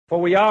For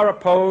we are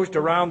opposed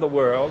around the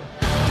world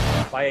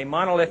by a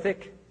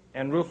monolithic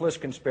and ruthless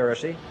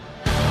conspiracy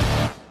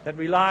that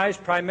relies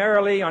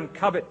primarily on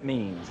covert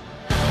means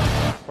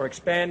for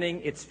expanding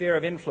its sphere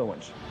of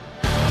influence,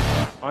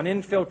 on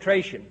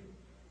infiltration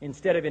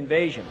instead of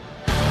invasion,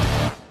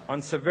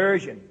 on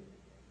subversion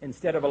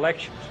instead of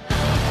elections,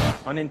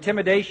 on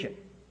intimidation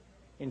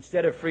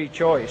instead of free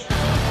choice,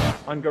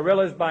 on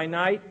guerrillas by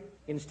night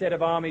instead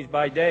of armies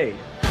by day.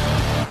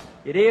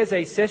 It is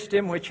a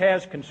system which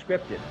has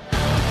conscripted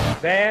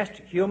vast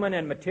human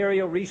and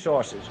material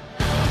resources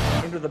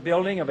into the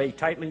building of a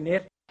tightly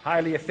knit,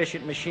 highly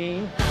efficient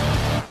machine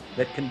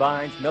that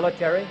combines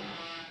military,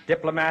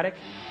 diplomatic,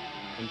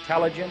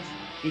 intelligence,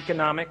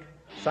 economic,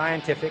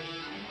 scientific,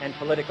 and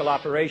political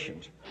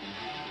operations.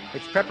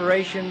 Its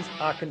preparations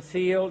are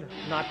concealed,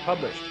 not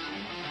published.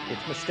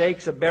 Its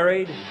mistakes are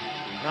buried,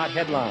 not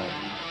headlined.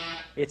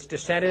 Its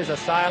dissenters are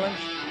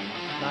silenced,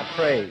 not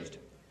praised.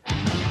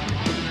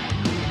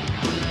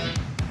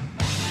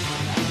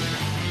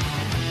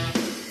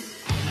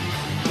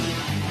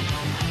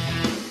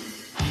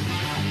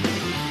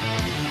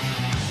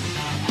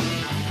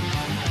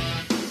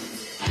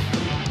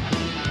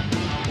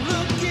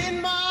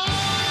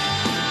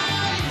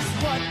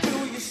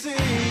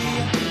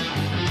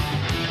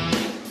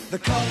 The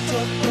cult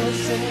of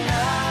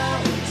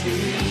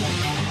personality.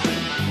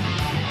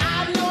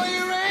 I know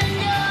your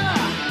anger,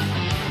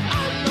 I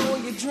know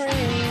your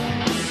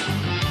dreams.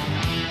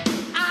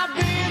 I've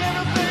been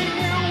everything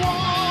you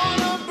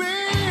wanna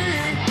be.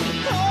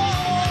 Oh,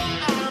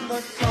 I'm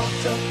the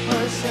cult of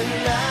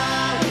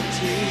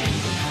personality.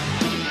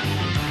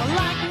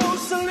 Like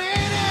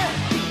Mussolini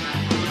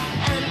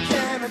and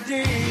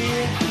Kennedy,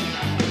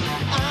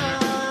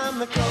 I'm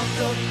the cult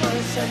of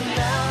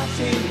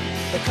personality.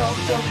 The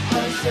cult of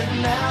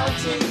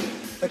personality,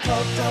 the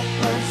cult of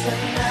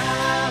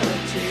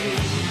personality.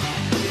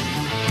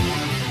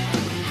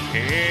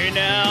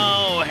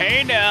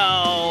 Hey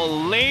now,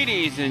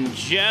 ladies and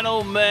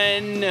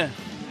gentlemen,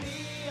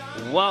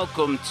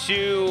 welcome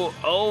to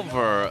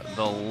Over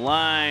the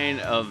Line,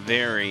 a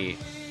very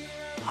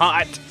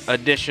hot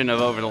edition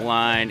of Over the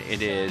Line.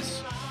 It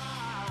is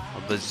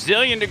a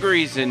bazillion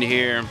degrees in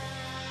here,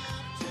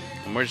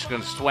 and we're just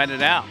going to sweat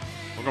it out.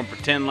 We're going to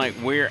pretend like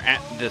we're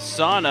at the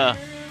sauna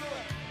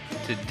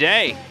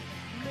today.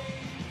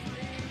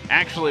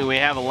 Actually, we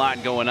have a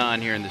lot going on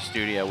here in the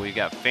studio. We've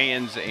got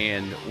fans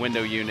and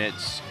window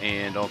units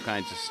and all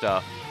kinds of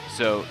stuff.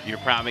 So you're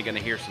probably going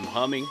to hear some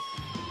humming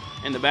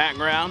in the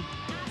background.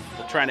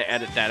 We'll try to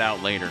edit that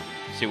out later,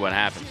 see what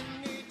happens.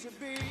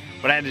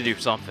 But I had to do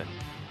something.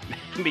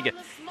 Because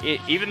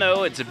even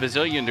though it's a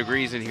bazillion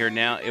degrees in here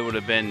now, it would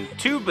have been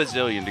 2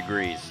 bazillion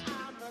degrees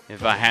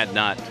if I had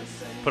not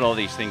put all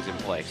these things in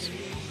place.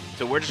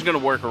 So we're just going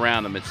to work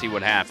around them and see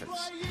what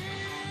happens.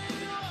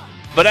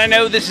 But I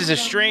know this is a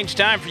strange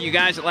time for you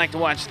guys that like to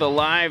watch the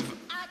live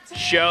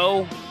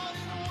show,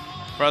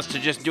 for us to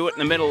just do it in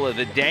the middle of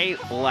the day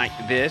like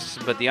this,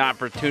 but the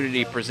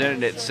opportunity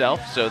presented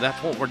itself, so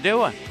that's what we're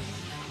doing.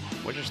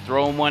 We're just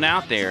throwing one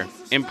out there,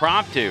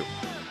 impromptu.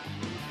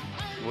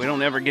 We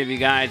don't ever give you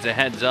guys a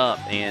heads up,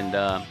 and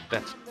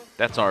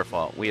that's our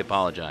fault. We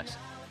apologize.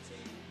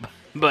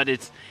 But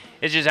it's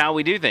just how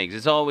we do things.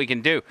 It's all we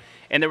can do.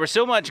 And there was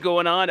so much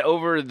going on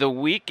over the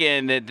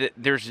weekend that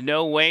there's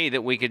no way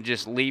that we could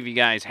just leave you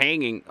guys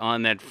hanging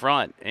on that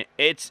front.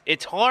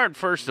 It's hard,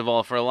 first of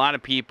all, for a lot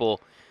of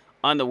people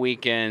on the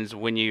weekends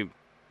when you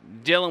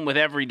dealing with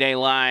everyday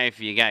life.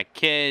 You got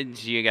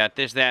kids, you got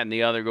this, that, and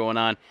the other going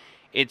on.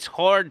 It's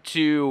hard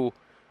to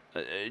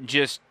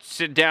just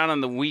sit down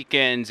on the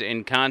weekends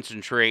and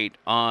concentrate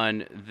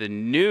on the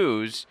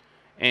news.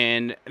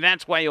 And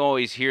that's why you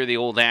always hear the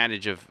old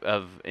adage of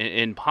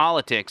in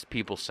politics,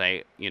 people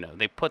say, you know,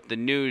 they put the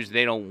news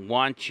they don't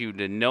want you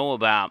to know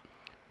about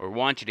or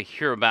want you to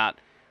hear about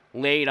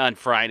late on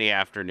Friday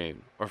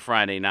afternoon or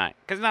Friday night.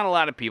 Because not a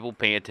lot of people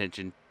pay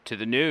attention to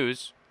the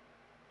news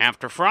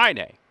after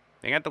Friday.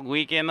 They got the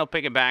weekend, they'll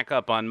pick it back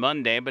up on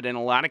Monday, but in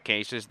a lot of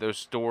cases, those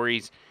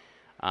stories,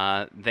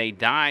 they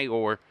die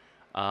or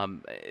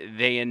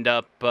they end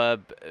up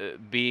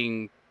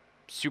being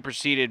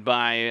superseded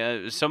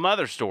by some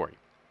other story.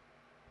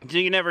 So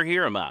you never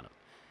hear about them.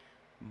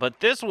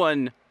 But this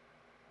one,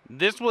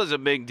 this was a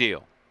big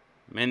deal.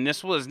 And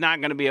this was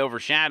not going to be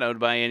overshadowed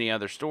by any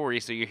other story,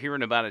 so you're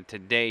hearing about it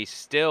today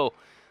still.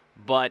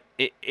 But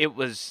it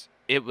was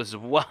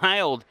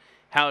wild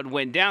how it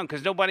went down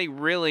because nobody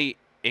really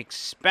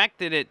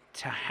expected it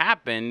to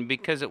happen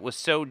because it was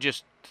so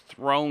just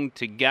thrown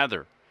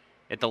together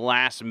at the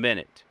last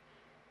minute.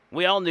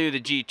 We all knew the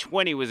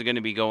G20 was going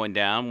to be going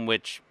down,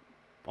 which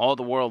all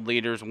the world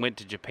leaders went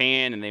to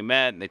Japan and they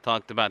met and they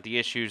talked about the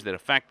issues that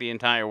affect the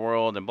entire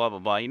world and blah, blah,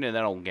 blah. You know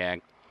that old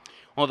gag.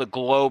 All the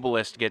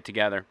globalists get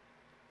together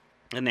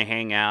and they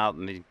hang out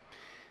and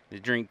they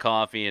drink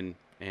coffee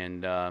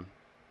and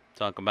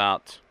talk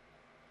about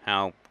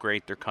how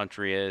great their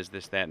country is,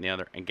 this, that, and the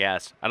other. I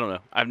guess. I don't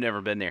know. I've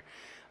never been there.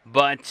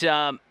 But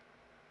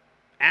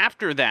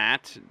after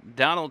that,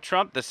 Donald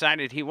Trump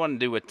decided he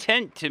wanted to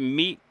attempt to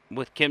meet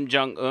with Kim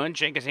Jong-un,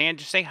 shake his hand,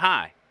 just say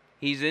hi.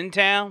 he's in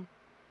town.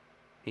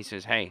 He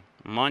says, hey,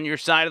 I'm on your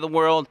side of the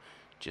world.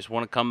 Just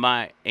want to come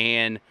by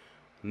and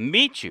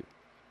meet you.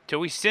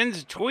 So he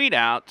sends a tweet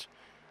out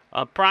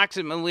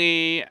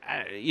approximately,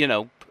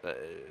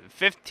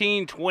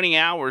 15, 20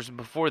 hours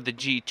before the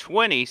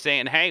G20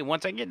 saying, hey,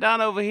 once I get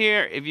done over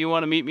here, if you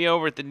want to meet me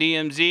over at the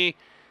DMZ,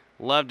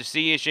 love to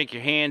see you, shake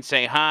your hand,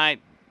 say hi.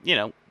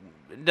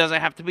 It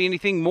doesn't have to be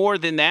anything more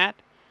than that.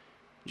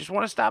 Just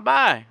want to stop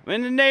by. I'm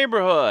in the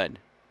neighborhood.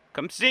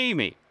 Come see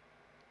me.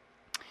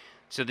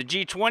 So the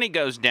G20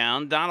 goes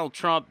down. Donald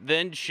Trump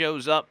then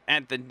shows up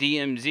at the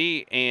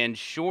DMZ, and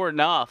sure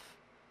enough,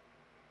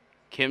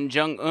 Kim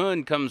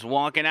Jong-un comes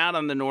walking out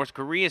on the North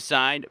Korea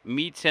side,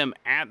 meets him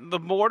at the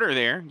border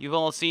there. You've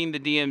all seen the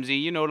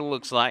DMZ. You know what it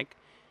looks like.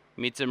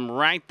 Meets him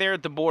right there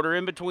at the border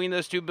in between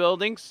those two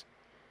buildings.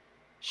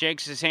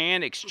 Shakes his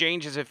hand,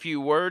 exchanges a few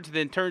words,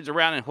 then turns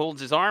around and holds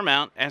his arm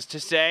out as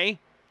to say,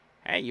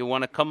 hey, you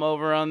want to come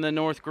over on the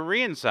North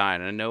Korean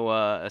side? I know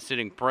a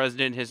sitting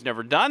president has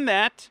never done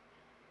that,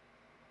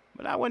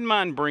 but I wouldn't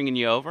mind bringing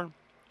you over.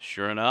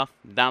 Sure enough,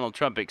 Donald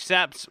Trump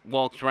accepts,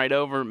 walks right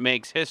over,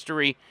 makes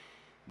history.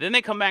 Then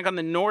they come back on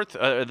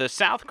the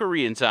South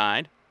Korean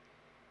side,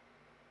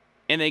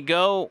 and they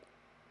go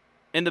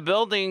in the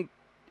building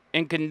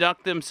and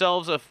conduct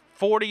themselves a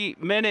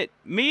 40-minute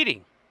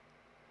meeting.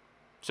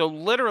 So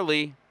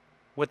literally,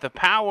 with the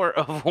power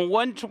of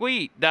one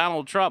tweet,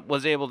 Donald Trump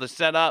was able to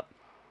set up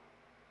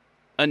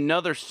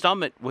another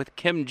summit with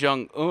Kim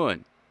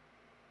Jong-un.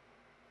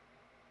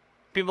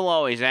 People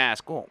always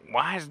ask, well,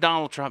 why has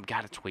Donald Trump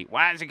got to tweet?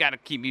 Why has he got to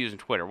keep using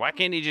Twitter? Why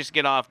can't he just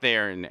get off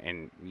there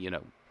and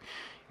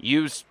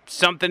use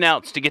something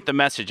else to get the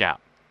message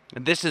out?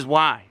 And this is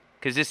why.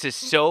 Because this is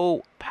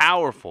so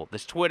powerful.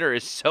 This Twitter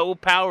is so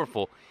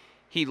powerful.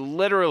 He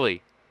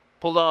literally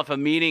pulled off a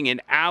meeting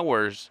in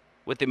hours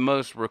with the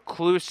most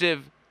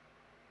reclusive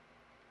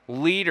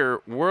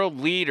world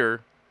leader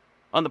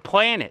on the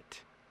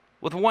planet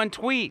with one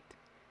tweet.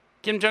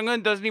 Kim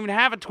Jong-un doesn't even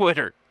have a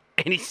Twitter,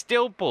 and he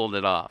still pulled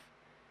it off.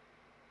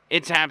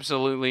 It's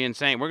absolutely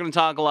insane. We're going to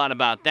talk a lot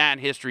about that,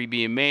 history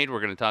being made.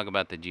 We're going to talk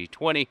about the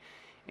G20,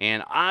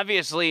 and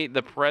obviously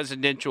the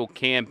presidential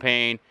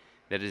campaign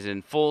that is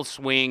in full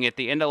swing. At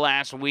the end of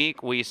last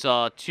week, we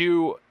saw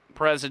 2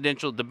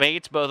 presidential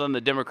debates, both on the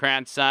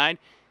Democrat side.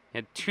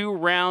 Had 2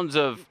 rounds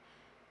of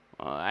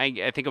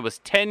I think it was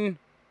 10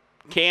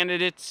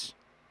 candidates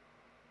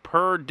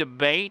per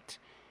debate.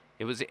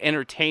 It was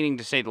entertaining,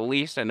 to say the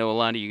least. I know a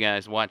lot of you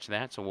guys watch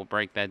that, so we'll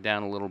break that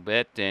down a little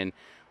bit and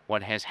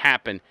what has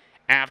happened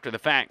after the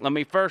fact. Let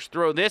me first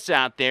throw this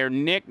out there.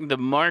 Nick the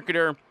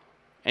Marketer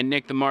and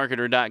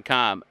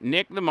nickthemarketer.com.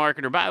 Nick the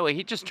Marketer, by the way,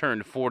 he just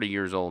turned 40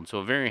 years old, so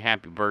a very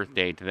happy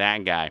birthday to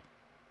that guy.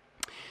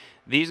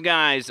 These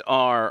guys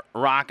are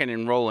rocking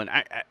and rolling.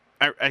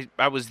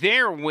 I was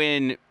there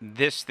when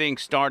this thing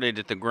started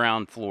at the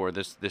ground floor,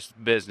 this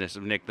business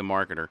of Nick the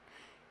Marketer.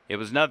 It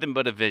was nothing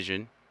but a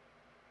vision.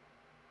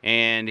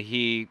 And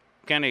he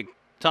kind of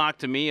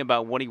talked to me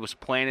about what he was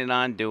planning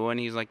on doing.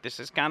 He's like, this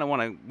is kind of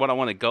what I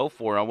want to go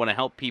for. I want to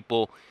help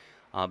people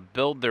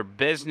build their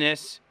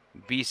business,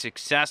 be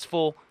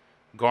successful,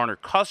 garner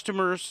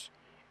customers,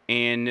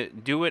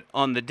 and do it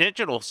on the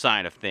digital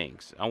side of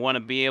things. I want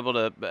to be able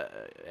to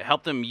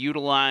help them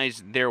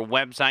utilize their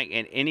website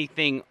and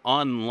anything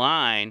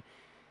online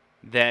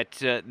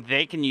that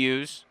they can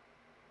use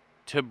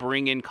to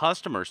bring in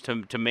customers,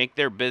 to make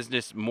their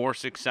business more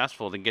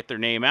successful, to get their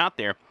name out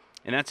there.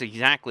 And that's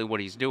exactly what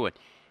he's doing.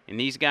 And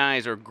these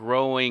guys are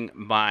growing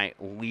by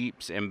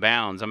leaps and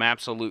bounds. I'm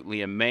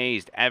absolutely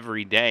amazed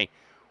every day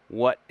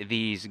what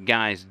these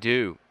guys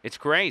do. It's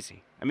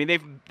crazy. I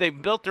mean,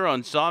 they've built their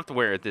own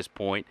software at this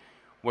point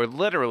where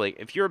literally,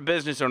 if you're a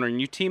business owner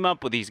and you team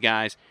up with these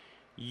guys,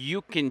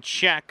 you can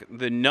check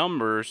the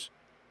numbers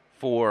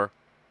for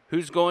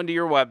who's going to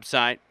your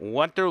website,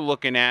 what they're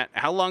looking at,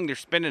 how long they're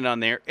spending on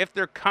there, if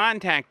they're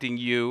contacting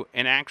you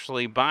and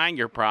actually buying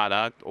your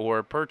product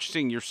or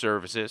purchasing your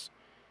services,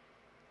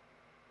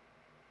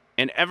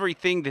 and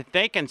everything that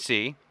they can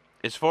see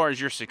as far as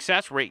your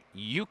success rate,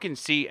 you can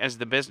see as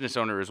the business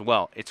owner as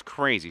well. It's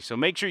crazy. So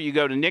make sure you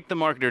go to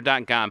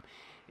nickthemarketer.com.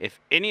 If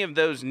any of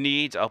those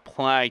needs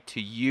apply to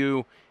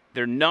you,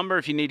 their number,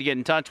 if you need to get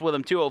in touch with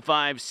them,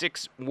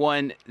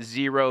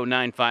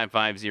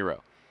 205-610-9550.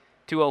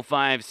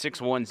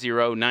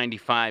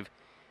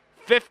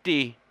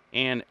 205-610-9550.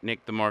 And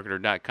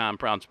nickthemarketer.com,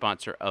 proud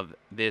sponsor of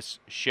this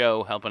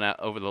show, helping out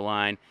Over the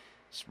Line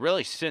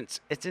really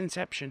since its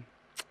inception.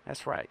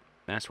 That's right.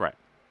 That's right.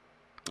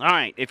 All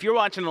right, if you're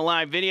watching the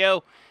live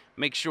video,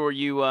 make sure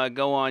you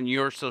go on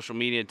your social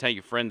media, tell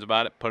your friends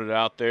about it, put it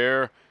out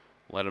there,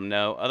 let them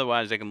know.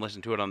 Otherwise, they can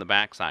listen to it on the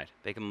backside.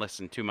 They can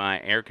listen to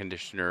my air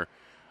conditioner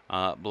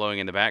blowing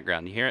in the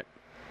background. You hear it?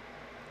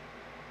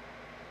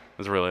 It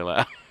was really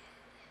loud.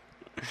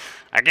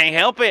 I can't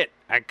help it.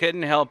 I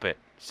couldn't help it.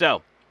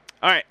 So,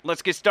 all right,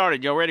 let's get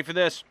started. Y'all ready for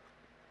this?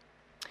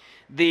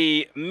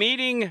 The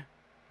meeting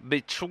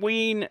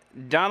between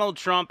Donald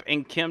Trump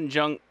and Kim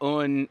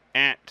Jong-un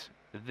at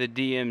the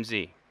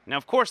DMZ. Now,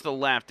 of course, the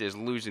left is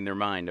losing their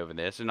mind over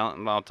this, and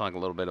I'll talk a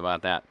little bit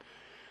about that.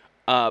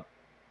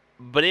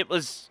 But it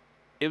was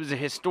a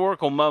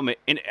historical moment,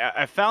 and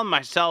I found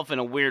myself in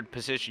a weird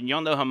position.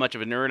 Y'all know how much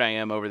of a nerd I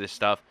am over this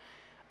stuff.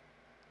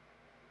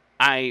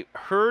 I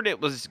heard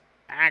it was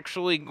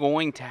actually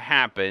going to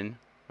happen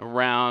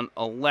around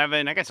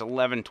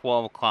 11,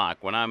 12 o'clock,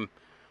 when I'm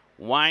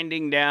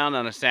winding down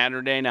on a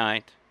Saturday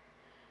night,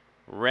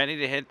 ready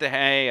to hit the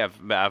hay.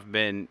 I've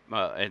been,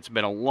 it's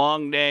been a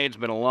long day. It's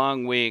been a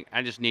long week.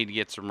 I just need to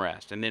get some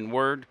rest. And then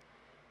word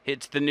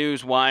hits the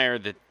news wire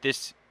that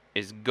this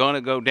is going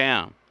to go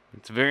down.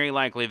 It's very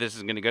likely this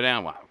is going to go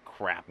down. Wow,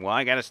 crap. Well,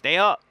 I got to stay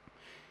up.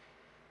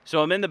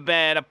 So I'm in the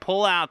bed. I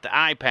pull out the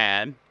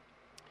iPad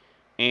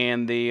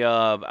and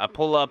I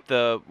pull up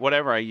the,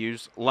 whatever I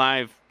use,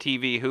 live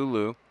TV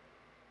Hulu,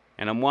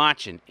 and I'm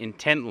watching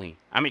intently.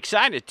 I'm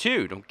excited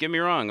too. Don't get me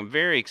wrong. I'm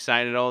very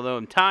excited, although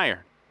I'm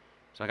tired.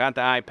 So I got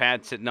the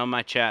iPad sitting on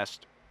my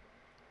chest.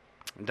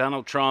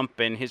 Donald Trump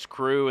and his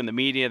crew and the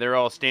media, they're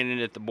all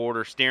standing at the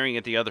border, staring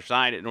at the other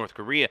side at North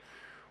Korea,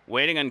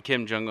 waiting on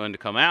Kim Jong-un to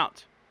come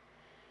out.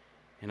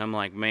 And I'm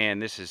like, man,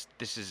 this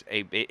is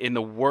in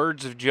the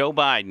words of Joe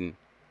Biden,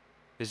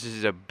 this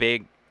is a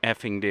big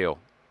effing deal.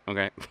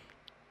 Okay?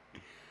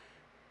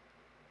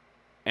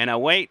 And I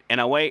wait,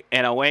 and I wait,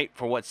 and I wait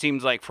for what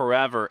seems like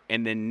forever.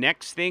 And the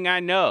next thing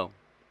I know,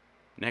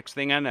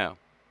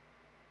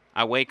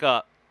 I wake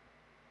up,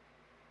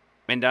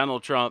 and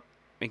Donald Trump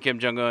and Kim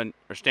Jong-un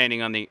are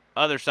standing on the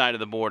other side of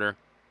the border,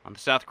 on the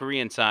South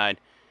Korean side,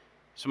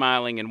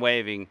 smiling and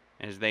waving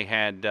as they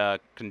had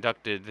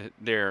conducted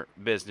their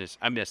business.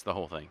 I missed the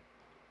whole thing.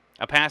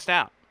 I passed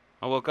out.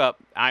 I woke up,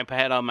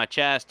 iPad on my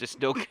chest, it's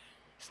still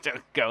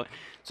going.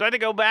 So I had to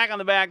go back on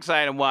the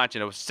backside and watch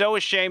it. I was so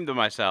ashamed of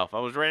myself. I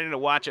was ready to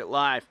watch it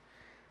live.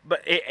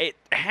 But it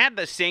had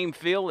the same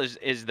feel as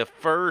the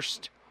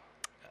first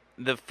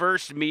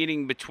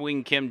meeting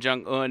between Kim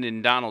Jong-un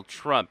and Donald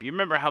Trump. You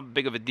remember how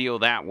big of a deal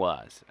that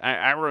was?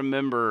 I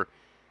remember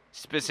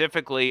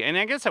specifically, and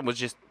I guess that was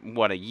just,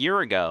 a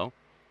year ago,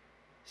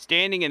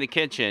 standing in the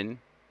kitchen,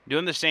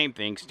 doing the same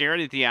thing,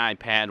 staring at the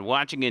iPad,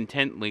 watching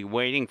intently,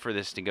 waiting for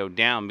this to go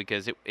down,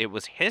 because it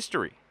was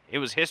history. It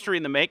was history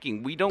in the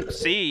making. We don't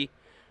see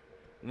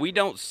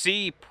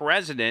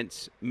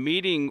presidents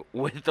meeting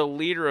with the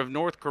leader of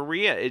North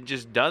Korea. It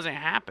just doesn't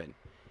happen.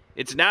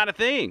 It's not a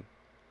thing.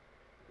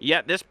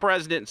 Yet this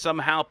president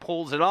somehow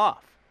pulls it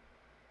off.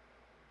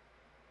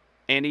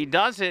 And he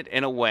does it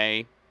in a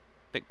way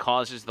that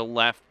causes the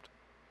left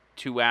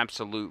to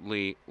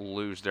absolutely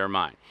lose their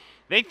mind.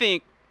 They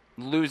think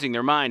losing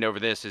their mind over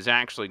this is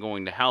actually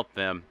going to help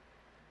them,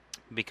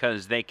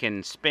 because they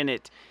can spin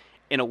it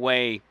in a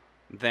way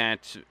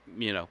that,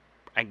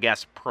 I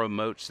guess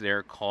promotes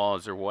their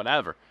cause or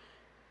whatever.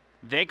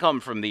 They come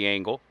from the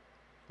angle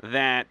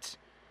that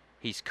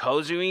he's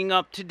cozying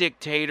up to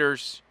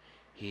dictators.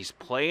 He's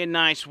playing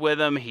nice with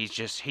them.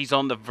 He's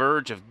on the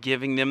verge of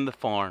giving them the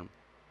farm.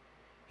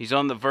 He's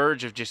on the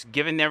verge of just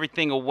giving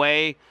everything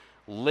away,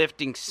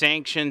 lifting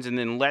sanctions, and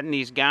then letting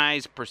these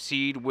guys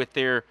proceed with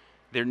their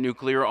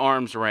nuclear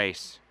arms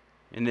race.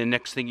 And then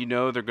next thing you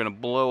know, they're going to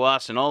blow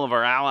us and all of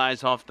our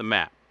allies off the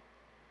map.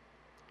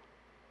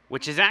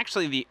 Which is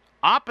actually the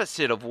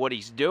opposite of what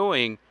he's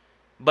doing,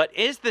 but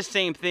is the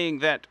same thing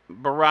that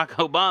Barack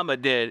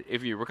Obama did,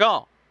 if you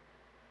recall.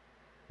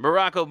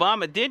 Barack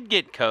Obama did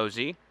get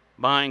cozy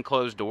behind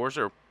closed doors,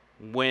 or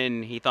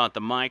when he thought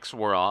the mics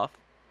were off,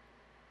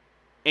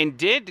 and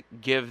did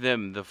give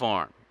them the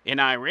farm. In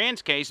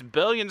Iran's case,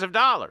 billions of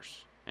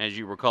dollars, as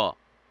you recall.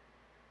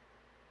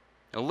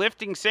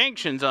 Lifting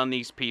sanctions on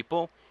these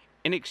people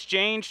in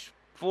exchange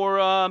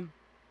for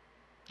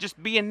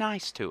just being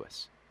nice to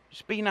us.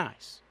 Just be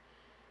nice.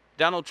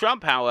 Donald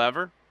Trump,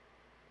 however,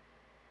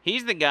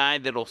 he's the guy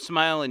that'll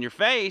smile in your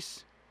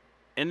face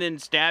and then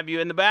stab you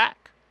in the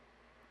back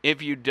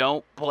if you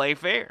don't play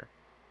fair.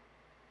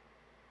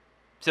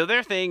 So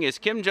their thing is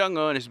Kim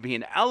Jong-un is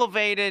being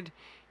elevated.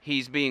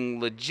 He's being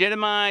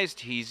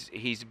legitimized.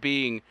 He's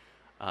being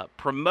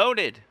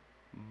promoted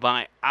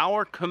by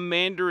our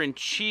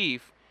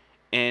commander-in-chief.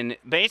 And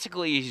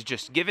basically he's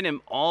just giving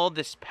him all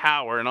this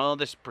power and all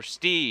this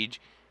prestige,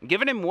 and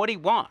giving him what he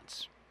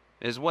wants.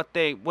 Is what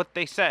they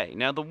say.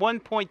 Now, the one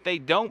point they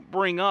don't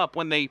bring up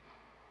when they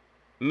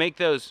make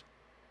those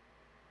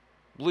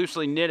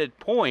loosely knitted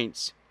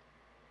points,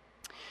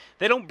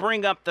 they don't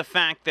bring up the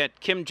fact that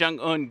Kim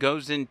Jong-un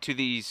goes into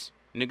these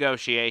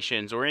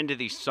negotiations or into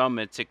these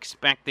summits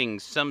expecting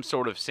some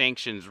sort of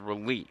sanctions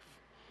relief,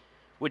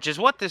 which is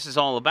what this is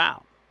all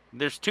about.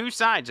 There's two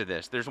sides of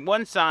this. There's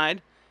one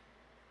side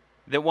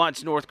that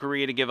wants North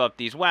Korea to give up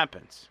these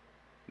weapons.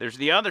 There's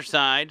the other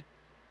side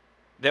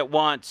that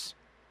wants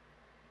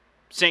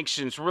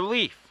sanctions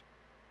relief.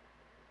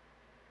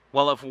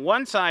 Well, if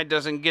one side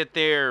doesn't get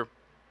their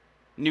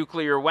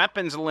nuclear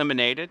weapons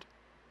eliminated,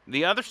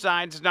 the other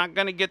side's not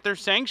going to get their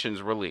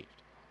sanctions relieved.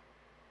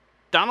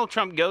 Donald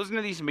Trump goes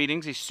into these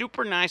meetings. He's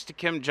super nice to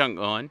Kim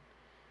Jong-un,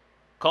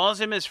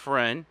 calls him his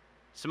friend,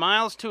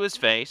 smiles to his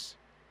face,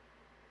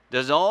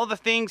 does all the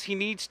things he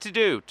needs to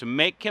do to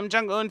make Kim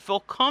Jong-un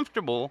feel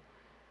comfortable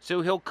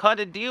so he'll cut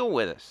a deal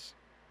with us.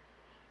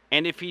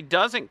 And if he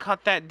doesn't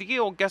cut that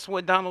deal, guess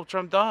what Donald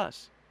Trump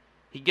does?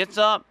 He gets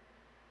up,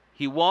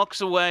 he walks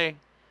away,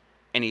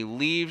 and he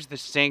leaves the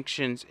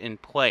sanctions in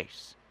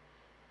place.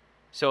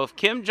 So if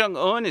Kim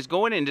Jong-un is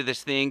going into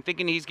this thing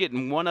thinking he's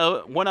getting one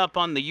up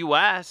on the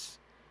U.S.,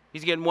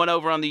 he's getting one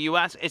over on the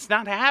U.S., it's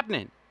not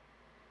happening.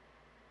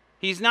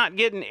 He's not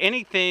getting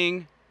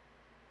anything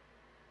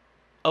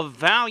of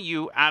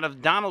value out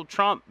of Donald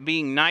Trump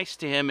being nice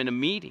to him in a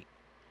meeting.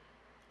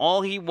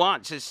 All he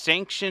wants is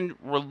sanctioned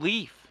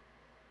relief.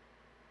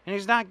 And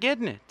he's not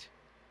getting it.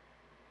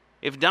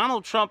 If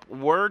Donald Trump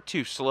were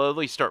to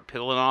slowly start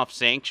peeling off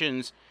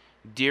sanctions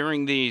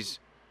during these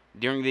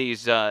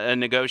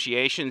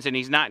negotiations and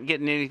he's not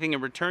getting anything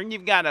in return,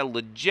 you've got a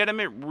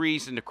legitimate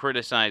reason to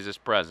criticize this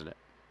president.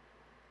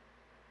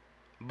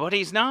 But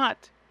he's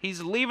not.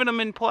 He's leaving them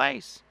in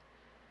place.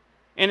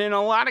 And in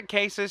a lot of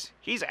cases,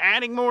 he's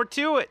adding more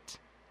to it.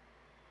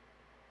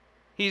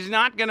 He's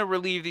not going to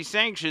relieve these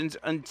sanctions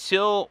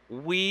until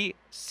we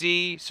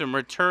see some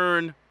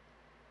return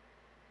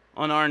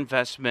on our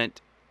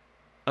investment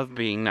of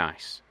being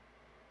nice.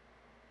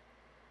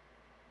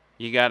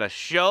 You got to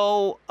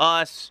show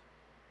us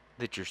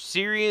that you're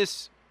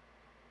serious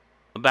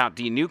about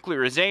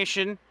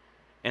denuclearization,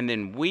 and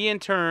then we, in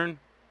turn,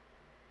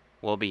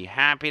 will be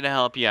happy to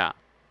help you out.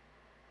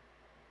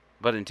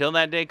 But until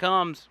that day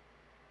comes,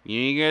 you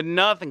ain't getting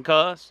nothing,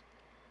 cuz.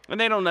 And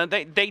they don't know.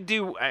 They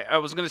do. I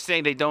was going to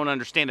say they don't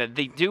understand that.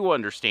 They do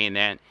understand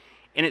that.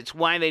 And it's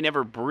why they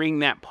never bring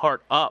that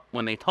part up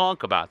when they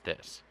talk about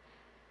this.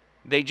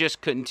 They just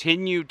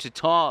continue to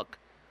talk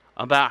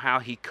about how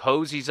he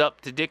cozies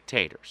up to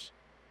dictators.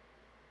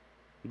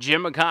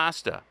 Jim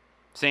Acosta,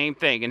 same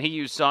thing. And he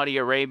used Saudi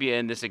Arabia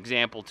in this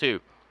example too.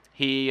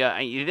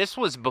 This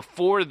was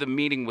before the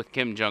meeting with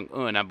Kim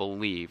Jong-un, I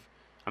believe.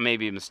 I may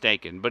be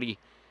mistaken. But he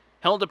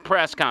held a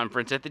press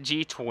conference at the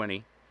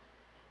G20,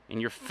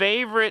 and your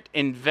favorite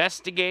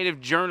investigative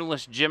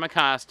journalist, Jim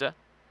Acosta,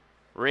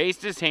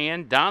 raised his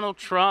hand. Donald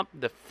Trump,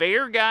 the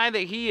fair guy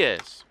that he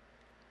is,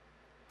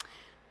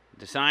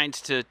 decides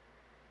to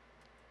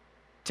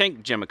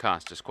take Jim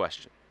Acosta's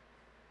question.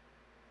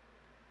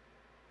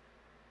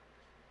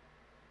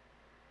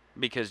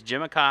 Because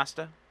Jim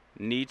Acosta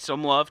needs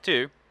some love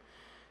too.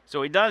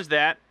 So he does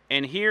that,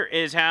 and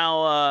here's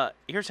how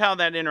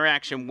that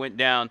interaction went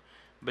down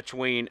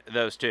between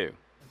those two.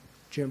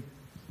 Jim.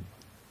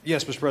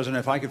 Yes, Mr. President,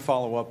 if I could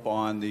follow up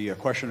on the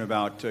question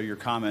about your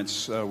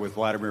comments with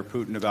Vladimir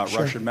Putin about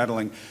Sure. Russian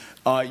meddling.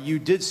 You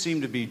did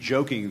seem to be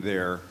joking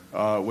there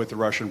with the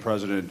Russian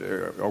president.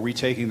 Are we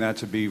taking that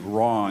to be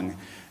wrong?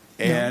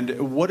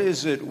 And what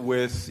is it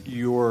with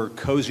your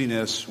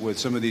coziness with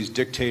some of these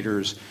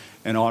dictators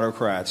and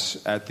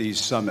autocrats at these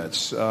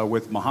summits?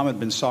 With Mohammed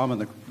bin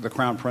Salman, the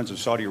Crown Prince of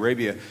Saudi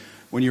Arabia,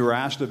 when you were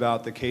asked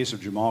about the case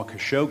of Jamal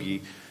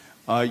Khashoggi,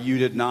 you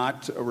did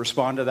not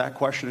respond to that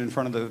question in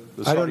front of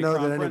the Saudi I don't know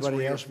Crown that Prince.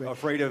 anybody asked me.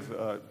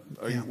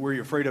 Were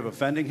you afraid of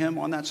offending him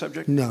on that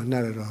subject? No,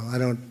 not at all. I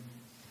don't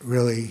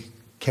really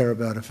care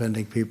about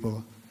offending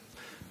people.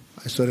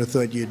 I sort of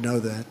thought you'd know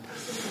that.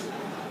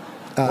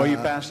 Well, you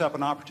passed up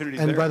an opportunity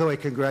And there. by the way,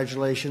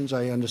 congratulations.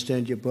 I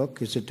understand your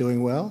book. Is it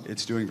doing well?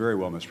 It's doing very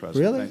well, Mr.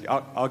 President. Really? Thank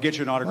you. I'll get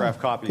you an autographed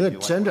copy. Good. If you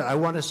like. Send it. I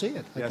want to see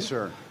it. Yes,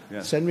 sir.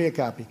 Yes. Send me a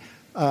copy.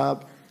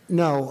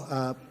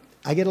 No,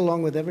 I get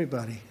along with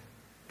everybody,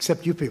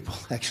 except you people,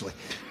 actually.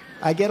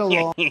 I get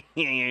along.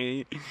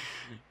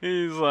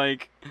 He's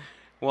like,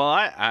 well,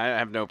 I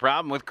have no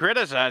problem with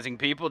criticizing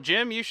people.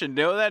 Jim, you should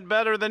know that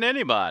better than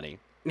anybody.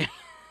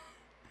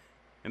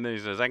 And then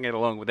he says, I get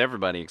along with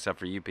everybody except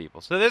for you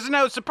people. So there's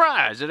no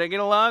surprise that I get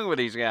along with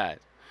these guys.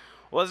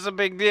 What's the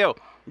big deal?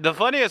 The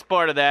funniest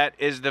part of that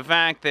is the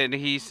fact that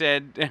he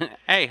said,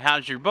 hey,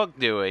 how's your book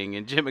doing?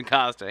 And Jim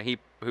Acosta,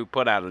 who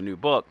put out a new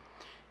book,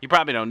 you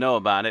probably don't know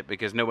about it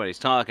because nobody's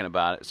talking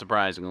about it,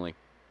 surprisingly.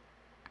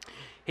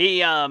 He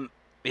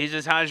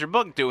says, how's your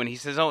book doing? He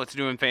says, oh, it's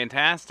doing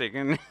fantastic.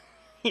 And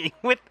he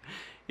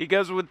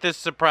goes with this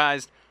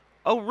surprised,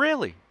 oh,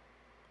 really?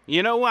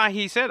 You know why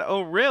he said,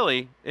 oh,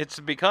 really? It's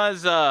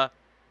because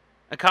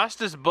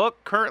Acosta's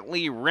book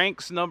currently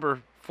ranks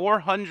number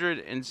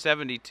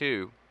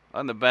 472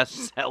 on the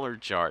bestseller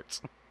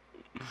charts.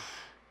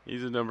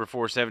 He's at number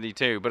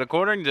 472. But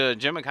according to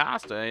Jim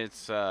Acosta,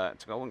 it's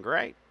going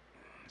great.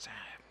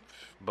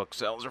 Book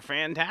sales are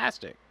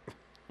fantastic.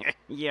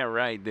 Yeah,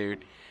 right,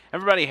 dude.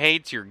 Everybody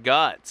hates your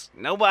guts.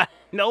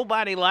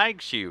 Nobody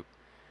likes you.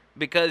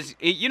 Because,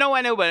 you know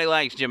why nobody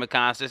likes Jim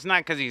Acosta? It's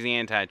not because he's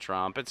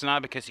anti-Trump. It's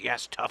not because he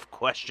asks tough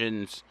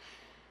questions.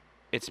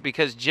 It's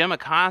because Jim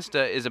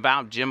Acosta is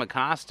about Jim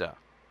Acosta.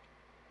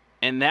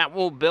 And that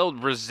will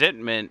build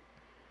resentment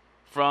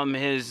from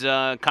his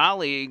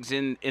colleagues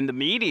in the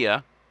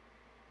media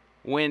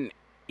when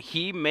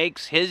he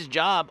makes his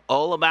job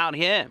all about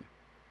him.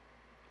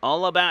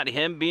 All about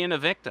him being a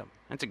victim.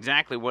 That's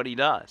exactly what he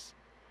does.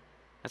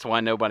 That's why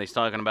nobody's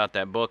talking about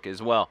that book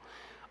as well.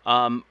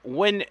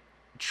 When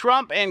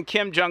Trump and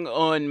Kim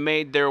Jong-un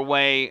made their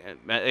way,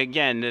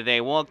 again, they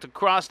walked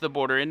across the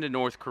border into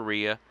North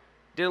Korea,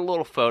 did a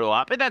little photo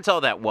op, and that's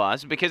all that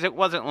was, because it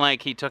wasn't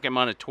like he took him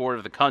on a tour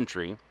of the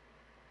country.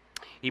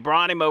 He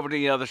brought him over to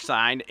the other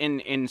side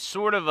in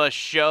sort of a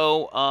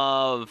show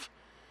of,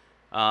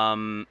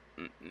 I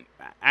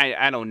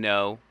don't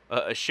know,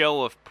 a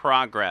show of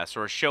progress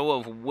or a show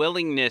of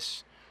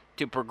willingness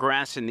to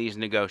progress in these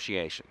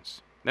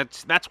negotiations.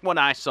 That's what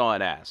I saw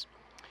it as.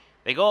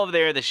 They go over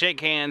there, they shake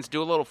hands,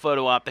 do a little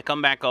photo op, they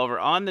come back over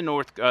on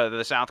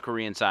the South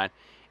Korean side,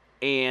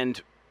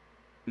 and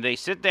they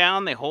sit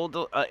down, they hold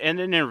an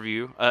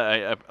interview,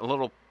 a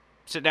little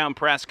sit-down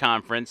press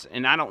conference,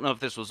 and I don't know if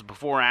this was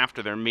before or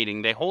after their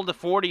meeting. They hold a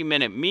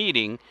 40-minute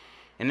meeting,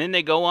 and then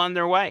they go on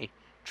their way.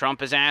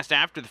 Trump is asked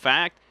after the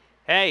fact,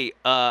 hey,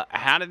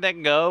 how did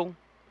that go?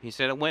 He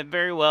said, it went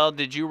very well.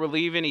 Did you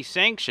relieve any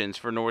sanctions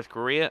for North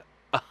Korea?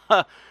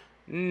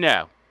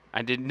 No.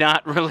 I did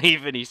not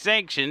relieve any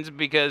sanctions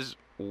because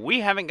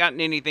we haven't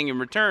gotten anything in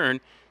return,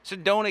 so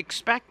don't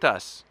expect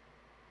us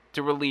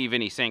to relieve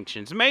any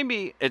sanctions.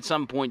 Maybe at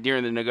some point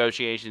during the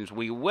negotiations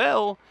we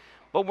will,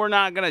 but we're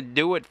not going to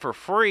do it for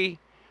free.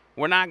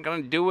 We're not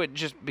going to do it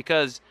just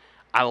because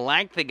I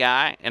like the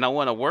guy and I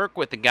want to work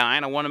with the guy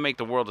and I want to make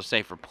the world a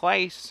safer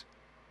place.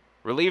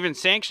 Relieving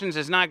sanctions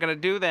is not going to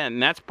do that,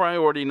 and that's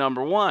priority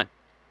number one.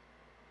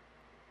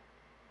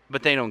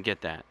 But they don't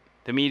get that.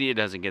 The media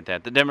doesn't get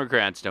that. The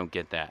Democrats don't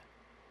get that.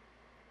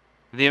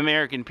 The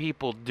American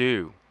people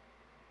do.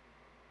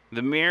 The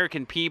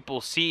American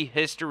people see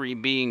history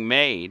being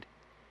made.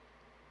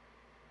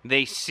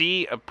 They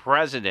see a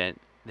president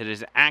that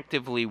is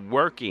actively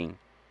working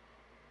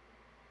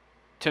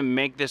to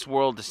make this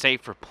world a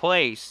safer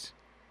place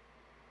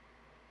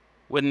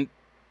when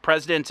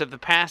presidents of the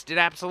past did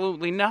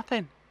absolutely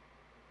nothing.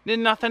 Did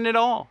nothing at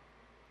all.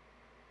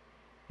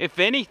 If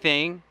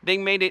anything, they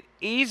made it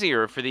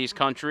easier for these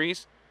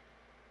countries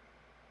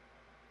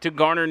to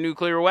garner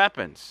nuclear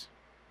weapons.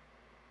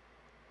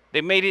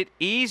 They made it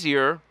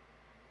easier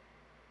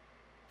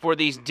for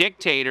these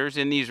dictators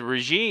and these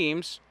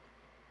regimes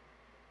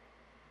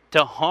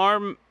to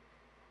harm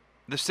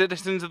the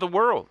citizens of the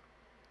world.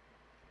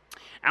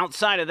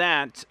 Outside of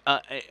that,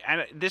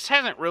 this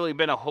hasn't really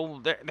been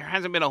there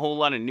hasn't been a whole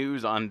lot of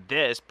news on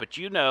this, but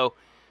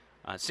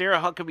Sarah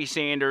Huckabee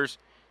Sanders,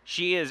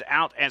 she is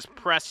out as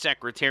press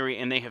secretary,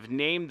 and they have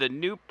named the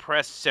new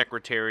press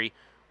secretary,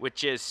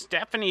 which is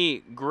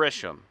Stephanie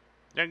Grisham.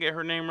 Did I get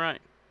her name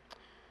right?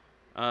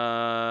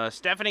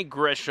 Stephanie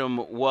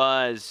Grisham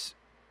was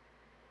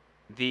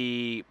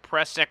the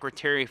press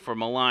secretary for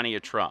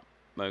Melania Trump,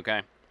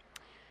 okay?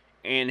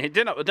 And had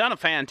done a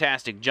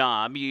fantastic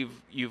job.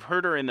 You've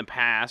heard her in the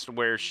past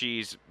where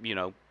she's,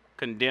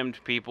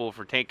 condemned people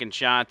for taking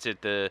shots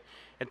at the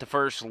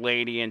first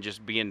lady and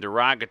just being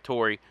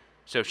derogatory.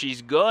 So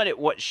she's good at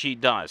what she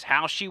does.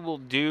 How she will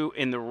do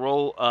in the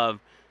role of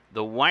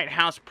the White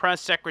House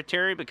press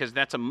secretary, because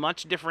that's a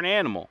much different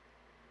animal,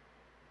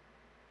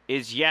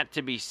 is yet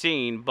to be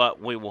seen, but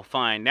we will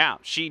find out.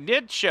 She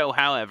did show,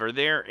 however,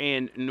 there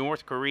in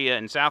North Korea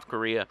and South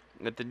Korea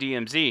at the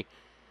DMZ,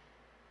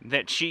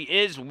 that she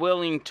is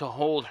willing to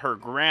hold her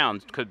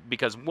ground,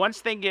 because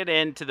once they get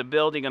into the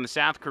building on the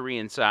South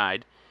Korean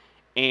side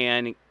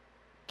and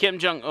Kim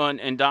Jong-un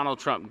and Donald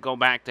Trump go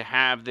back to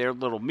have their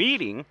little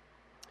meeting,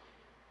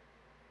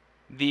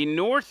 it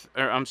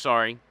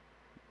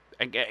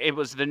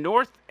was the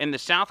North and the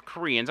South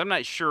Koreans. I'm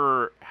not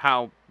sure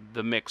how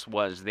the mix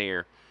was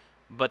there,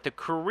 but the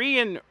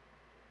Korean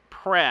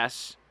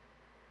press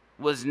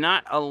was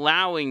not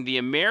allowing the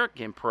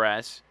American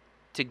press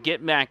to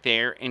get back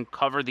there and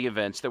cover the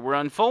events that were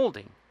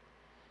unfolding.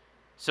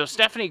 So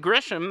Stephanie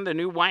Grisham, the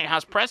new White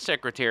House press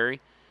secretary,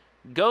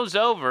 goes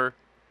over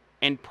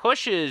and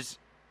pushes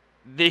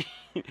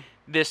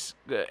these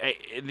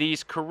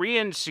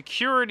Korean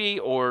security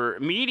or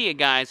media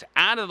guys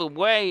out of the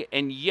way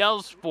and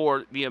yells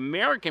for the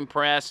American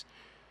press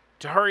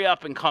to hurry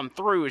up and come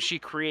through as she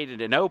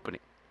created an opening.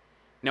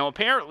 Now,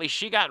 apparently,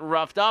 she got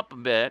roughed up a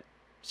bit,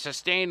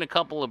 sustained a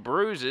couple of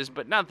bruises,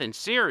 but nothing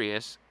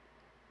serious.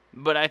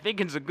 But I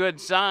think it's a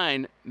good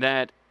sign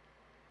that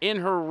in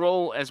her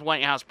role as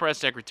White House press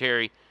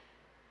secretary,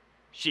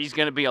 she's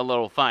going to be a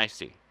little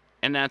feisty.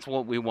 And that's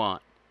what we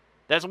want.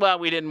 That's why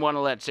we didn't want to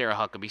let Sarah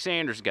Huckabee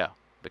Sanders go,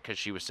 because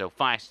she was so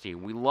feisty.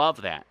 We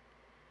love that.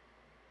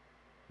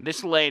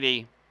 This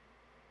lady,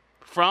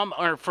 from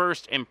her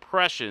first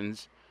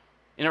impressions,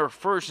 in her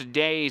first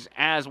days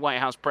as White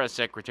House press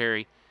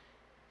secretary,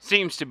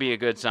 seems to be a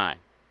good sign.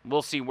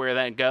 We'll see where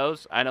that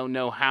goes. I don't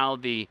know how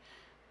the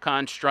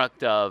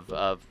construct of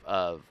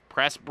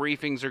press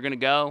briefings are going to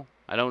go.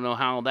 I don't know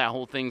how that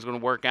whole thing's going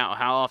to work out,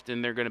 how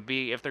often they're going to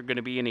be, if they're going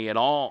to be any at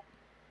all.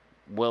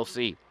 We'll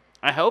see.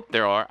 I hope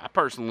there are. I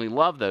personally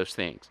love those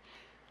things.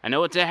 I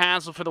know it's a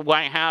hassle for the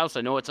White House.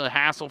 I know it's a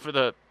hassle for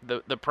the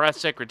press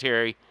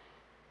secretary.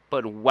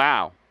 But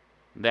wow,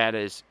 that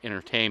is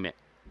entertainment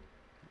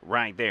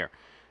right there.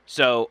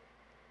 So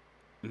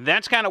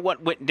that's kind of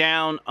what went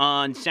down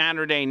on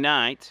Saturday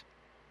night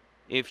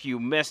if you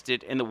missed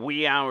it in the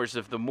wee hours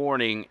of the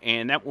morning,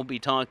 and that will be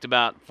talked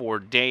about for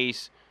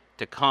days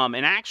to come.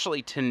 And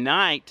actually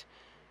tonight,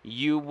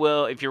 you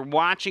will, if you're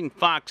watching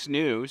Fox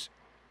News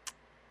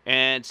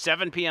at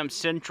 7 p.m.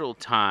 Central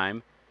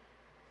Time,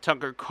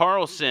 Tucker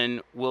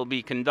Carlson will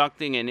be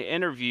conducting an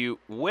interview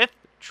with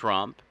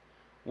Trump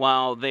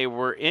while they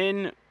were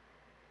in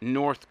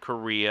North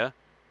Korea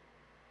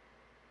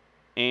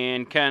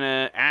and kind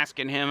of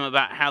asking him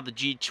about how the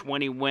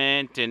G20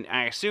 went. And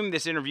I assume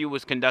this interview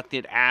was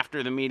conducted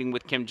after the meeting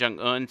with Kim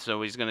Jong-un,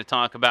 so he's going to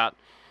talk about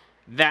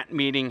that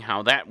meeting,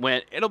 how that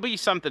went. It'll be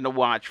something to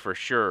watch for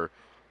sure.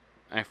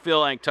 I feel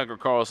like Tucker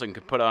Carlson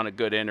could put on a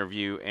good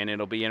interview, and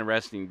it'll be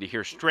interesting to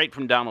hear straight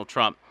from Donald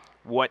Trump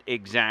what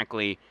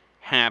exactly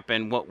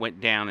happened, what went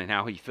down, and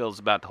how he feels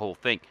about the whole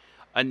thing.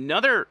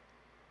 Another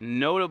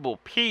notable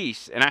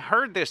piece, and I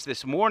heard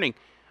this morning,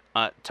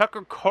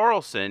 Tucker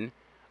Carlson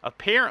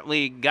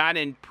apparently got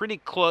in pretty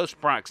close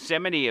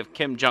proximity of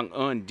Kim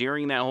Jong-un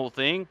during that whole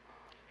thing,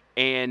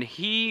 and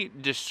he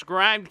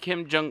described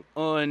Kim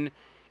Jong-un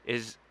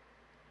as,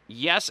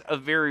 yes, a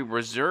very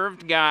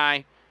reserved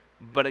guy,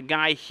 but a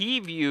guy he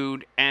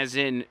viewed as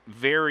in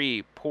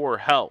very poor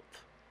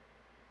health.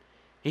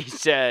 He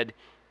said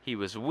he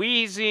was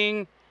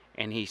wheezing,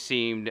 and he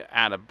seemed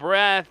out of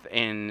breath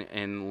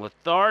and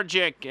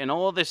lethargic and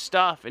all this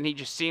stuff, and he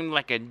just seemed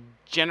like a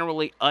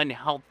generally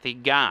unhealthy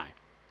guy.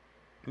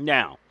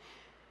 Now,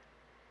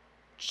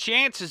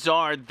 chances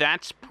are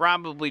that's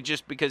probably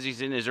just because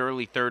he's in his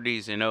early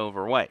 30s and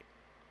overweight.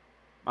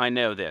 I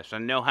know this. I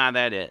know how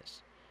that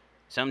is.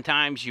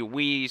 Sometimes you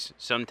wheeze,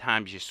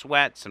 sometimes you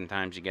sweat,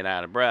 sometimes you get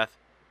out of breath.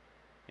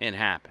 It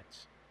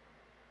happens.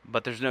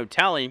 But there's no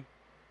telling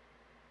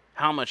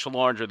how much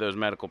larger those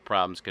medical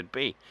problems could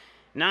be.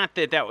 Not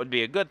that that would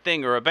be a good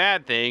thing or a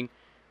bad thing,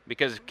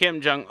 because if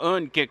Kim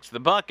Jong-un kicks the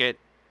bucket,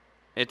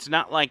 it's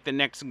not like the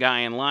next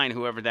guy in line,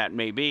 whoever that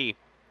may be,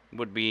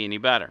 would be any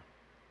better.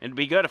 It'd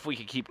be good if we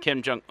could keep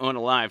Kim Jong-un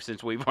alive,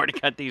 since we've already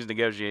got these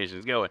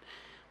negotiations going.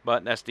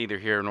 But that's neither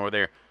here nor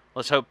there.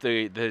 Let's hope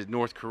the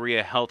North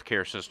Korea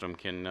healthcare system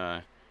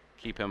can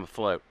keep him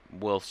afloat.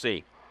 We'll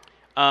see.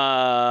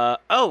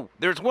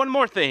 There's one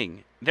more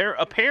thing. There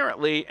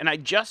apparently, and I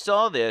just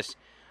saw this,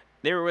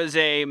 there was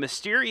a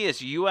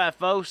mysterious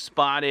UFO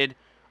spotted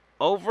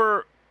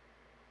over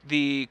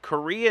the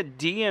Korea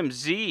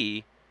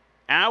DMZ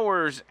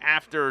hours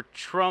after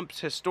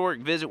Trump's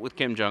historic visit with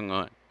Kim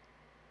Jong-un.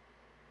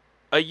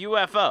 A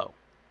UFO.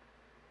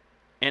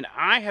 And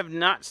I have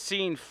not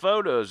seen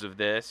photos of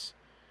this,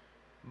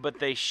 but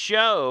they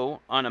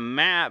show on a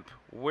map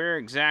where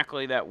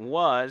exactly that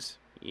was.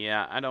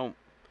 Yeah, I don't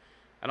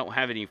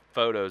have any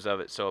photos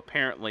of it, so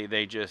apparently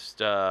they just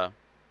saw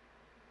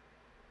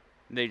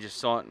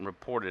it and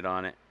reported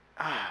on it.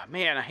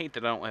 Man, I hate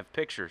that I don't have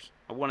pictures.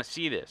 I want to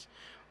see this.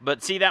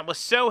 But see, that was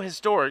so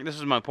historic. This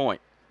is my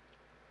point.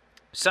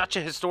 Such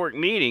a historic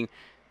meeting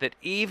that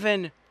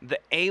even the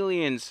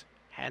aliens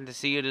had to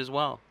see it as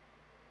well.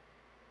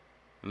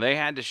 They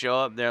had to show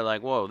up there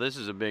like, whoa, this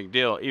is a big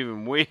deal.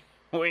 Even we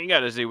got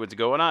to see what's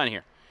going on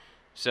here.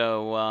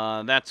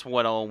 So that's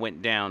what all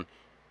went down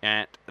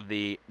at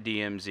the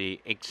DMZ.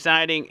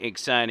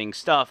 Exciting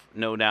stuff,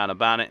 no doubt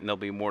about it. And there'll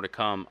be more to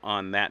come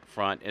on that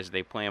front as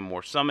they plan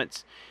more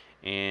summits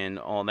and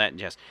all that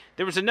jazz.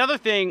 There was another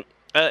thing,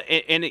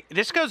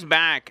 this goes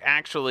back,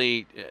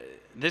 actually,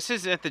 this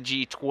is at the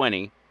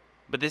G20,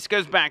 but this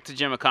goes back to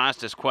Jim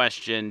Acosta's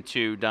question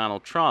to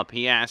Donald Trump.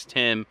 He asked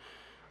him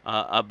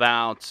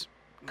about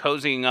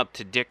cozying up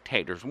to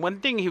dictators.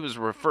 One thing he was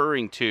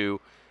referring to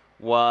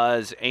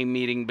was a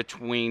meeting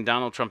between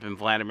Donald Trump and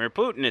Vladimir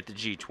Putin at the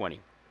G20.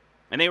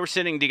 And they were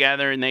sitting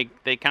together, and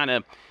they kind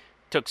of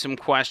took some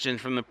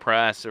questions from the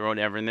press or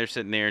whatever, and they're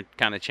sitting there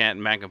kind of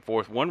chatting back and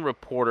forth. One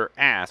reporter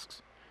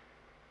asks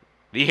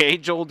the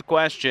age-old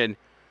question,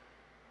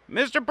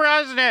 Mr.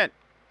 President,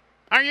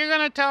 are you going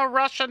to tell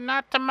Russia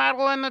not to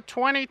meddle in the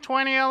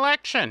 2020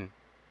 election?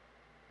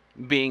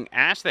 Being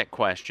asked that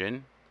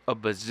question a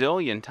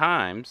bazillion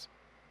times,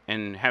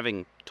 and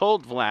having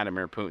told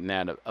Vladimir Putin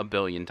that a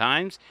billion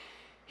times,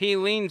 he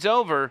leans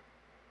over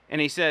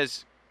and he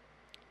says,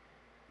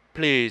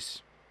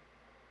 Please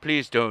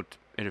don't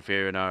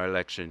interfere in our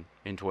election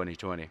in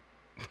 2020.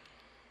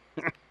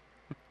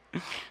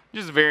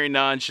 Just very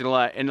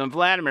nonchalant. And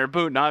Vladimir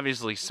Putin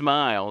obviously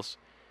smiles.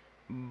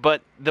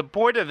 But the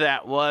point of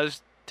that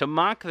was to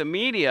mock the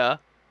media,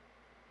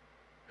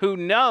 who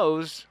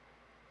knows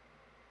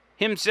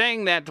him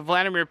saying that to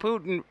Vladimir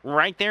Putin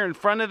right there in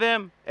front of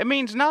them, it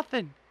means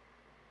nothing.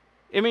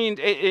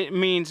 It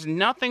means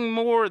nothing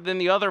more than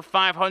the other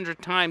 500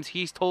 times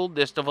he's told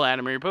this to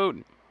Vladimir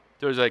Putin.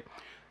 So it's like,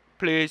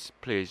 please,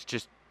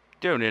 just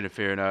don't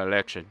interfere in our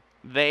election.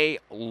 They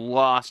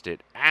lost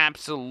it.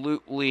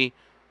 Absolutely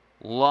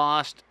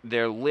lost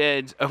their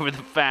lids over the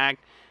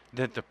fact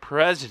that the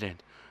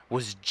president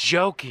was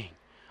joking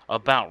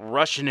about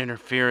Russian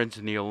interference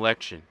in the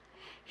election.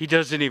 He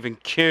doesn't even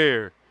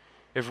care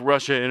if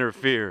Russia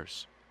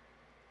interferes.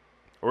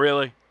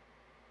 Really?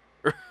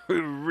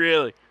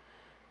 Really?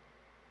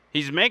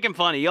 He's making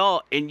fun of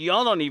y'all, and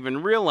y'all don't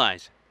even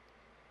realize it.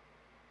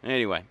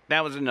 Anyway,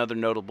 that was another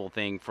notable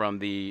thing from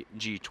the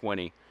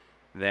G20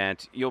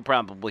 that you'll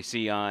probably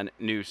see on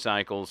news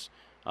cycles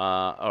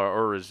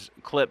or as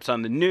clips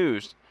on the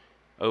news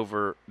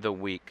over the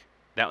week.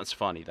 That was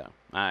funny, though.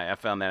 I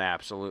found that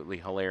absolutely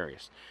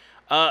hilarious.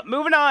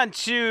 Moving on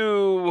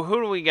to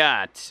who do we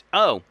got?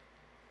 Oh,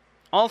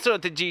 also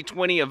at the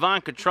G20,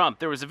 Ivanka Trump.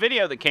 There was a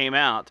video that came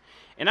out,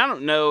 and I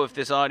don't know if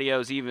this audio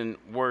is even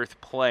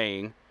worth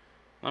playing.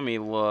 Let me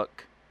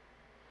look.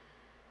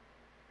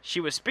 She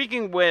was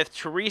speaking with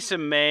Theresa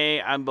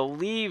May. I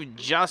believe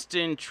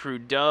Justin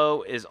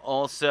Trudeau is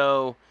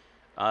also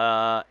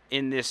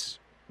in this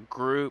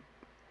group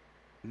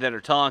that are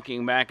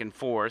talking back and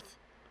forth.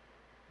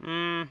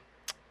 Let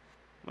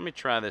me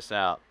try this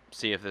out,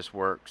 see if this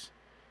works.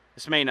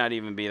 This may not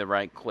even be the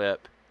right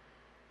clip.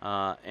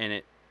 And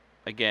it,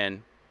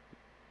 again,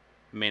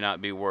 may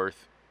not be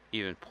worth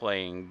even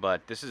playing.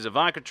 But this is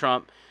Ivanka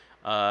Trump,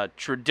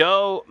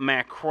 Trudeau,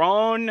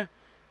 Macron,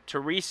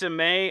 Theresa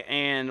May,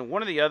 and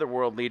one of the other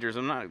world leaders.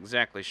 I'm not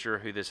exactly sure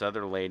who this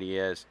other lady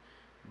is,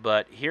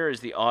 but here is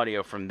the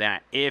audio from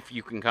that, if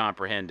you can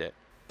comprehend it.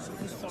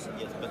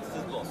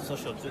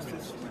 Social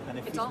justice.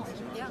 It's all,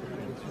 yeah.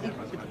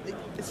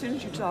 As soon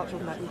as you start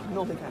talking about the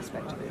economic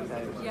aspect of it,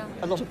 though, Yeah.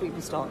 a lot of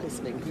people start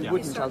listening who They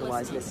wouldn't start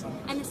otherwise listening.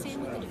 listen. And the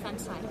same with the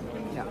defense side of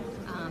it. Yeah.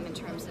 In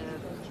terms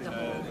of the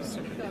whole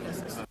sort of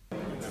business.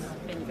 It's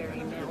been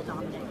very male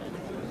dominated.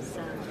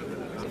 So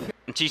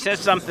She says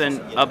something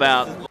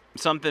about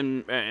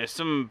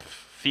some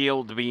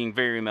field being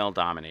very male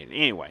dominated.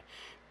 Anyway,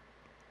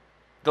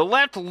 the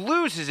left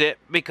loses it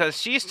because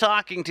she's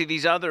talking to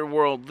these other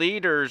world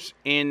leaders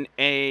in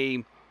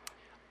a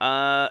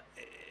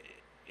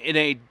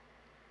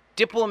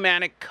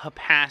diplomatic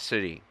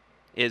capacity,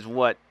 is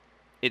what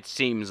it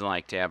seems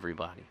like to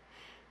everybody.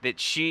 That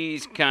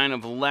she's kind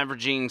of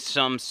leveraging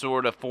some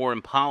sort of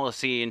foreign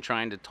policy and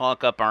trying to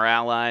talk up our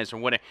allies or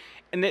whatever.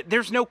 And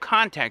there's no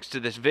context to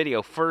this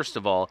video, first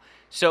of all.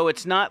 So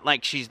it's not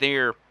like she's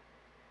there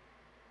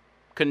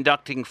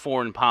conducting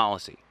foreign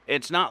policy.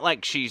 It's not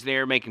like she's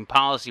there making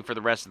policy for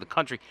the rest of the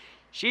country.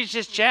 She's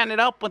just chatting it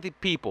up with the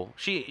people.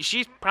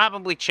 She's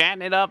probably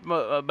chatting it up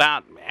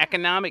about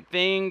economic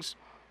things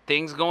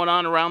going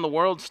on around the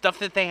world, stuff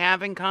that they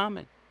have in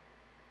common.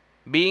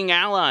 Being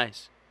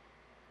allies.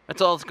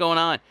 That's all that's going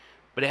on.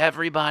 But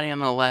everybody on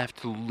the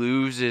left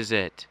loses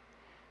it.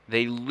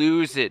 They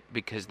lose it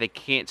because they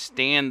can't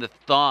stand the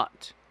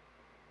thought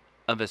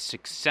of a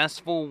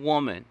successful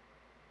woman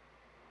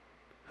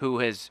who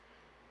has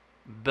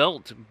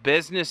built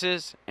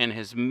businesses and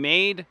has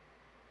made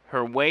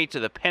her way to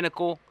the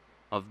pinnacle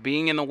of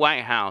being in the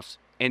White House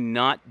and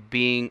not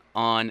being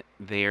on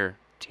their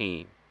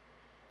team.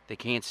 They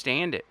can't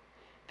stand it.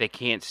 They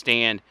can't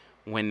stand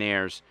when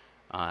there's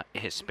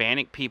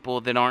Hispanic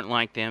people that aren't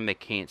like them. They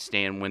can't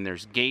stand when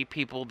there's gay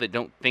people that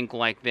don't think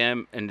like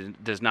them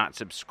and does not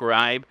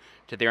subscribe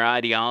to their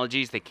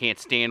ideologies. They can't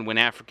stand when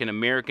African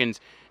Americans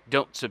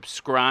don't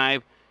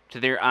subscribe to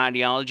their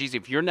ideologies.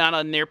 If you're not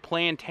on their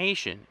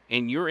plantation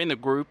and you're in the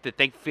group that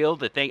they feel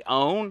that they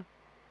own,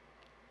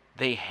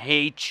 they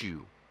hate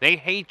you. They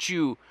hate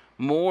you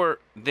more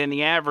than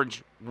the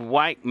average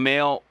white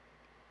male,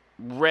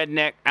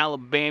 redneck,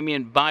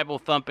 Alabamian,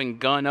 Bible-thumping,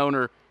 gun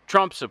owner,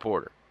 Trump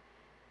supporter.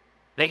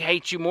 They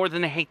hate you more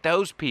than they hate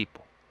those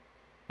people.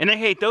 And they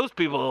hate those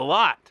people a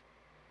lot.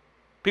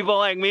 People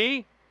like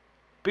me,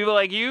 people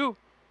like you,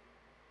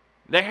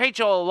 they hate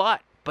y'all a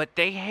lot. But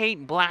they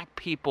hate black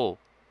people.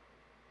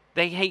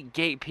 They hate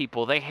gay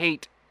people. They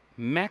hate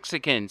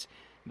Mexicans.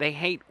 They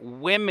hate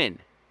women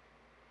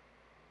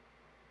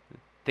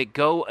that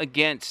go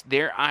against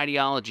their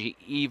ideology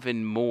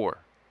even more.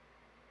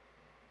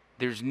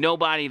 There's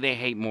nobody they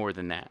hate more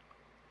than that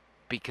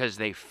because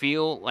they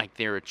feel like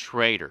they're a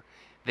traitor.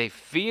 They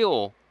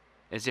feel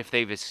as if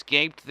they've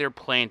escaped their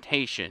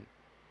plantation,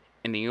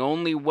 and the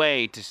only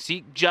way to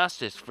seek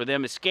justice for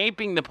them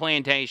escaping the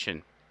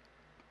plantation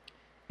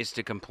is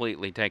to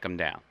completely take them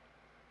down.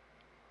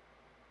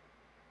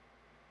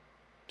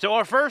 So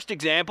our first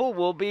example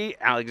will be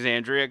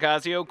Alexandria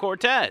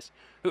Ocasio-Cortez,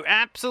 who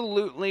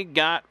absolutely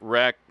got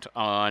wrecked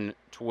on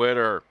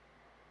Twitter.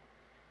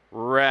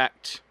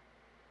 Wrecked.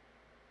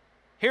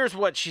 Here's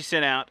what she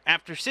sent out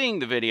after seeing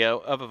the video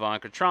of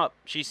Ivanka Trump.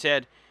 She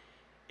said,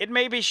 "It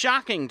may be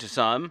shocking to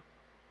some,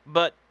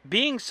 but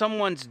being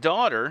someone's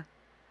daughter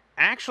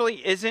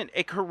actually isn't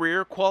a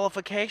career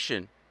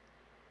qualification.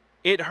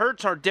 It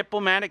hurts our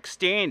diplomatic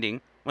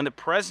standing when the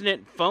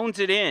president phones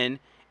it in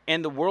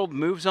and the world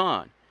moves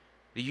on.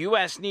 The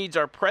U.S. needs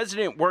our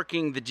president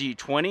working the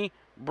G20.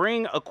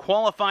 Bring a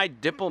qualified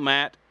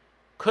diplomat.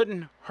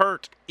 Couldn't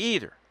hurt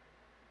either."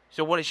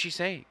 So what is she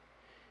saying?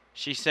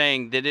 She's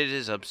saying that it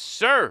is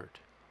absurd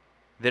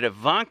that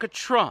Ivanka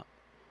Trump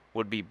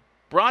would be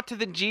brought to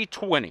the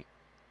G20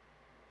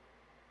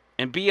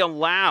 and be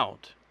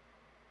allowed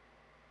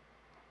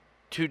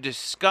to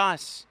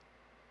discuss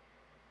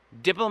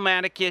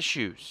diplomatic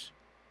issues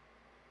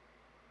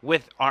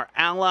with our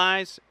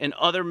allies and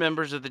other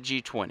members of the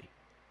G20.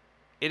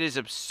 It is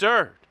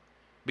absurd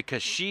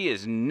because she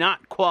is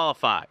not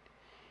qualified.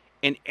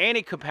 in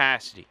any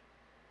capacity,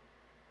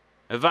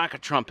 Ivanka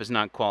Trump is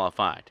not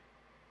qualified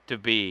to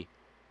be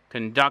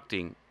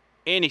conducting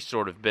any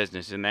sort of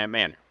business in that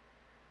manner.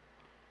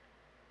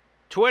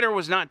 Twitter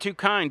was not too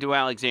kind to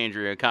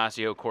Alexandria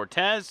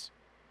Ocasio-Cortez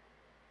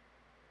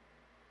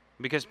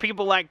because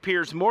people like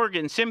Piers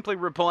Morgan simply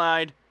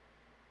replied,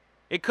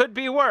 "It could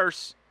be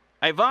worse.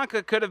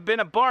 Ivanka could have been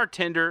a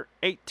bartender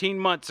 18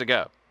 months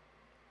ago."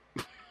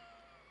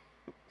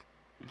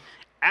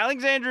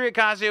 Alexandria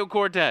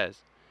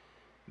Ocasio-Cortez,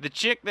 the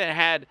chick that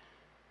had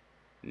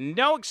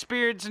no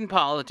experience in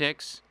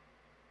politics,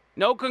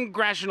 no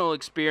congressional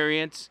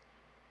experience,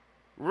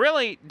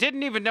 really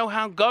didn't even know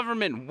how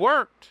government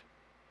worked,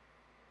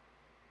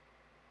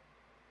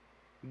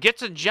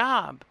 gets a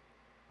job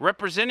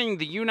representing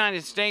the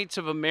United States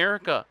of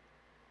America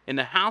in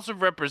the House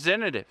of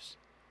Representatives.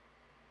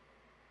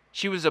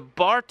 She was a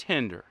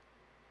bartender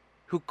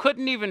who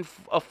couldn't even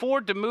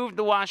afford to move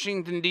to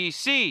Washington,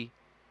 D.C.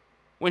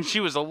 when she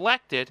was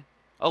elected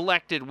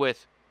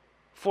with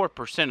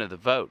 4% of the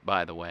vote,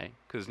 by the way,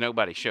 because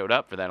nobody showed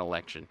up for that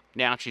election.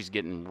 Now she's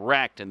getting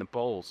wrecked in the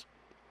polls.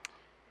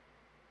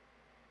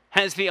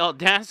 Has the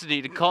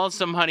audacity to call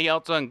somebody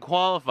else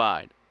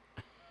unqualified.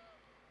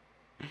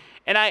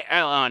 And I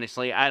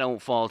honestly, I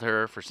don't fault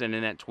her for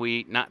sending that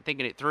tweet, not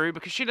thinking it through,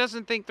 because she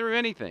doesn't think through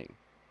anything.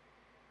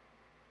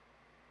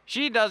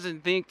 She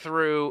doesn't think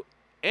through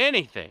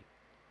anything.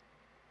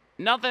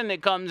 Nothing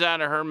that comes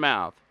out of her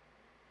mouth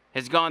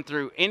has gone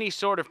through any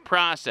sort of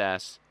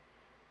process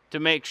to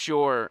make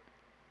sure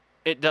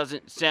it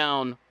doesn't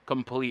sound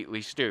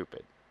completely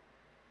stupid.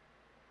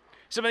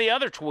 Some of the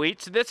other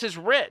tweets, this is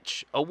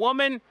Rich, a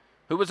woman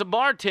who was a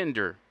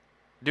bartender,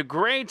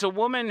 degrades a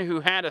woman who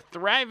had a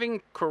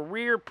thriving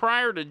career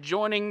prior to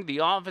joining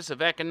the Office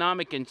of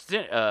Economic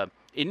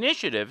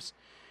Initiatives.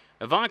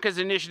 Ivanka's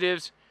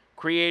initiatives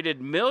created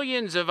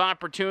millions of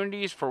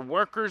opportunities for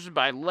workers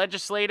by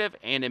legislative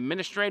and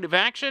administrative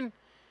action.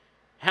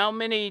 How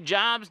many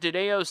jobs did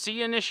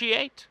AOC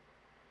initiate?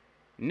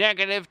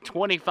 Negative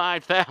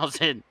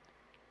 25,000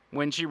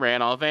 when she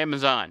ran off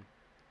Amazon.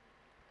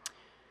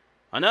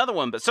 Another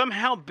one, but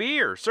somehow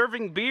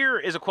serving beer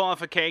is a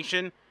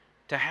qualification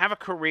to have a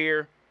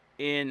career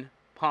in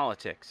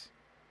politics.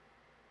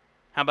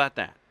 How about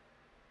that?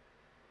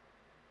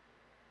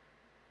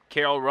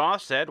 Carol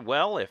Ross said,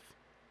 well, if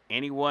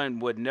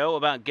anyone would know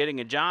about getting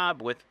a job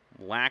with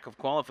lack of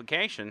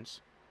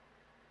qualifications,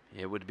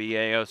 it would be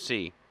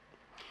AOC.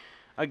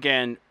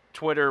 Again,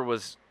 Twitter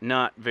was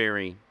not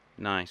very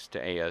nice to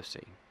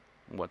AOC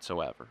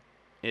whatsoever.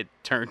 It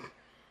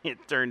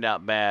turned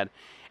out bad.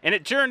 And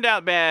it turned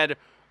out bad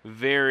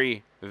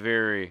very,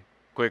 very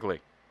quickly.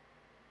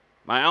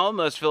 I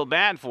almost feel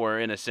bad for her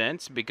in a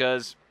sense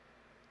because,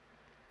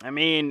 I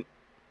mean,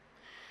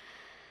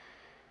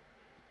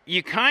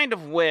 you kind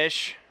of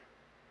wish...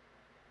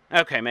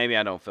 Okay, maybe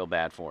I don't feel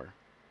bad for her.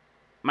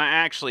 I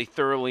actually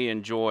thoroughly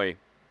enjoy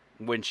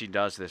when she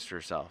does this to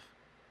herself.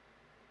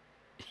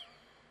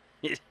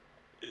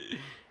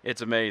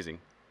 It's amazing.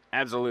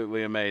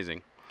 Absolutely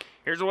amazing.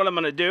 Here's what I'm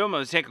going to do. I'm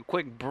going to take a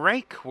quick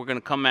break. We're going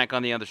to come back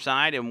on the other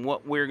side, and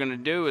what we're going to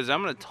do is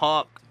I'm going to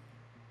talk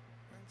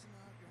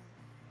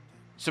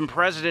some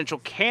presidential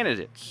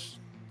candidates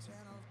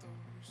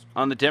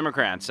on the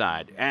Democrat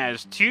side.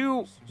 As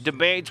 2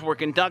 debates were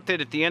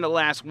conducted at the end of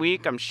last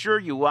week, I'm sure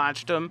you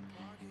watched them,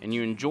 and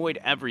you enjoyed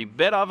every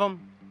bit of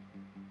them.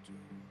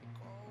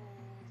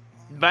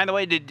 By the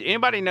way, did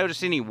anybody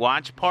notice any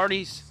watch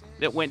parties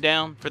that went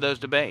down for those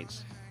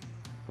debates?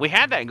 We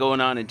had that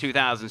going on in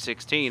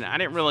 2016. I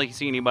didn't really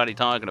see anybody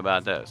talking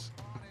about those.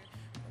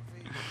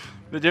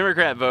 The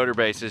Democrat voter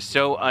base is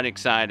so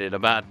unexcited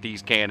about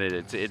these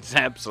candidates. It's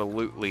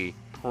absolutely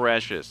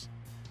precious.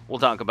 We'll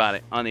talk about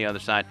it on the other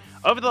side.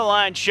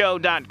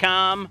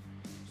 OverTheLineShow.com.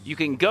 You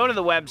can go to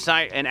the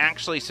website and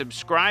actually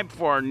subscribe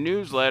for our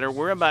newsletter.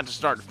 We're about to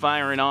start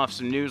firing off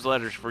some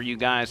newsletters for you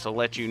guys to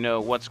let you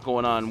know what's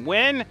going on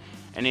when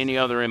and any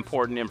other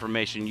important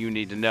information you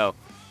need to know.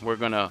 We're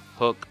going to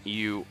hook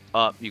you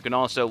up. You can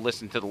also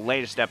listen to the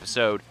latest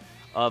episode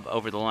of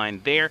Over the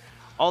Line there.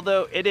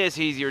 Although it is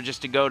easier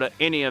just to go to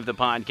any of the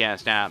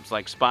podcast apps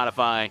like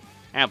Spotify,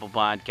 Apple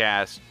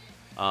Podcasts,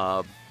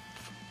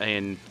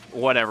 and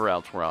whatever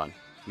else we're on.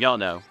 Y'all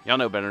know. Y'all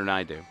know better than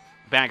I do.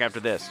 Back after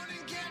this.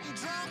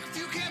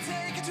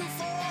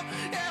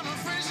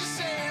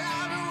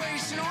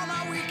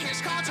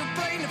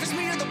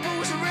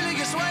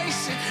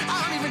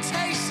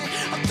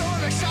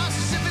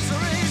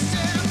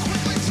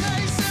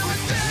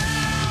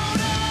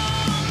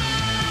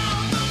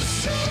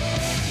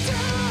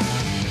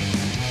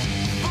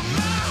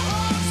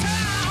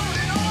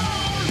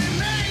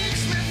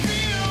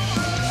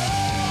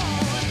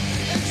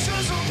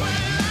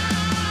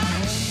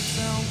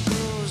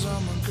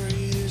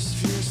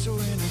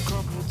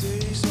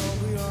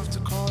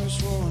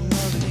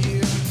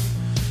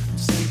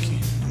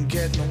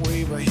 Getting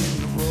away by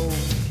hitting the road.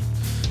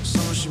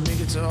 Someone should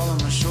make it to all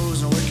of my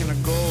shows, and where can I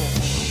go?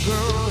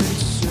 Girl,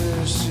 it's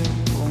a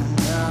simple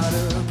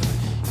matter.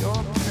 Put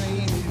your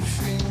painted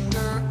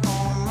finger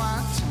on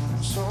my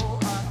tongue so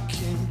I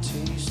can take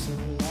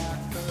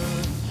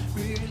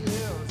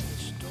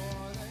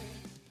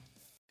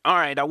All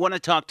right, I want to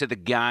talk to the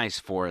guys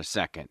for a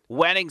second.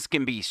 Weddings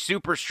can be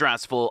super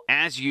stressful,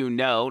 as you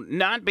know,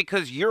 not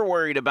because you're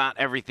worried about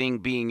everything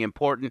being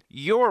important.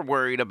 You're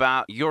worried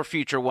about your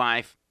future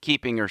wife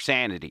keeping her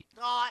sanity.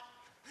 God,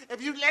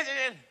 if you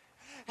listen,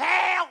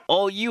 help!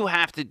 All you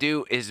have to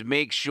do is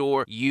make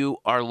sure you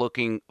are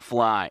looking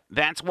fly.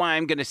 That's why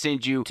I'm going to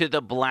send you to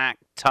the Black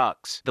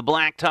Tux. The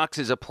Black Tux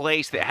is a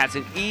place that has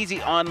an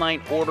easy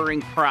online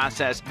ordering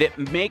process that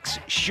makes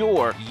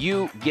sure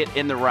you get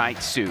in the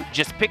right suit.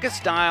 Just pick a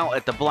style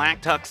at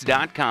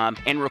theblacktux.com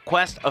and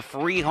request a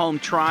free home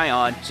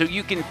try-on so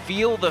you can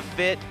feel the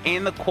fit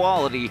and the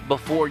quality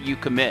before you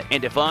commit.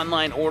 And if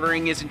online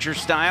ordering isn't your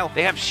style,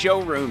 they have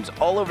showrooms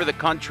all over the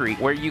country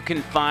where you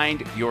can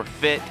find your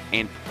fit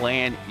and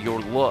plan your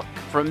look.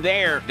 From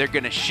there, they're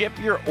going to ship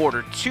your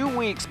order 2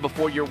 weeks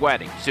before your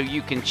wedding so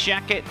you can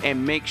check it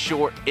and make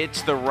sure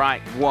it's the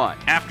right one.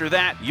 After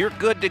that, you're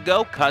good to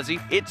go, cuzzy.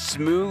 It's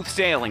smooth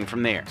sailing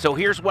from there. So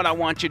here's what I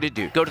want you to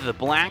do. Go to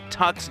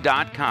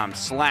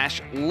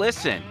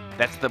theblacktux.com/listen.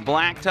 That's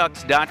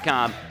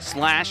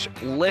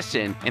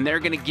theblacktux.com/listen, and they're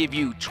going to give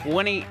you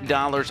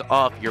 $20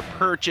 off your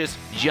purchase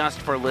just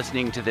for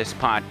listening to this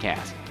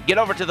podcast. Get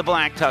over to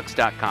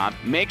theblacktux.com.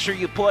 Make sure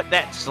you put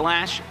that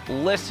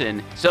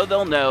 /listen so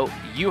they'll know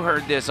you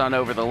heard this on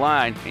Over the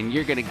Line, and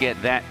you're going to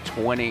get that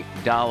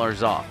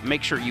 $20 off.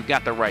 Make sure you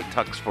got the right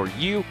tux for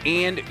you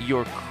and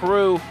your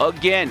crew.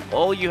 Again,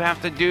 all you have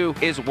to do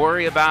is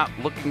worry about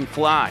looking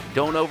fly.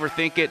 Don't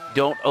overthink it.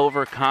 Don't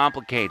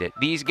overcomplicate it.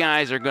 These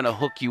guys are going to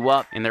hook you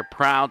up, and they're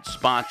proud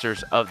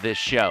sponsors of this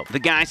show. The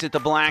guys at the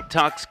Black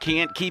Tux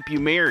can't keep you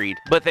married,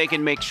 but they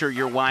can make sure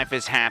your wife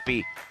is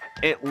happy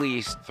at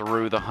least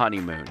through the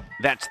honeymoon.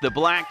 That's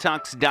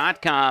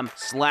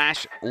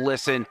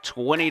theblacktux.com/listen,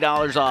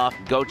 $20 off.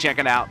 Go check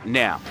it out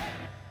now.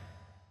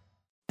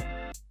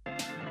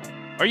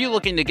 Are you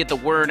looking to get the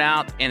word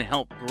out and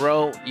help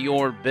grow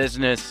your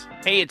business?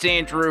 Hey, it's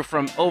Andrew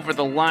from Over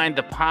the Line,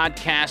 the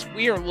podcast.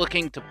 We are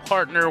looking to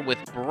partner with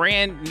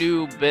brand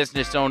new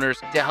business owners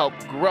to help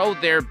grow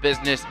their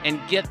business and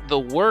get the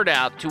word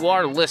out to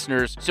our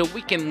listeners so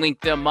we can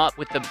link them up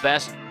with the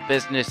best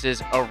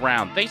businesses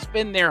around. They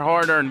spend their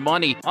hard-earned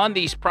money on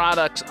these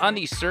products, on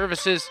these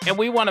services, and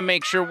we want to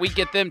make sure we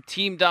get them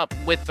teamed up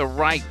with the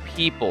right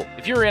people.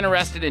 If you're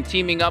interested in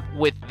teaming up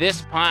with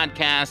this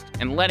podcast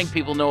and letting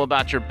people know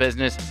about your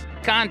business,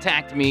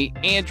 contact me,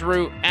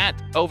 Andrew at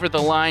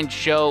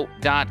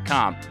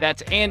overthelineshow.com.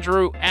 That's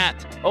Andrew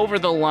at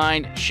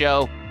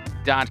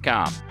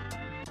overthelineshow.com.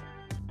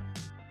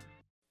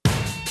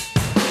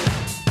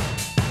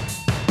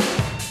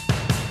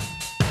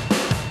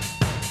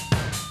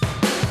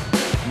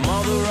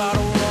 Mother, I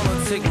don't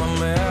wanna take my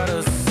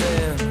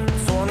medicine.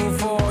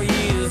 24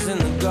 years in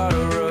the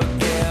gutter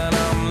again.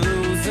 I'm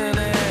losing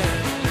it.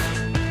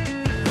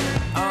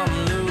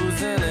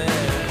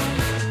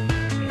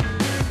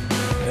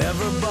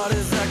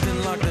 Everybody's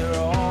acting like they're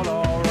all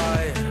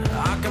alright.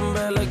 I can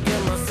barely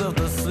get myself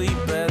to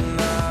sleep at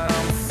night.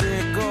 I'm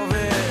sick of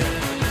it.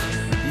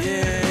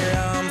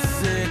 Yeah, I'm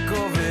sick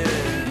of it.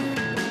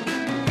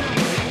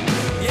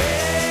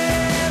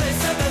 Yeah, they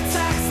said the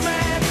tax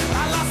man,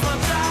 I lost my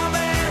job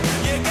and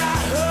you got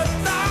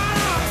hooked on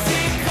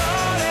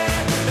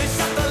oxycodone. They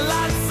shut the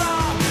lights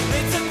off,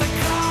 they took the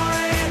car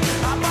in.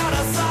 I bought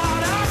a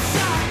sawed-off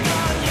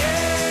shotgun.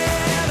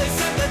 Yeah, they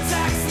said the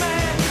tax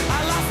man, I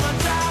lost my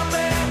job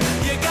and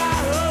you got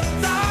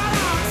hooked on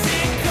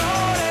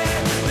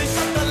oxycodone. They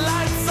shut the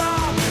lights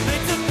off, they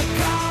took the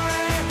car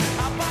in.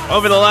 I bought a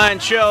Over the Line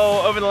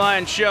Show,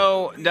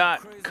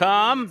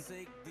 overthelineshow.com.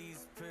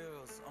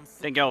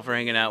 Thank y'all for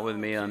hanging out with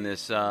me on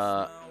this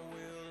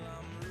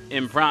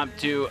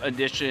impromptu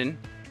edition.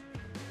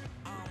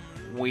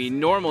 We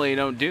normally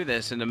don't do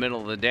this in the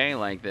middle of the day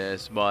like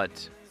this,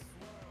 but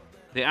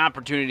the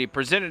opportunity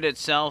presented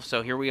itself,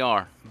 so here we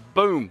are.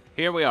 Boom,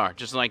 here we are,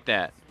 just like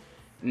that.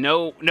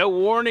 No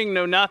warning,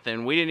 no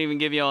nothing. We didn't even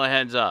give you all a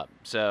heads up,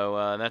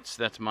 so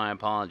that's my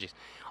apologies.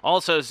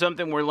 Also,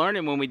 something we're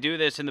learning when we do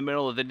this in the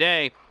middle of the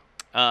day,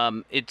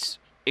 it's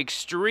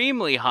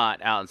extremely hot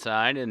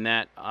outside, and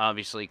that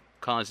obviously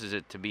causes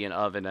it to be an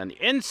oven on the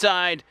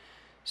inside.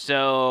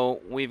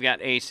 So we've got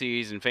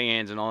ACs and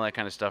fans and all that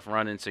kind of stuff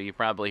running, so you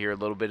probably hear a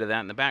little bit of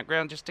that in the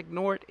background. Just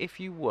ignore it if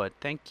you would.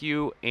 Thank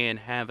you, and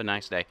have a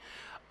nice day.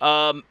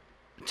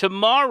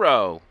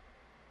 Tomorrow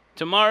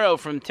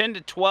from 10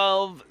 to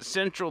 12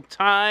 Central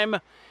Time,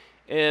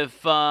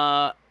 if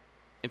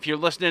you're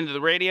listening to the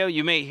radio,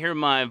 you may hear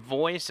my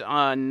voice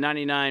on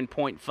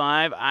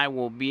 99.5. I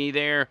will be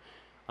there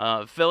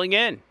filling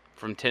in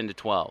from 10 to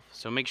 12.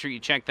 So make sure you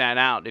check that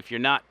out. If you're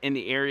not in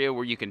the area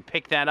where you can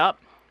pick that up,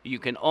 you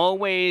can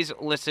always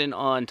listen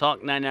on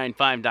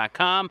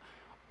talk995.com,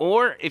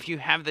 or if you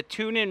have the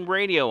TuneIn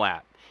Radio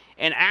app.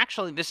 And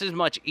actually, this is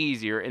much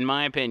easier, in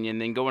my opinion,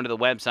 than going to the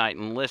website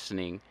and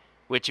listening,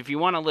 which if you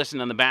want to listen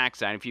on the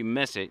backside, if you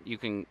miss it, you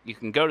can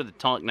go to the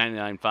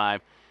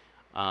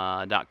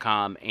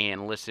talk995.com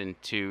and listen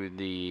to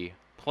the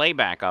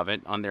playback of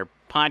it on their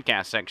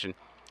podcast section.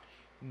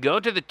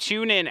 Go to the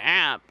TuneIn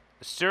app,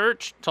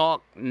 search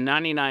Talk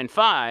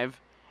 99.5,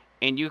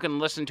 and you can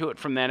listen to it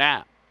from that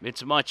app.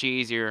 It's much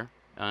easier,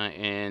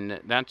 and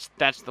that's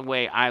the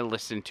way I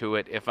listen to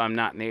it if I'm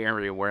not in the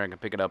area where I can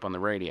pick it up on the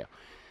radio.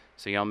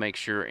 So y'all make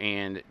sure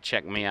and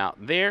check me out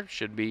there.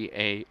 Should be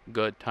a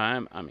good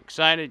time. I'm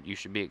excited. You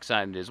should be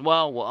excited as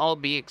well. We'll all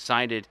be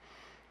excited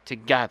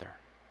together.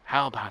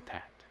 How about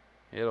that?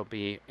 It'll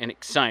be an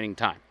exciting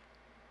time.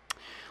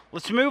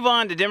 Let's move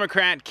on to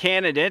Democrat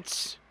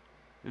candidates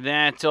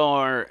that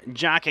are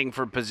jockeying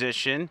for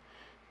position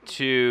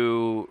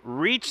to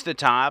reach the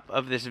top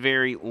of this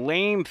very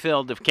lame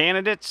field of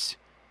candidates.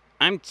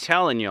 I'm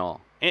telling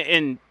y'all,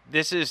 and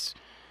this is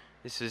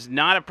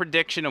not a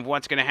prediction of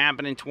what's going to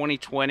happen in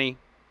 2020,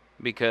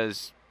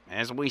 because,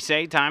 as we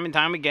say time and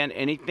time again,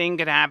 anything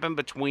could happen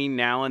between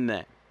now and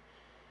then.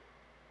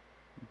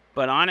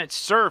 But on its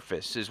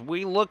surface, as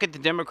we look at the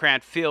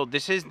Democrat field,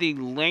 this is the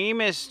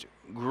lamest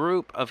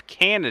group of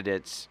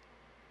candidates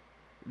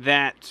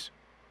that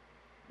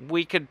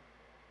we could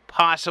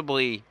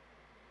possibly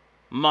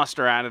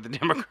muster out of the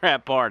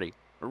Democrat Party.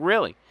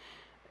 Really.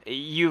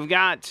 You've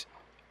got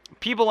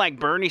people like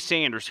Bernie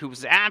Sanders, who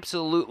was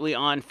absolutely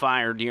on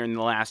fire during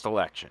the last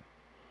election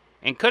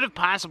and could have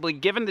possibly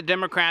given the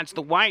Democrats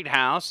the White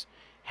House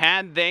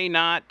had they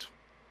not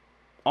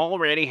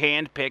already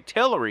handpicked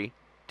Hillary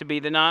to be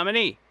the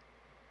nominee.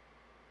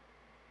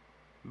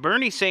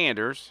 Bernie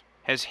Sanders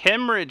has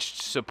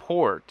hemorrhaged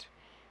support.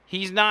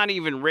 He's not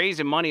even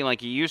raising money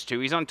like he used to.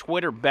 He's on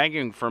Twitter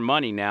begging for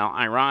money now,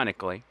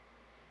 ironically,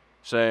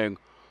 saying,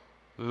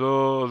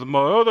 my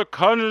other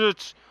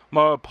candidates,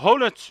 my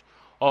opponents,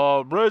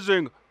 are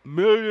raising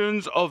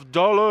millions of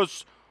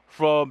dollars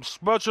from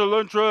special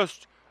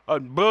interest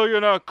and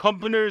billionaire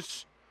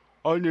companies.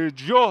 I need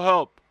your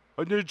help.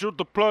 I need you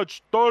to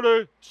pledge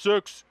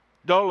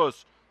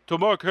 $36 to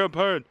my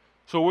campaign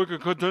so we can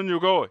continue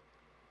going.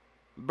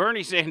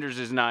 Bernie Sanders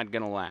is not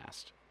going to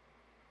last.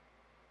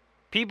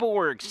 People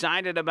were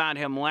excited about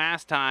him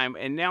last time,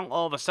 and now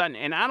all of a sudden,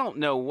 and I don't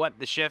know what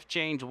the shift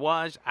change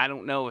was. I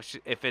don't know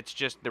if it's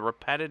just the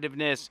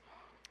repetitiveness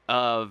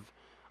of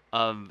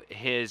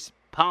his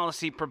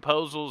policy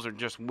proposals or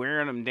just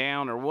wearing them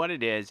down or what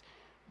it is,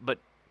 but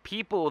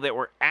people that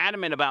were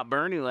adamant about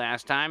Bernie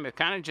last time have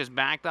kind of just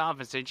backed off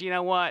and said, you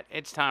know what,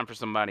 it's time for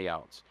somebody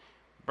else.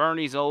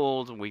 Bernie's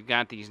old. We've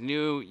got these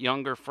new,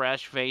 younger,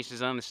 fresh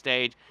faces on the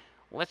stage.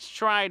 Let's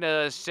try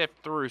to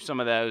sift through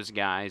some of those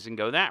guys and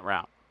go that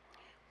route.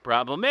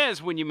 Problem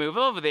is, when you move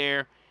over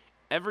there,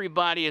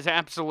 everybody is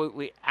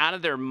absolutely out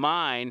of their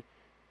mind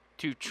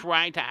to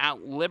try to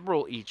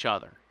out-liberal each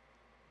other.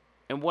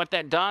 And what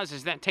that does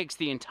is that takes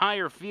the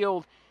entire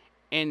field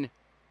and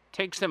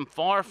takes them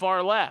far,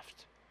 far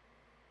left.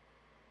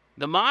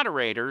 The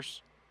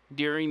moderators,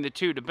 during the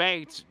two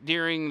debates,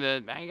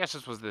 I guess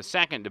this was the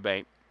second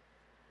debate,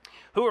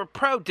 who are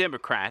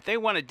pro-Democrat, they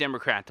want a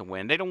Democrat to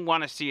win. They don't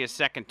want to see a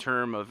second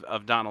term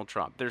of Donald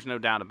Trump. There's no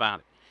doubt about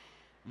it.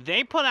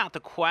 They put out the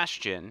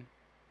question,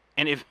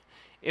 and if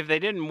they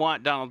didn't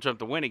want Donald Trump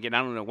to win again, I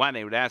don't know why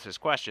they would ask this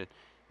question.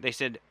 They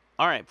said,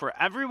 all right, for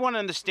everyone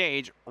on the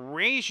stage,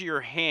 raise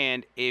your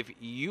hand if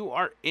you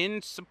are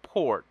in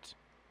support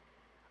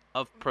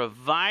of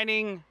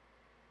providing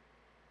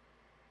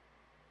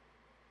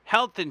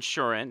health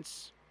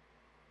insurance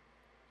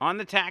on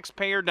the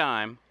taxpayer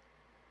dime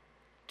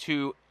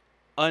to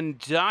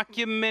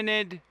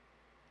undocumented,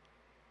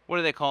 what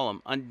do they call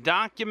them?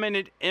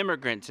 Undocumented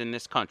immigrants in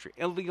this country,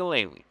 illegal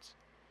aliens.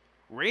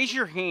 Raise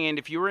your hand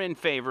if you are in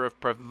favor of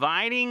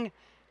providing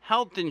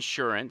health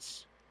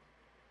insurance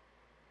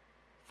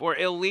for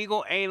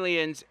illegal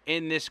aliens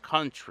in this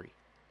country.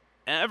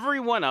 Every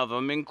one of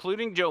them,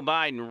 including Joe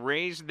Biden,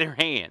 raised their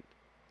hand.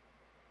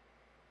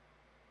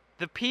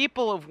 The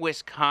people of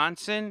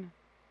Wisconsin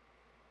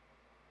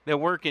that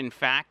work in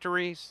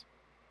factories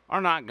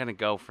are not going to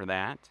go for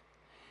that.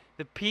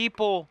 The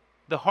people,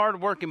 the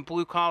hard-working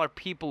blue-collar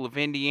people of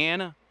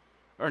Indiana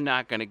are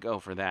not going to go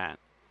for that.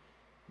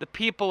 The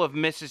people of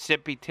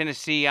Mississippi,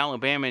 Tennessee,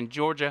 Alabama, and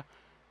Georgia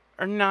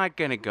are not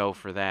going to go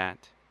for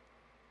that.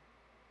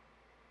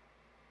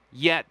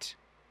 Yet,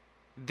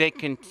 they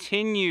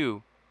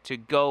continue to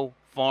go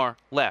far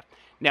left.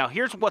 Now,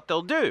 here's what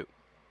they'll do.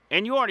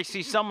 And you already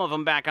see some of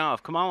them backing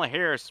off. Kamala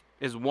Harris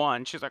is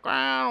one. She's like,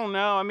 I don't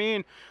know. I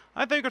mean,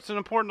 I think it's an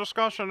important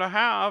discussion to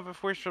have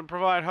if we should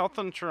provide health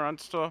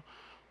insurance to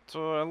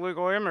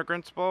illegal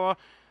immigrants, blah, blah.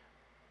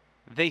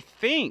 They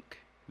think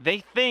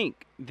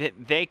that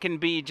they can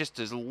be just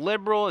as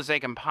liberal as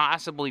they can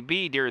possibly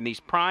be during these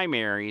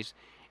primaries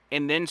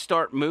and then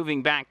start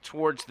moving back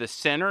towards the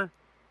center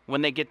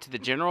when they get to the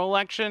general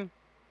election.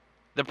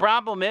 The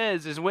problem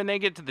is when they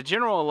get to the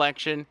general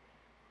election,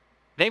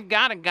 they've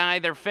got a guy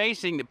they're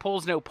facing that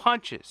pulls no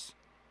punches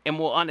and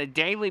will on a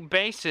daily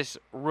basis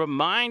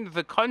remind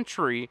the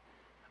country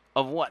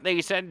of what they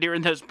said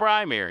during those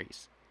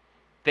primaries.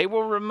 They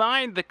will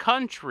remind the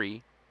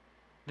country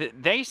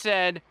that they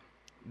said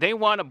they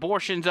want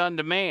abortions on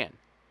demand.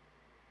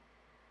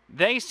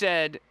 They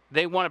said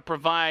they want to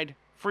provide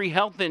free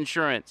health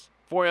insurance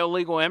for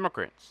illegal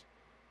immigrants.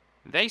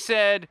 They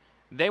said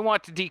they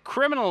want to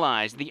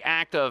decriminalize the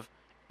act of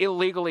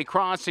illegally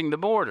crossing the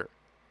border.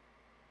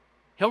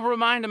 He'll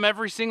remind them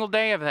every single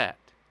day of that.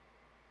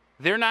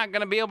 They're not going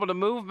to be able to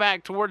move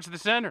back towards the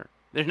center.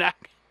 They're not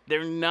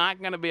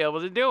going to be able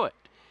to do it.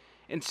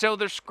 And so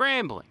they're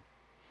scrambling.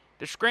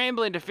 They're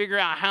scrambling to figure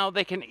out how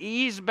they can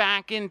ease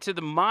back into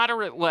the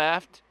moderate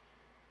left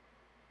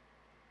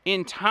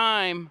in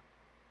time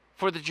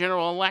for the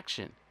general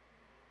election.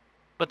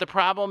 But the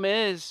problem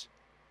is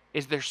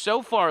they're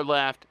so far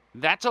left,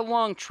 that's a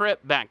long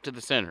trip back to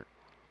the center.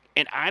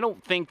 And I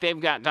don't think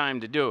they've got time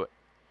to do it.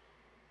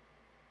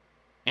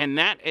 And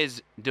that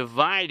is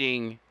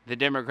dividing the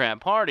Democrat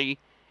Party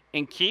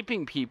and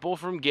keeping people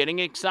from getting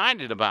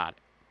excited about it.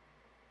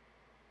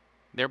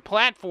 Their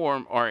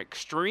platform are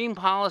extreme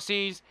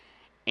policies,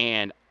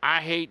 and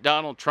I hate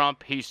Donald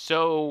Trump. He's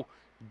so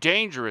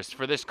dangerous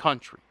for this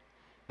country.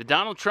 The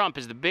Donald Trump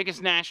is the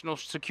biggest national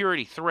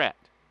security threat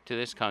to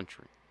this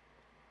country.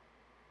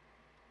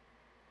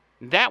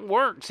 That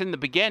works in the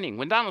beginning.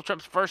 When Donald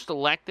Trump's first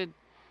elected,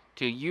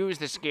 to use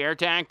the scare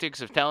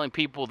tactics of telling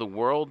people the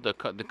world, the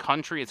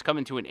country is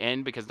coming to an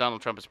end because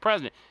Donald Trump is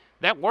president,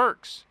 that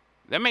works.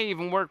 That may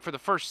even work for the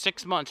first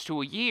 6 months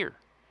to a year.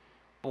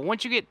 But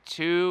once you get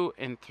 2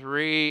 and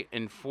 3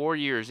 and 4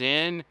 years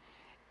in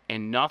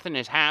and nothing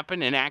has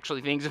happened and actually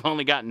things have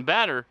only gotten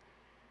better,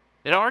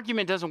 that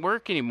argument doesn't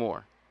work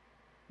anymore.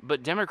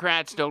 But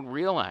Democrats don't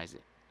realize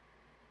it.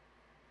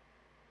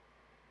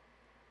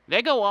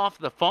 They go off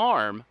the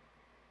farm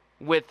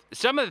with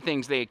some of the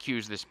things they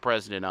accuse this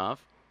president of.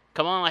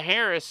 Kamala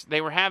Harris,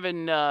 they were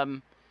having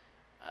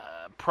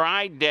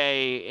Pride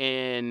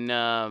Day in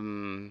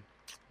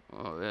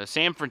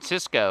San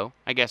Francisco,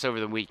 I guess, over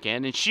the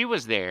weekend, and she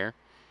was there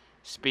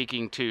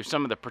speaking to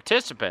some of the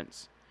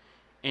participants.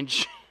 And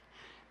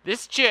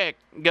this chick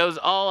goes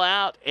all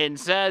out and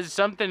says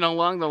something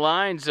along the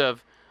lines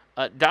of,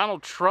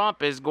 Donald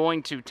Trump is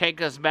going to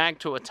take us back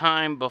to a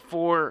time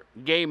before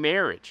gay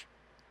marriage.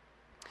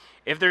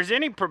 If there's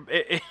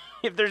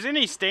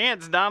any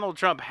stance Donald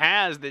Trump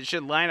has that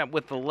should line up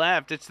with the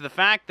left, it's the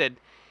fact that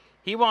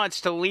he wants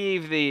to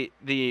leave the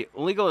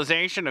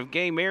legalization of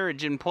gay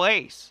marriage in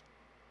place.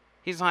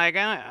 He's like,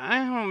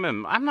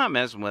 I'm not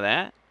messing with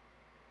that.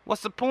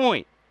 What's the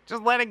point?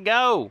 Just let it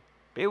go.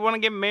 People want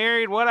to get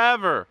married,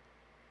 whatever.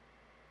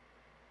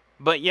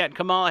 But yet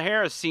Kamala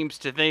Harris seems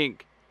to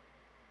think,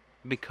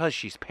 because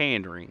she's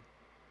pandering,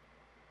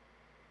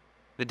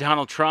 that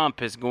Donald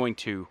Trump is going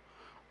to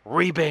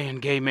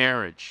reban gay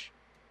marriage.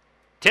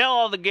 Tell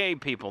all the gay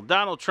people,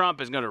 Donald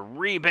Trump is going to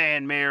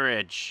reban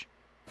marriage.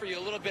 For you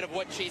a little bit of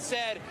what she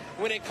said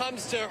when it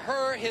comes to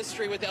her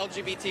history with the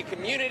LGBT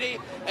community,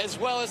 as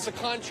well as the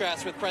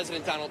contrast with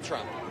President Donald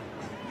Trump.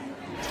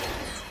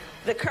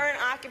 The current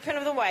occupant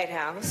of the White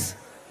House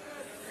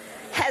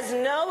has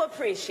no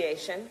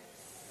appreciation,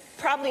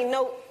 probably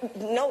no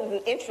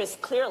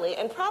interest clearly,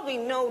 and probably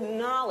no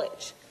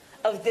knowledge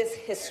of this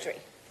history,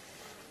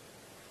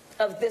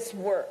 of this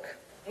work.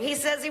 He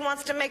says he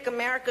wants to make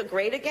America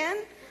great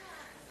again.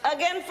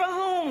 Again for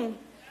whom?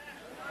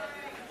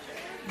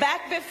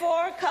 Back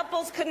before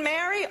couples could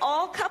marry,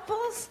 all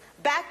couples?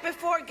 Back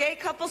before gay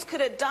couples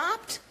could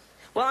adopt?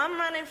 Well, I'm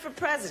running for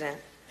president.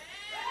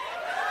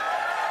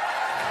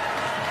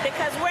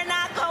 Because we're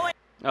not going...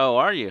 Oh,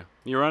 are you?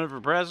 You're running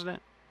for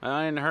president?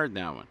 I hadn't heard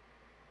that one.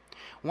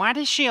 Why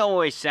does she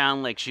always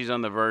sound like she's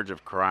on the verge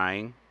of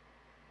crying?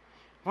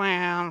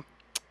 Well,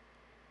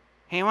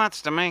 he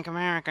wants to make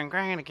America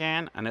great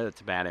again. I know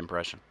that's a bad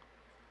impression.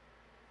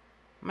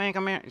 Make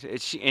America...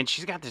 And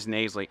she's got this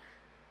nasally...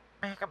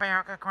 Make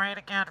America great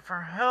again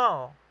for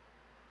who?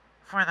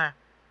 For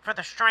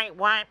the straight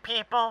white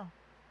people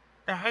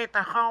that hate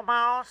the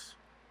homos?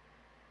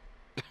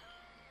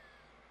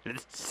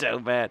 It's so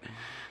bad.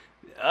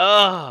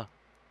 Oh,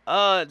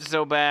 it's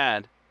so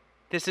bad.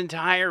 This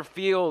entire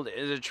field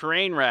is a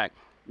train wreck.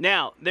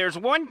 Now, there's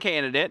one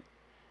candidate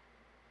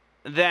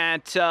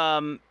that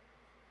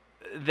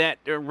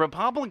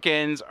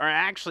Republicans are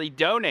actually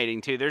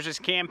donating to. There's this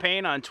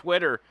campaign on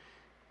Twitter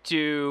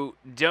to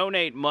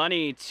donate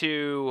money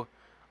to,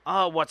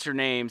 what's her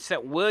name? It's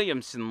that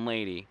Williamson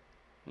lady.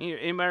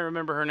 Anybody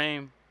remember her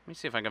name? Let me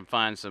see if I can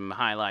find some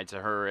highlights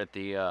of her at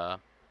the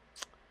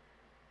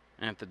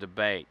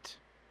debate.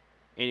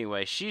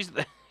 Anyway, she's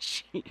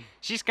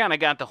kind of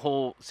got the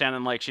whole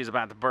sounding like she's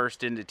about to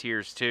burst into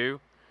tears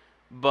too,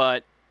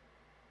 but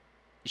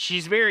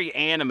she's very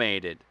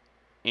animated,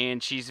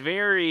 and she's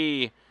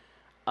very,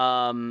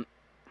 I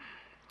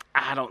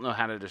don't know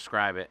how to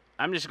describe it.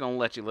 I'm just going to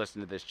let you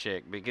listen to this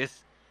chick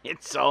because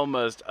it's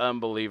almost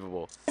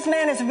unbelievable. This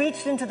man has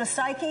reached into the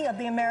psyche of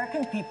the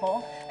American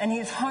people, and he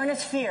has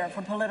harnessed fear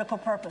for political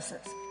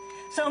purposes.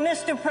 So,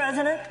 Mr.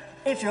 President,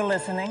 if you're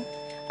listening,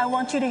 I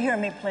want you to hear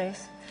me,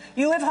 please.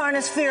 You have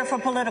harnessed fear for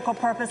political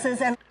purposes,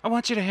 and... I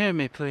want you to hear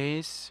me,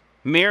 please.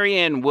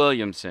 Marianne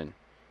Williamson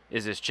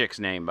is this chick's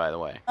name, by the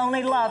way.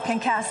 Only love can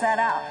cast that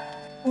out.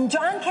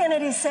 John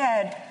Kennedy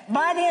said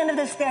By the end of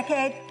this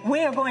decade, we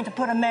are going to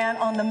put a man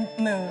on the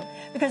moon.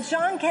 Because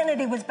John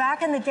Kennedy was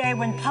back in the day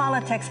when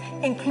politics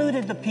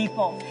included the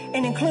people,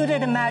 and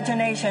included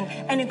imagination,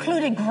 and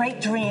included great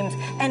dreams,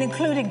 and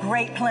included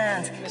great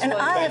plans. And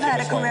I have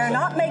had a career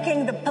not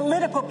making the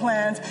political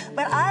plans,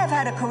 but I have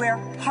had a career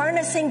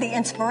harnessing the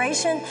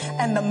inspiration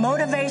and the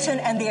motivation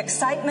and the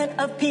excitement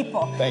of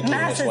people,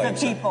 masses of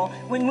people.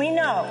 When we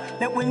know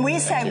that when we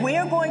say we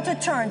are going to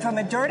turn from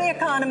a dirty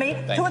economy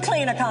to a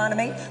clean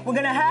economy, we're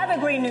going to have a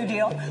Green New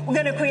Deal, we're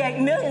going to create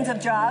millions of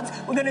jobs,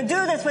 we're going to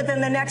do this within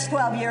the next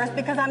 12 years,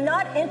 because I'm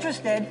not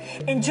interested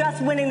in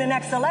just winning the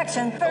next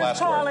election.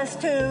 First call is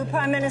to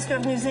Prime Minister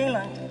of New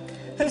Zealand,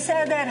 who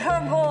said that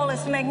her goal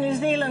is to make New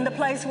Zealand the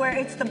place where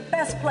it's the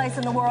best place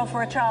in the world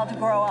for a child to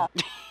grow up.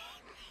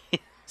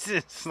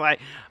 It's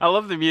like, I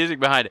love the music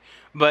behind it,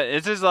 but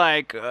this is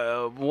like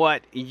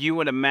what you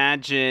would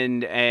imagine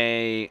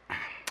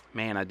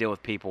man, I deal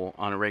with people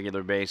on a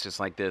regular basis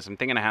like this. I'm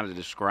thinking of how to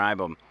describe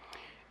them.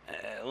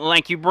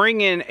 Like you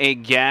bring in a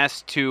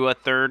guest to a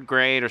third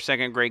grade or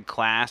second grade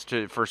class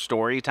for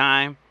story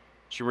time.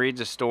 She reads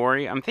a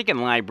story. I'm thinking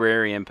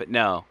librarian, but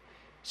no.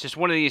 It's just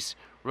one of these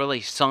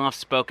really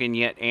soft-spoken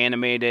yet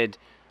animated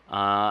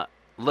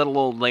little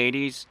old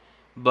ladies.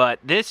 But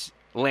this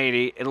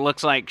lady, it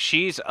looks like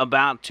she's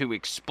about to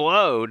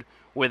explode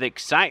with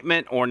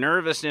excitement or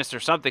nervousness or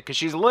something, because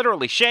she's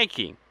literally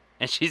shaking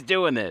and she's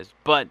doing this.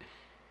 But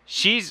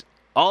she's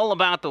all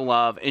about the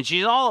love, and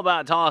she's all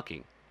about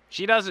talking.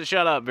 She doesn't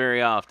shut up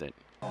very often.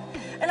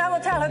 And I will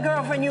tell her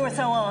girlfriend you were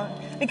so on,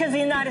 because the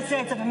United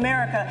States of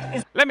America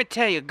is, let me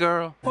tell you,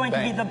 girl, going to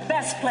be the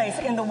best place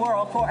in the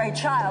world for a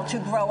child to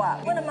grow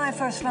up. One of my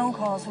first phone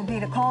calls would be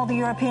to call the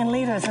European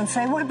leaders and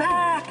say, we're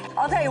back.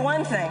 I'll tell you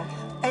one thing.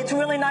 It's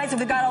really nice if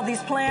we got all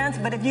these plans,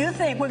 but if you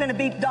think we're going to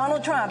beat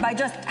Donald Trump by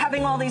just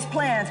having all these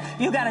plans,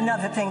 you got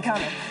another thing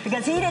coming.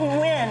 Because he didn't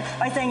win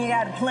by saying you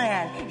had a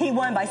plan. He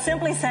won by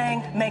simply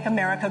saying, make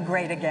America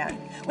great again.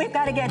 We've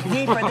got to get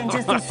deeper than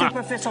just these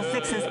superficial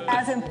fixes,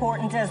 as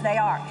important as they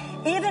are.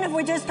 Even if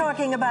we're just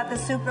talking about the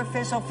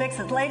superficial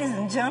fixes, ladies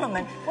and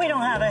gentlemen, we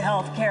don't have a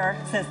health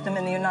care system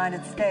in the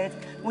United States.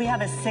 We have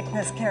a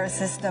sickness care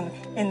system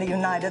in the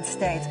United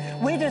States.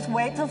 We just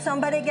wait till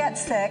somebody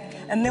gets sick,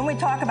 and then we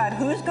talk about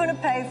who's going to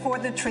pay for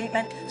the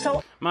treatment.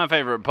 So my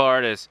favorite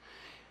part is,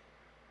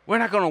 we're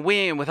not going to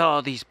win with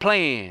all these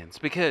plans,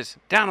 because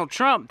Donald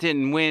Trump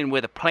didn't win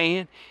with a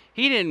plan.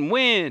 He didn't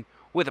win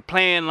with a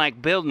plan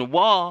like building a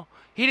wall.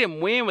 He didn't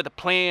win with a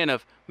plan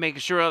of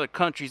making sure other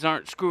countries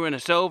aren't screwing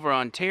us over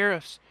on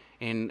tariffs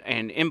and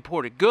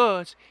imported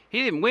goods.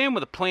 He didn't win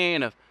with a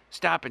plan of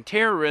stopping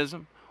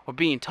terrorism or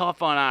being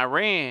tough on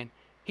Iran.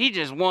 He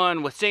just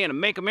won with saying to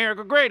make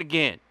America great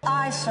again.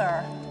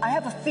 Sir, I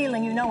have a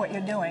feeling you know what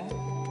you're doing.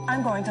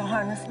 I'm going to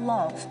harness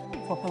love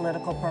for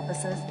political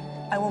purposes.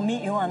 I will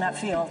meet you on that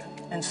field,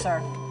 and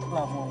sir,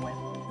 love will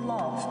win.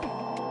 Love.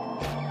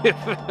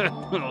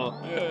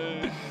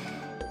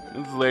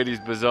 This lady's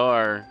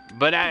bizarre.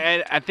 But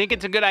I think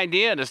it's a good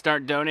idea to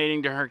start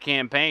donating to her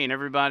campaign.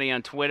 Everybody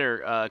on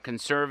Twitter,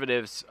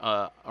 conservatives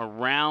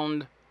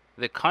around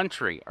the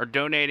country are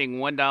donating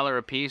 $1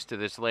 a piece to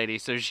this lady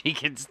so she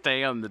can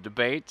stay on the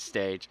debate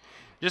stage,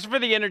 just for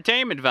the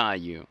entertainment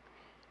value.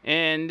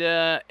 And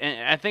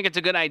I think it's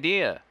a good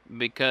idea,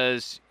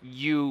 because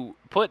you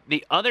put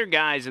the other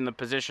guys in the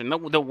position,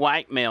 the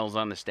white males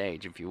on the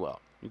stage, if you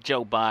will.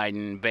 Joe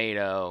Biden,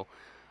 Beto,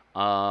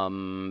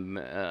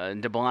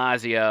 de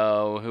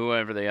Blasio,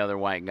 whoever the other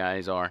white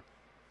guys are,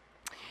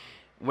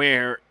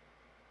 where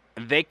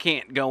they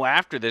can't go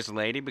after this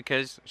lady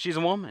because she's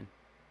a woman.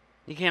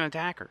 You can't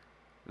attack her.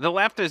 The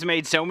left has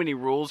made so many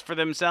rules for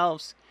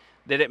themselves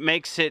that it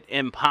makes it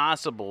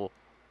impossible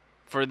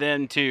for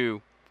them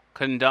to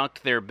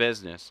conduct their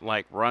business,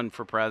 like run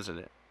for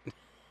president.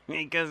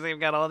 Because they've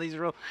got all these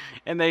rules,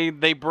 and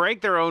they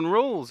break their own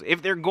rules.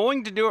 If they're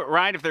going to do it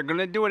right, if they're going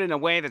to do it in a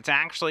way that's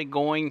actually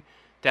going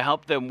to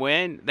help them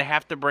win, they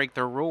have to break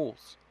their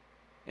rules.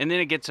 And then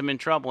it gets them in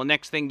trouble. And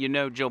next thing you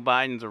know, Joe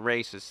Biden's a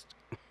racist.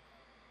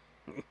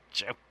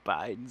 Joe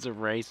Biden's a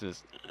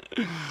racist.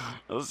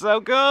 So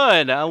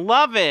good. I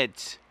love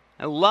it.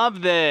 I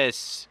love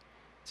this.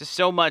 It's just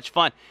so much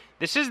fun.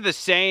 This is the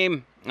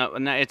same. No,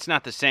 it's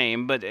not the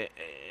same, but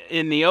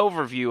in the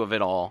overview of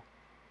it all,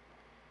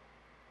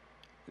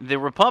 the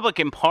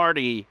Republican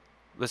Party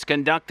was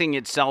conducting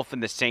itself in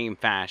the same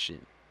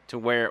fashion, to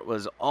where it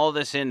was all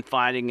this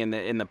infighting,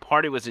 and the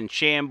party was in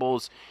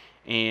shambles.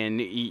 And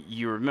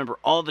you remember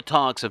all the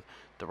talks of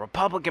the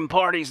Republican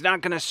Party's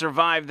not going to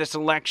survive this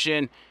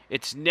election.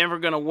 It's never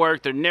going to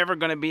work. They're never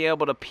going to be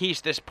able to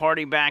piece this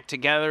party back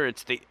together.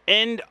 It's the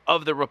end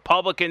of the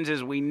Republicans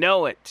as we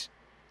know it.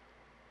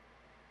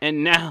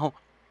 And now,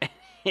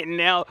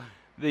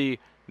 the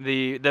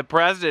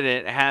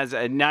president has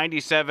a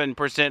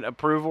 97%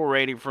 approval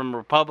rating from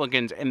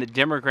Republicans, and the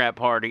Democrat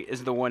Party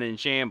is the one in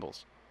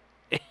shambles.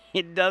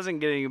 It doesn't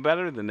get any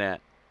better than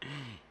that.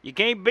 You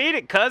can't beat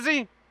it,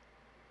 cuzzy.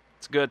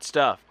 It's good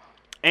stuff.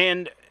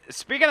 And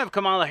speaking of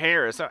Kamala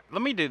Harris,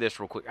 let me do this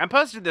real quick. I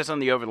posted this on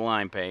the Over the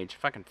Line page,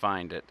 if I can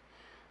find it.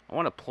 I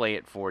want to play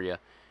it for you.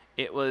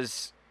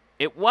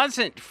 It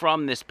wasn't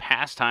from this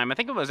past time. I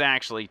think it was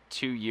actually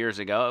 2 years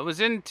ago. It was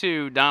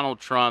into Donald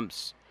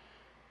Trump's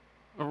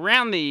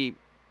around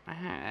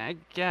I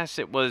guess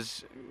it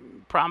was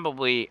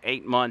probably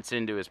 8 months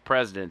into his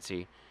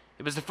presidency.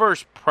 It was the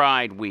first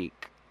Pride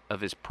week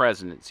of his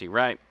presidency,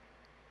 right?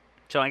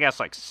 So I guess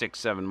like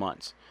 6-7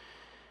 months.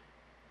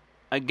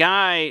 A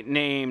guy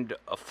named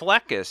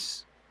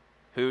Fleckus,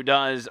 who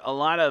does a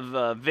lot of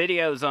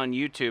videos on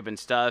YouTube and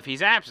stuff,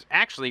 he's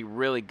actually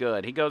really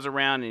good. He goes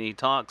around and he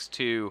talks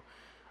to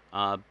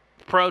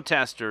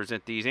protesters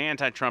at these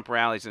anti-Trump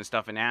rallies and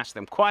stuff and asks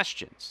them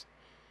questions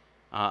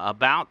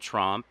about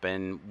Trump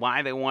and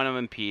why they want to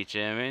impeach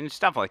him and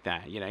stuff like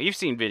that. You know, you've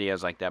seen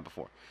videos like that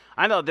before.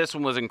 I thought this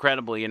one was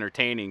incredibly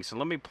entertaining, so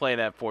let me play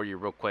that for you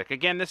real quick.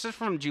 Again, this is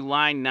from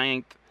July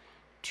 9th,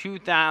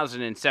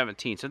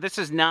 2017, so this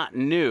is not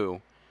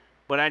new,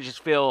 but I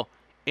just feel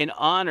in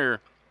honor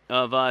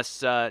of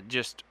us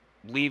just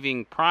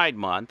leaving Pride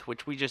Month,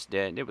 which we just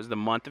did. It was the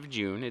month of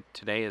June.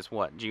 Today is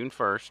what? June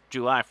 1st,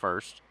 July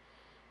 1st.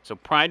 So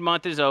Pride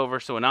Month is over,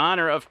 so in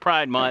honor of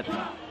Pride Month,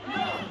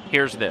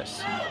 here's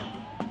this.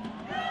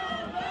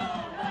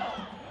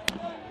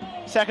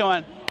 Second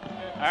one.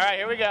 All right,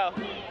 here we go.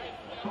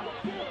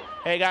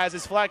 Hey guys,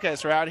 it's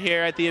Fleckus. We're out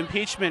here at the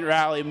impeachment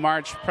rally,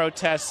 march,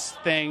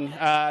 protest thing,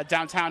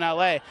 downtown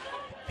LA.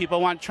 People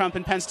want Trump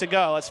and Pence to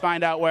go. Let's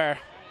find out where.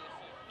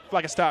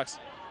 Fleckus talks.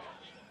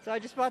 So I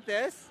just bought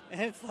this,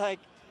 and it's like,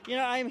 you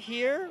know, I'm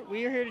here.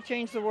 We are here to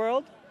change the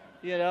world,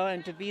 you know,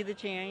 and to be the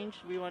change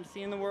we want to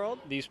see in the world.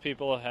 These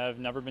people have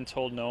never been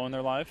told no in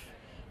their life.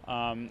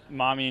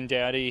 Mommy and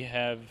daddy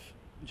have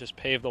just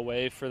paved the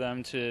way for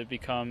them to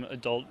become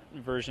adult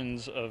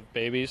versions of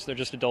babies. They're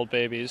just adult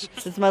babies.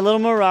 This is my little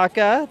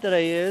maraca that I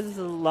use.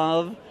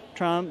 Love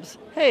Trump's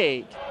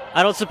hate.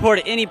 I don't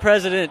support any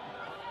president.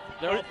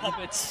 They're all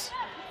puppets.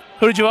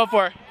 Who did you vote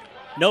for?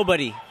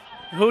 Nobody.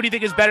 Who do you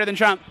think is better than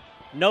Trump?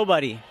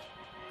 Nobody.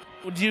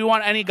 Do you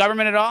want any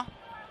government at all?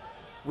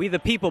 We the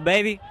people,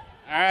 baby.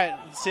 All right,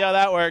 let's see how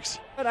that works.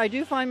 But I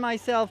do find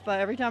myself,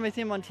 every time I see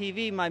him on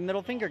TV, my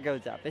middle finger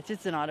goes up. It's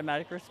just an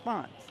automatic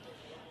response.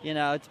 You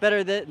know, it's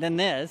better than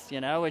this, you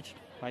know, which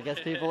I guess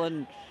people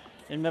in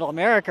Middle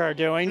America are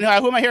doing. Who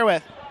am I here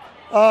with?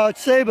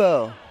 It's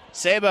Sabo.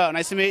 Sabo,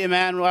 nice to meet you,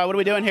 man. What are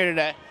we doing here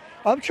today?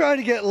 I'm trying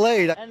to get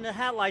laid. And the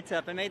hat lights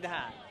up. I made the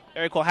hat.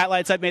 Very cool. Hat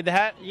lights up, made the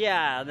hat?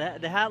 Yeah,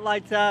 the hat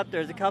lights up.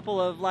 There's a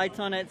couple of lights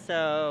on it,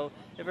 so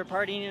if we're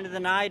partying into the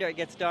night or it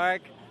gets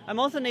dark. I'm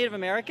also Native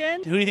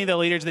American. Who do you think the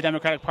leaders of the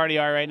Democratic Party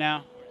are right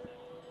now?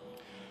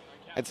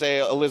 I'd say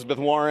Elizabeth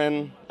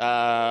Warren,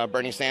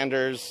 Bernie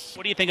Sanders.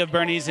 What do you think of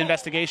Bernie's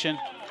investigation?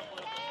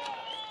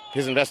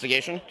 His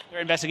investigation?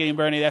 They're investigating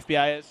Bernie, the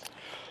FBI is.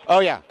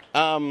 Oh, yeah.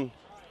 I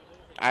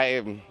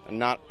am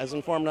not as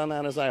informed on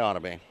that as I ought to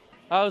be.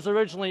 I was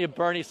originally a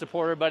Bernie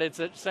supporter, but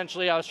it's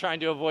essentially I was trying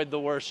to avoid the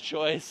worst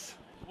choice.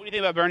 What do you think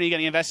about Bernie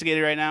getting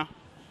investigated right now?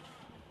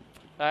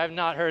 I have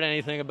not heard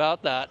anything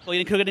about that. Well,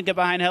 you think who couldn't get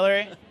behind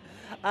Hillary?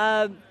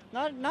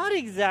 Not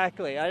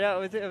exactly. I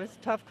know it was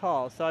a tough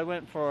call, so I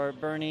went for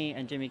Bernie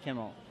and Jimmy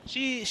Kimmel.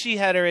 She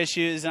had her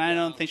issues, and I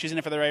don't think she's in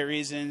it for the right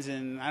reasons,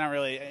 and I don't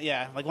really,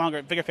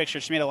 bigger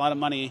picture, she made a lot of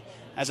money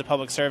as a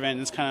public servant,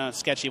 and it's kind of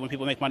sketchy when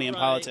people make money in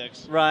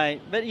politics.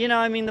 Right. But, you know,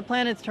 I mean, the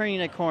planet's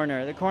turning a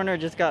corner. The corner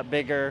just got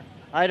bigger.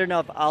 I don't know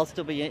if I'll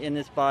still be in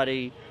this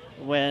body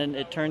when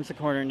it turns the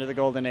corner into the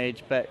golden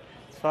age, but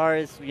as far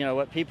as, you know,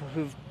 what people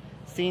who've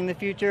seen the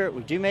future,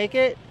 we do make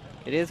it.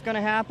 It is going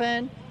to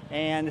happen.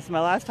 And this is my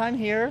last time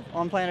here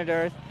on planet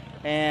Earth,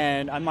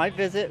 and I might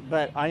visit,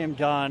 but I am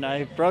done.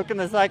 I've broken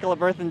the cycle of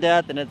birth and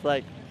death, and it's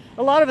like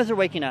a lot of us are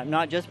waking up,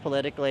 not just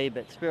politically,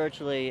 but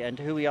spiritually, and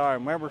to who we are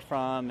and where we're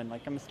from. And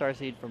like I'm a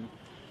starseed from,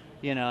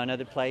 you know,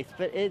 another place,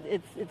 but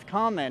it's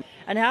common.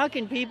 And how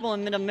can people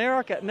in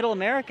Middle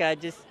America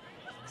just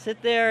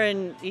sit there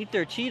and eat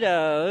their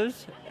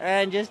Cheetos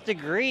and just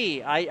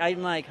agree?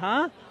 I'm like,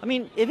 huh? I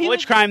mean, if he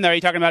which crime though are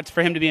you talking about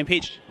for him to be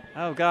impeached?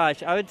 Oh,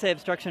 gosh. I would say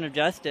obstruction of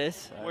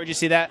justice. Where'd you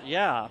see that?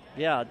 Yeah,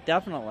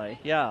 definitely,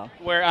 yeah.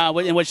 Where?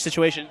 In which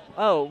situation?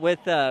 Oh,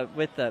 with the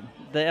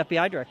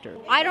FBI director.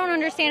 I don't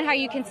understand how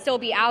you can still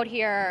be out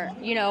here,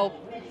 you know,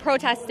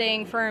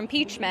 protesting for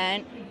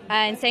impeachment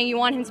and saying you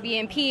want him to be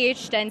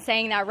impeached and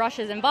saying that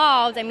Russia's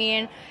involved. I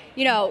mean,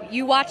 you know,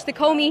 you watched the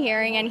Comey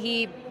hearing and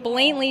he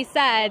blatantly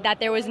said that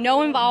there was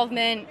no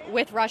involvement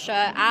with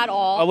Russia at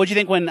all. What did you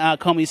think when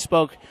Comey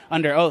spoke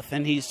under oath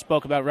and he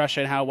spoke about Russia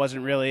and how it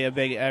wasn't really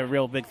a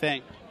real big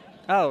thing?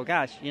 Oh,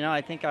 gosh. You know,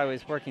 I think I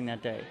was working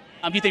that day.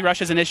 Do you think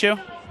Russia's an issue?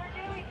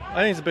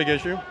 I think it's a big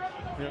issue.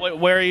 Yeah.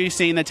 Where are you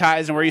seeing the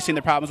ties and where are you seeing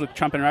the problems with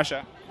Trump and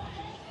Russia?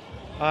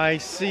 I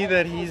see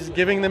that he's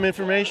giving them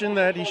information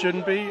that he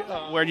shouldn't be.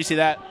 Where do you see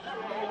that?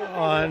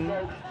 On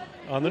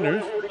the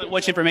news.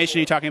 Which information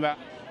are you talking about?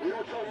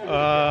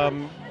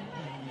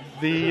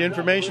 The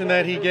information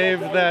that he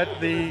gave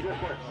that the...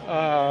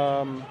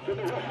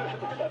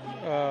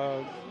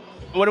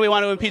 what do we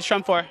want to impeach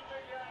Trump for?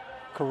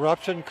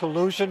 Corruption,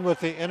 collusion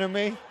with the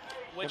enemy.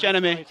 Which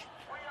enemy?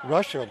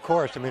 Russia, of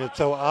course. I mean, it's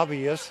so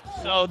obvious.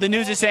 So the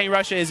news is saying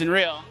Russia isn't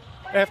real.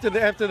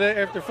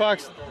 After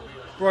Fox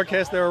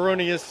broadcast their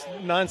erroneous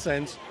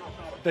nonsense,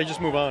 they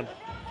just move on.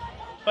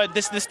 But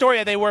the story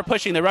that they were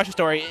pushing, the Russia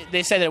story,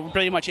 they said it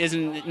pretty much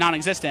isn't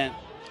non-existent.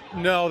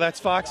 No, that's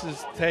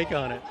Fox's take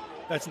on it.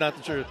 That's not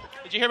the truth.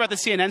 Did you hear about the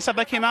CNN stuff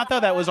that came out, though?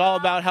 That was all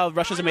about how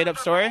Russia's a made-up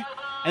story?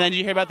 And then did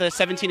you hear about the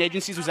 17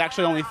 agencies? It was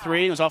actually only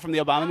 3. It was all from the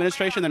Obama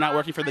administration. They're not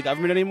working for the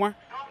government anymore?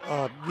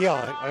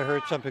 Yeah, I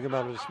heard something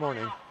about it this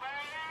morning.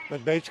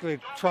 But basically,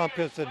 Trump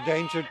is a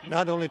danger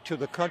not only to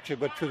the country,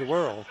 but to the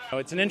world.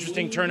 It's an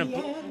interesting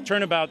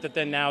turnabout that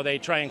then now they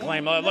try and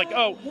claim,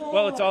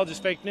 it's all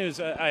just fake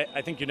news.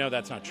 I think you know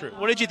that's not true.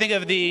 What did you think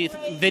of the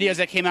videos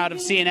that came out of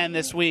CNN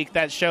this week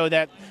that show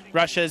that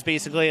Russia is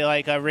basically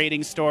like a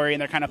ratings story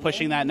and they're kind of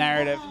pushing that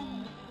narrative?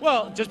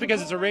 Well, just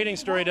because it's a rating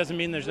story doesn't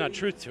mean there's not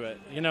truth to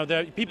it. You know,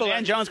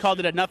 Dan Jones called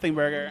it a nothing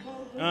burger.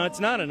 It's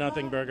not a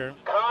nothing burger.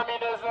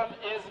 Communism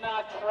is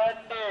not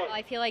trendy.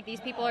 I feel like these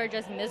people are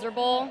just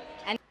miserable.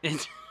 And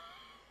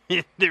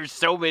there's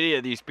so many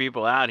of these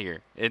people out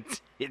here.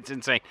 It's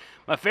insane.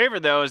 My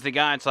favorite, though, is the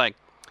guy that's like,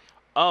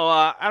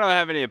 I don't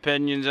have any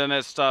opinions on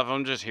that stuff.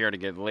 I'm just here to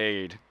get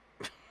laid.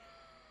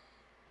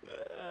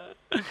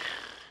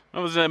 I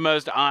was the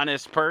most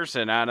honest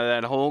person out of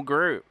that whole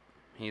group.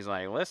 He's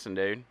like, listen,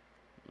 dude,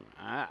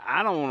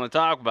 I don't want to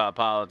talk about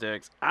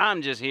politics.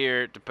 I'm just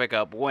here to pick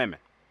up women.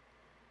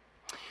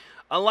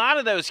 A lot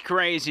of those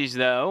crazies,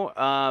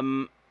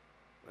 though,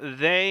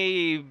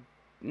 they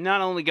not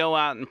only go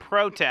out and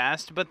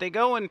protest, but they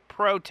go and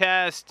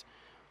protest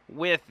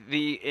with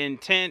the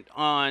intent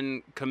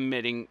on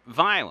committing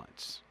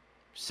violence,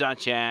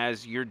 such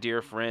as your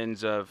dear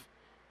friends of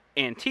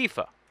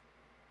Antifa.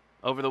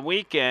 Over the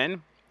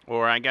weekend,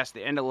 or I guess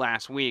the end of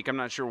last week, I'm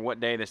not sure what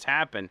day this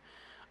happened,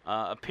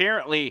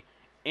 apparently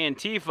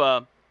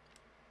Antifa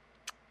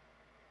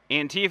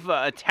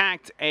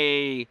attacked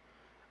a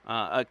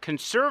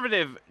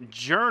conservative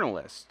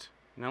journalist.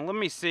 Now, let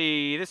me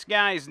see. This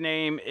guy's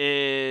name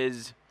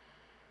is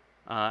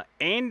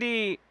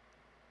Andy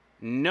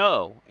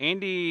Ngo,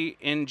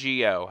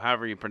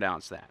 however you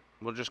pronounce that.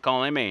 We'll just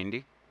call him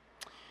Andy.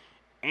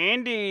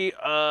 Andy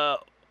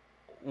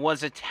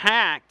was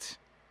attacked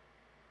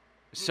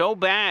so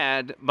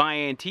bad by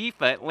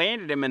Antifa, it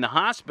landed him in the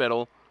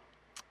hospital,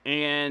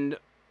 and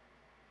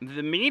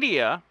the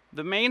media,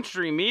 the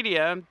mainstream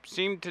media,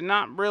 seemed to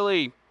not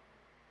really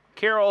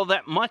care all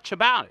that much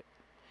about it.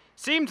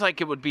 Seems like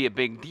it would be a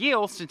big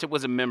deal since it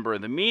was a member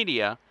of the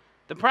media.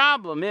 The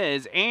problem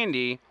is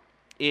Andy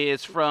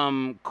is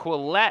from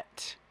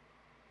Quillette,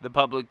 the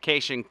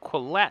publication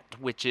Quillette,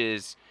 which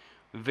is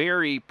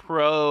very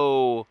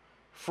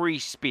pro-free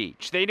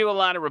speech. They do a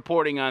lot of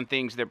reporting on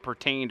things that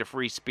pertain to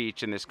free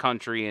speech in this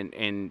country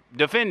and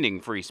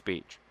defending free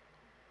speech.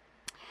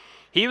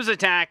 He was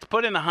attacked,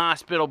 put in the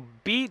hospital,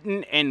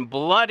 beaten and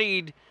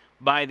bloodied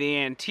by the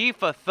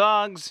Antifa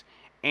thugs,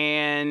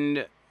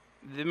 and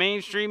the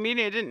mainstream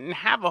media didn't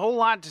have a whole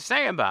lot to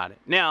say about it.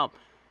 Now,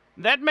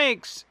 that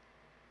makes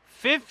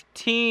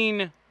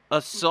 15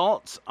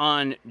 assaults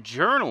on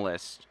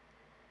journalists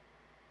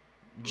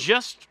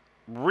just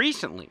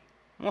recently.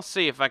 We'll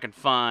see if I can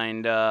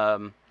find, I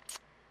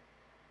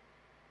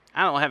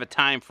don't have a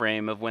time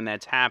frame of when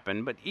that's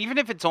happened, but even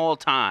if it's all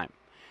time,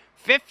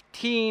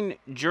 15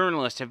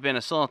 journalists have been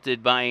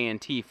assaulted by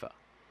Antifa.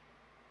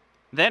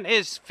 That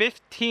is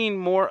 15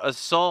 more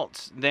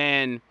assaults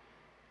than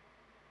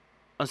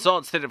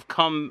assaults that have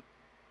come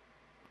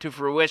to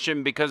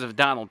fruition because of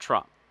Donald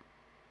Trump.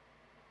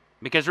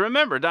 Because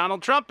remember,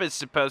 Donald Trump is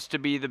supposed to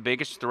be the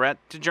biggest threat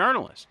to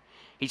journalists.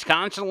 He's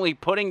constantly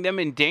putting them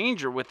in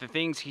danger with the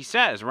things he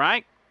says,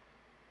 right?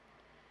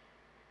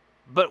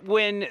 But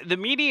when the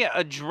media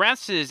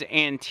addresses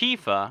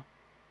Antifa,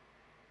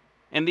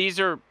 and these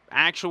are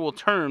actual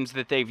terms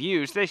that they've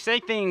used, they say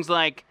things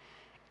like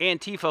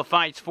Antifa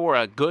fights for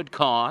a good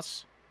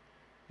cause.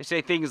 They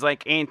say things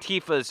like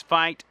Antifa's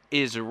fight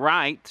is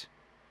right.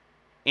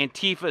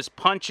 Antifa's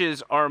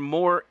punches are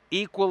more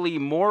equally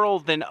moral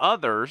than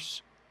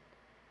others.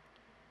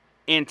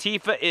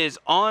 Antifa is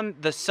on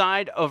the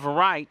side of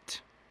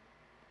right.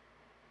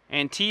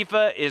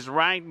 Antifa is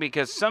right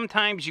because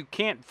sometimes you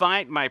can't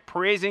fight by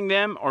praising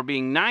them or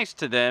being nice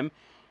to them.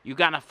 You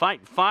gotta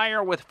fight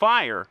fire with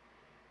fire.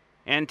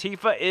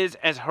 Antifa is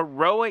as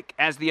heroic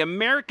as the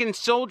American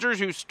soldiers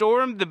who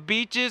stormed the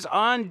beaches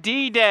on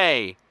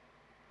D-Day.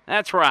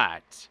 That's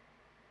right.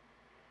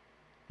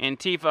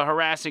 Antifa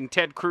harassing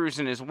Ted Cruz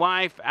and his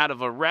wife out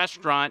of a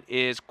restaurant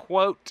is,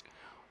 quote,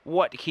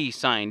 what he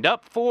signed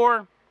up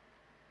for.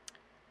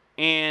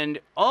 And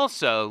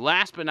also,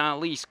 last but not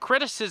least,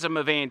 criticism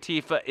of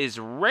Antifa is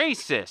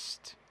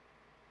racist.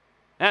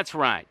 That's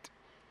right.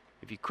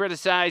 If you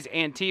criticize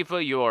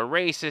Antifa, you are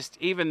racist,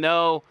 even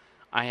though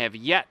I have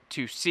yet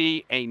to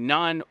see a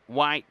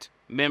non-white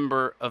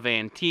member of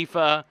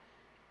Antifa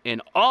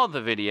in all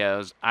the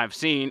videos I've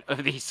seen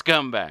of these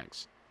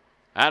scumbags.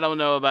 I don't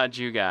know about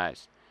you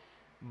guys,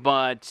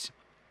 but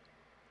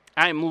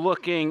I'm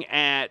looking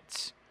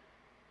at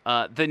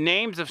the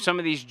names of some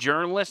of these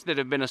journalists that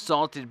have been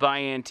assaulted by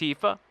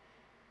Antifa.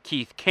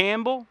 Keith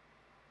Campbell,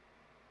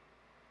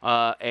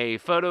 a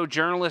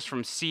photojournalist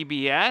from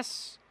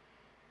CBS,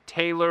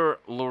 Taylor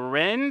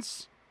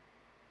Lorenz,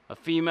 a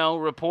female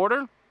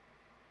reporter.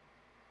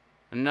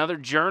 Another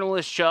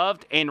journalist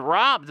shoved and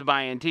robbed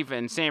by Antifa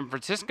in San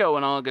Francisco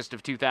in August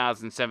of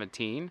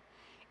 2017.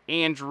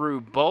 Andrew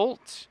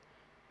Bolt,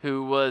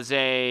 who was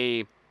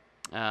a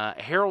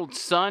Herald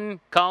Sun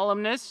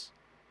columnist.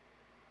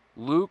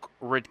 Luke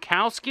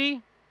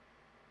Rudkowski.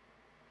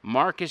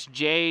 Marcus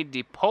J.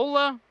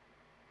 DiPola,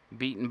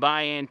 beaten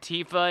by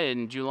Antifa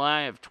in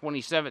July of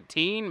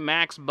 2017.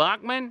 Max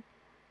Bachman.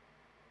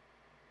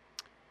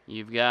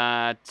 You've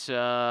got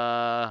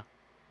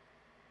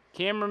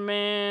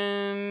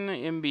cameraman,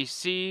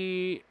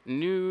 NBC,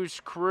 news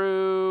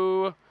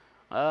crew,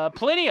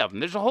 plenty of them.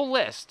 There's a whole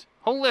list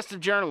of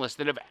journalists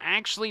that have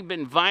actually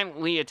been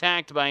violently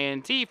attacked by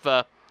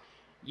Antifa,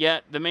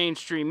 yet the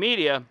mainstream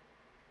media,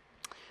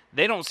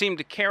 they don't seem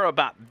to care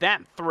about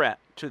that threat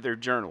to their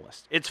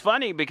journalists. It's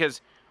funny because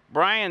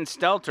Brian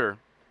Stelter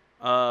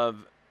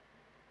of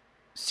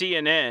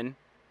CNN,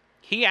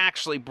 he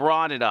actually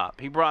brought it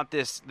up. He brought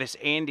this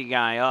Andy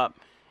guy up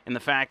and the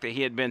fact that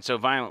he had been so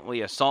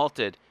violently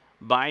assaulted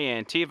by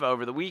Antifa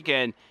over the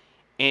weekend,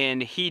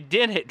 and he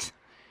did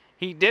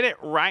it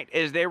right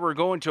as they were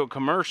going to a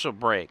commercial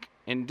break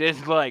and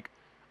did like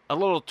a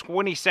little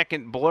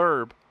 20-second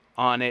blurb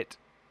on it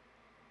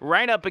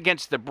right up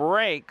against the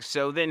break,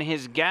 so then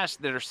his guests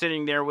that are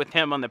sitting there with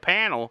him on the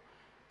panel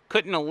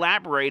couldn't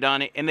elaborate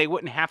on it and they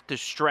wouldn't have to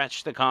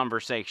stretch the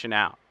conversation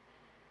out.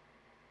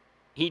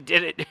 He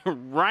did it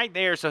right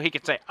there so he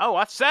could say, oh,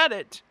 I said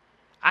it.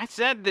 I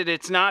said that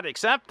it's not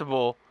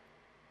acceptable,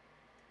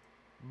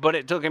 but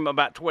it took him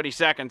about 20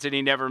 seconds and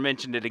he never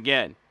mentioned it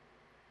again.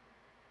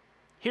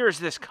 Here's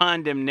this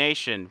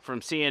condemnation from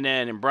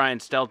CNN and Brian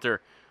Stelter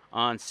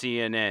on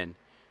CNN.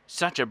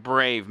 Such a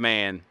brave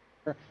man.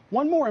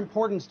 One more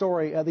important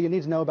story that you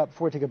need to know about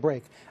before we take a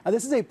break.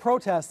 This is a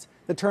protest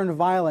that turned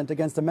violent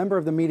against a member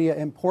of the media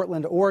in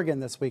Portland,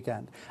 Oregon this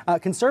weekend.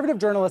 Conservative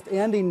journalist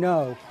Andy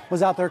Ngo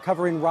was out there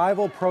covering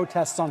rival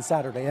protests on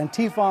Saturday.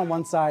 Antifa on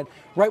one side,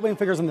 right-wing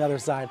figures on the other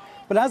side.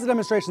 But as the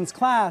demonstrations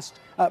clashed,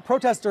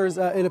 protesters,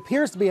 it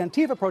appears to be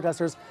Antifa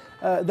protesters,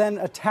 then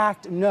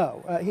attacked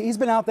Ngo. He's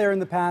been out there in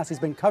the past. He's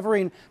been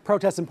covering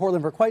protests in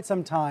Portland for quite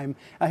some time.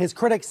 His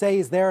critics say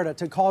he's there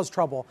to cause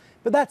trouble.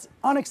 But that's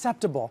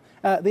unacceptable.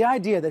 The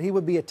idea that he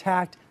would be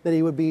attacked, that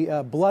he would be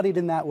bloodied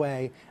in that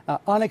way,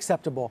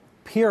 unacceptable,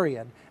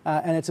 period.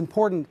 And it's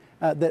important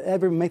that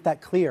everyone make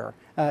that clear,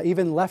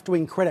 even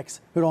left-wing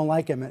critics who don't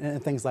like him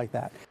and things like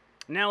that.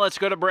 Now let's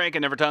go to break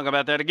and never talk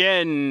about that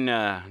again.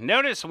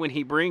 Notice when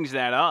he brings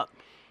that up,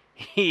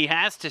 he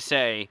has to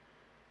say,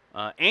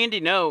 Andy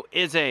Ngo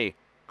is a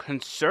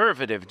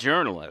conservative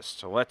journalist.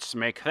 So let's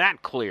make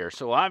that clear.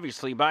 So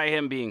obviously by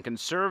him being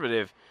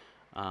conservative,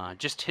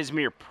 just his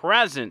mere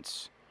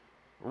presence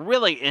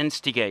really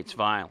instigates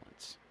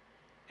violence.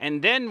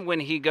 And then when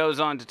he goes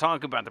on to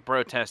talk about the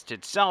protest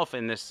itself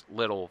in this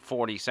little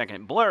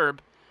 40-second blurb,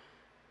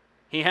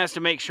 he has to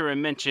make sure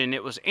and mention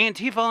it was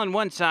Antifa on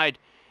one side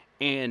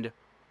and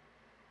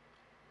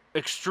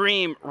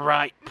extreme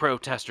right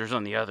protesters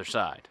on the other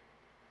side,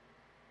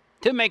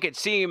 to make it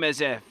seem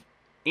as if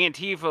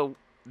Antifa,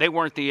 they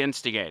weren't the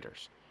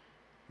instigators,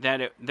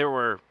 that there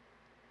were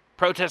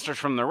protesters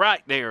from the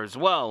right there as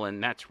well,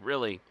 and that's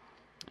really,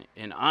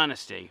 in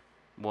honesty,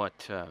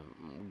 what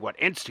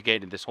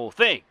instigated this whole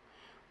thing.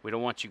 We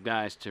don't want you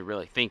guys to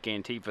really think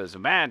Antifa is the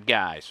bad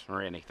guys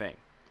or anything.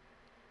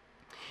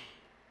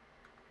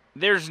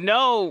 There's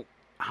no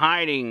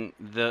hiding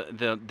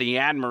the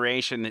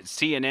admiration that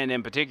CNN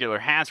in particular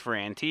has for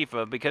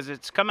Antifa, because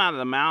it's come out of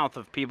the mouth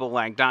of people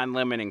like Don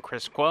Lemon and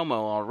Chris Cuomo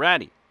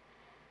already.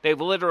 They've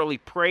literally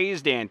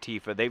praised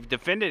Antifa. They've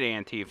defended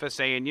Antifa,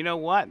 saying, you know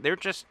what? They're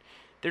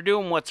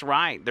doing what's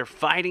right. They're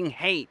fighting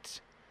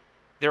hate.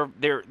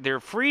 They're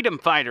freedom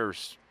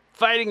fighters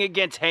fighting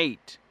against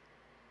hate.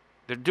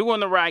 They're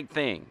doing the right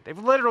thing. They've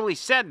literally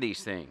said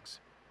these things.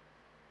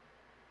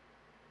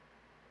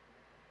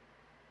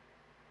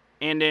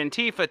 And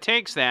Antifa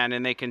takes that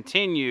and they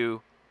continue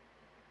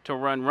to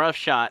run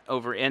roughshod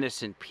over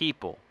innocent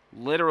people,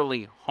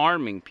 literally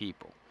harming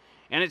people.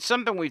 And it's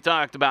something we've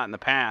talked about in the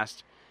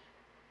past.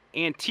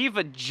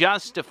 Antifa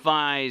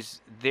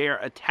justifies their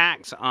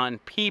attacks on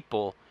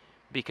people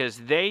because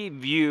they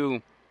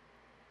view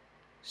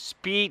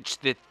speech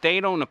that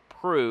they don't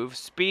approve,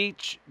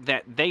 speech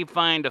that they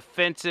find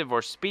offensive,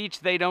 or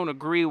speech they don't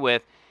agree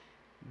with,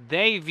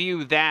 they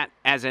view that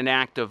as an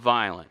act of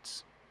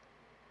violence.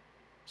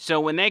 So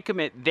when they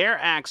commit their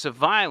acts of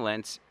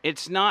violence,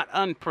 it's not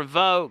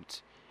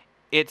unprovoked.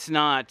 It's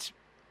not,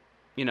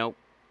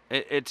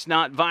 it's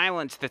not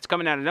violence that's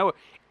coming out of nowhere.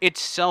 It's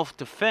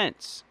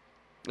self-defense.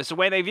 That's the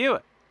way they view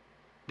it.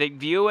 They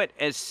view it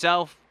as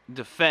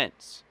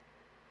self-defense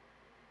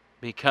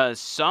because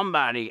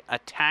somebody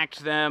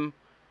attacked them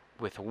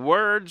with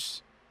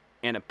words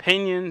and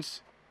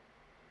opinions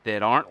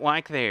that aren't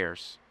like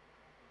theirs.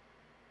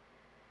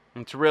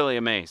 It's really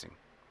amazing.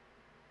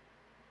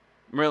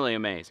 Really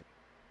amazing.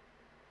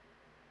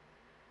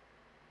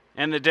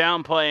 And the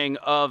downplaying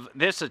of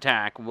this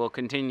attack will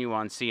continue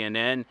on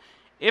CNN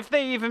if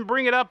they even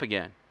bring it up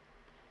again.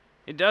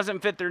 It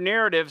doesn't fit their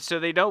narrative, so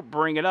they don't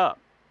bring it up.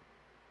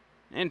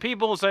 And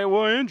people will say,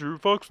 well, Andrew,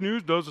 Fox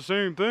News does the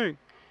same thing.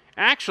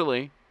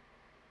 Actually,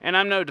 and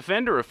I'm no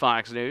defender of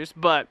Fox News,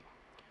 but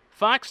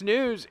Fox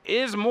News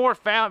is more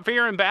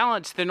fair and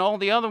balanced than all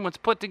the other ones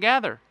put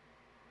together.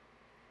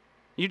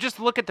 You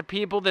just look at the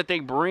people that they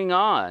bring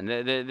on,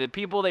 the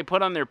people they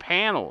put on their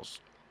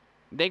panels.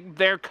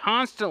 They're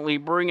constantly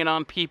bringing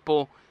on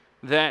people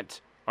that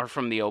are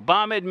from the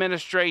Obama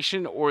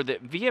administration or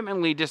that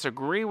vehemently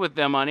disagree with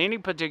them on any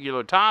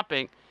particular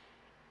topic,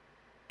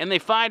 and they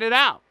fight it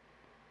out.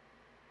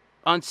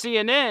 On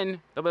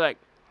CNN, they'll be like,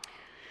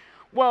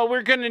 well,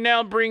 we're going to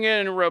now bring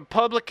in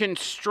Republican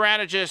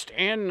strategist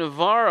Ann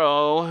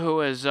Navarro,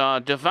 who is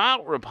a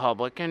devout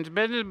Republican,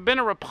 been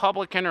a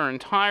Republican her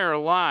entire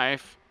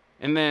life,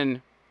 and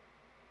then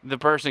the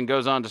person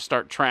goes on to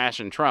start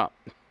trashing Trump.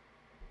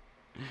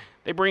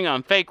 They bring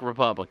on fake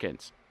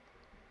Republicans.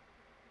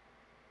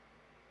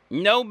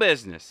 No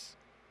business.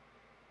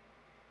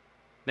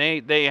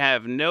 They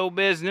have no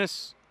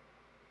business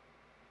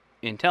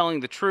in telling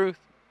the truth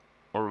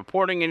or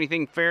reporting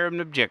anything fair and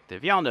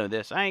objective. Y'all know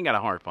this. I ain't got to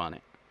harp on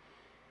it.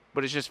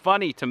 But it's just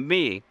funny to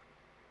me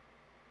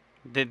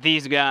that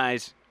these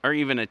guys are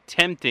even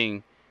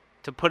attempting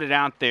to put it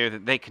out there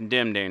that they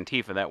condemned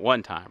Antifa that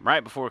one time,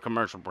 right before a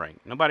commercial break.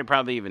 Nobody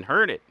probably even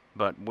heard it,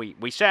 but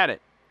we said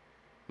it.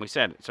 We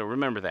said it, so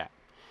remember that.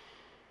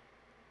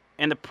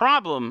 And the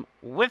problem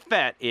with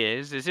that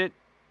is it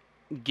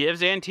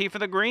gives Antifa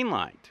the green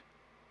light.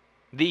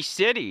 These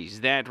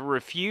cities that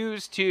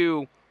refuse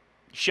to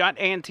shut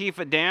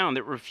Antifa down,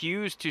 that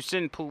refuse to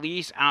send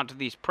police out to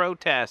these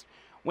protests,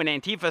 when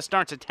Antifa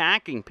starts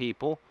attacking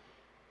people,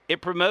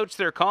 it promotes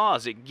their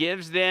cause. It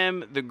gives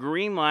them the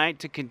green light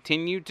to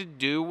continue to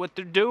do what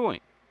they're doing.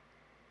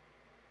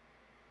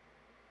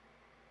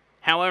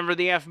 However,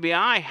 the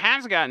FBI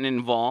has gotten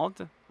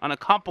involved on a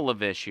couple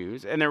of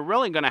issues, and they're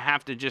really going to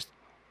have to just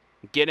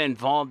get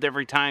involved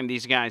every time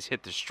these guys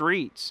hit the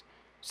streets,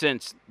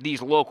 since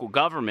these local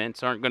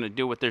governments aren't going to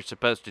do what they're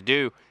supposed to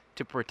do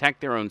to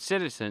protect their own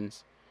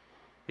citizens.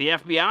 The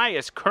FBI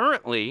is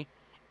currently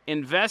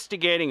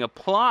investigating a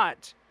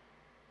plot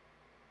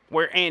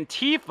where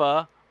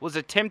Antifa was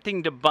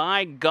attempting to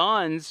buy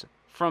guns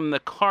from the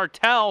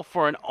cartel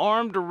for an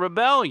armed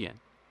rebellion.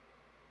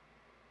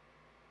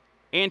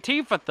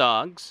 Antifa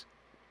thugs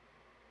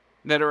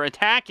that are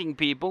attacking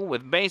people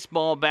with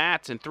baseball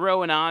bats and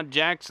throwing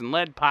objects and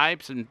lead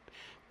pipes and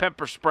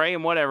pepper spray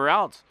and whatever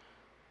else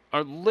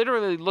are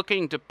literally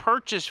looking to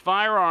purchase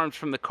firearms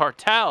from the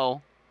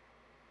cartel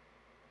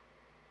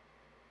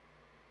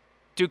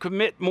to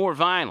commit more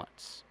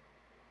violence.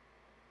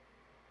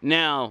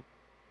 Now,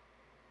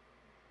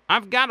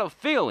 I've got a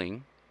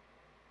feeling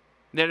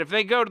that if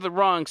they go to the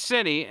wrong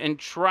city and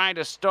try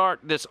to start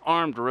this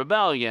armed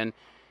rebellion,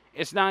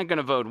 it's not going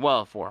to bode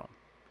well for them.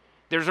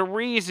 There's a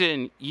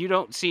reason you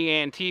don't see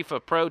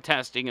Antifa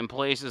protesting in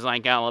places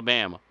like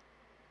Alabama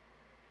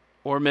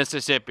or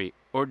Mississippi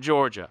or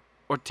Georgia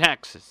or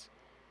Texas.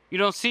 You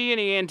don't see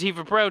any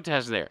Antifa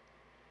protests there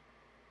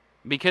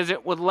because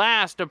it would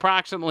last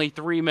approximately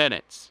 3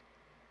 minutes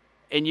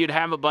and you'd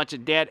have a bunch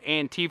of dead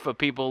Antifa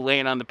people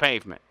laying on the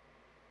pavement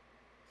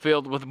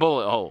filled with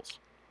bullet holes.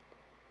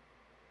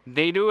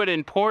 They do it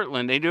in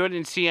Portland. They do it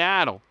in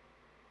Seattle.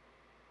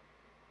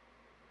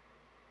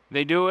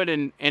 They do it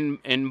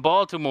in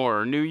Baltimore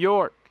or New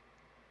York.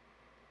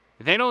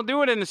 They don't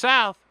do it in the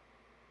South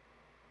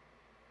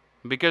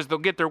because they'll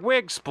get their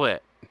wig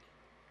split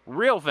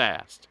real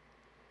fast.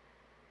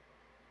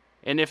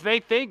 And if they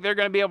think they're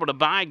going to be able to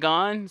buy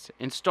guns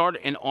and start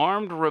an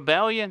armed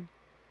rebellion,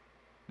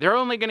 they're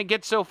only going to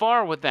get so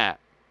far with that.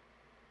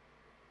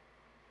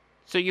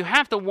 So you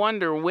have to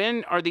wonder,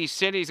 when are these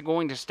cities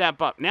going to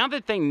step up? Now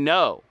that they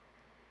know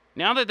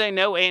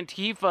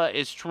Antifa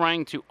is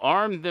trying to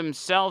arm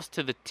themselves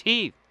to the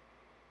teeth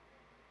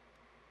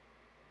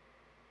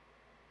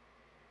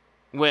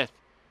with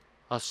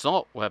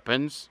assault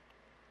weapons,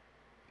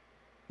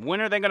 when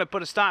are they going to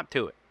put a stop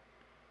to it?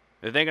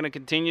 Are they going to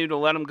continue to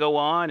let them go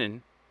on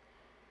and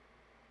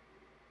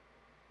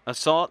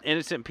assault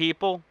innocent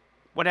people?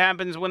 What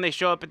happens when they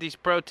show up at these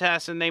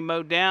protests and they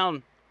mow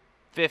down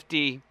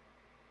 50,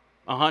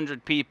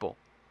 100 people?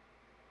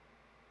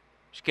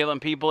 Just killing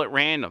people at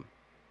random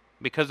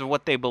because of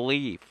what they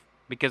believe,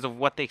 because of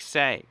what they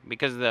say,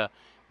 because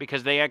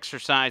they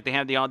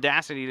have the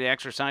audacity to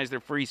exercise their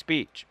free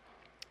speech.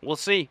 We'll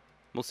see.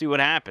 We'll see what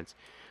happens.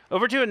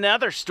 Over to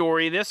another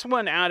story, this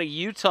one out of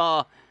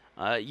Utah.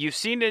 You've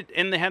seen it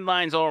in the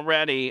headlines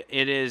already.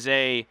 It is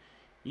a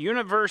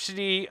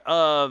University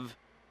of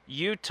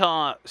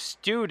Utah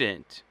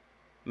student,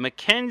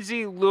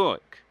 Mackenzie Lueck,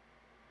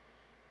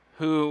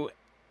 who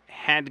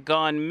had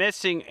gone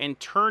missing and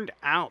turned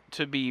out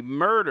to be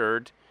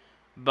murdered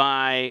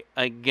by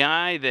a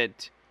guy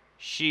that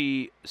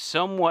she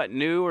somewhat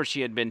knew or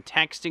she had been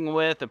texting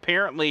with.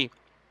 Apparently,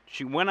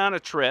 she went on a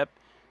trip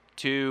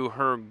to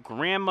her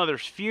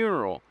grandmother's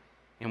funeral,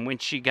 and when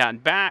she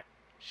got back,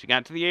 She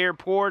got to the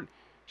airport.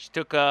 She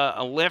took a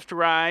Lyft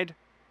ride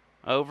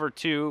over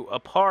to a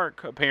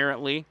park,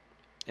 apparently,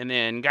 and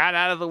then got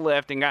out of the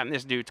Lyft and got in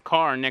this dude's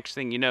car. And next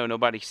thing you know,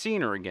 nobody's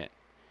seen her again.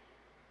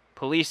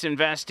 Police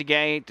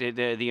investigate.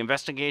 The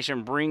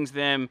investigation brings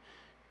them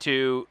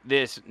to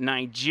this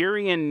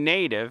Nigerian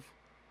native,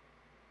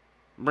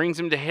 brings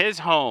him to his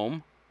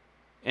home,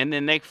 and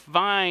then they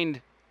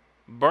find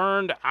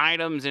burned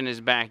items in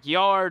his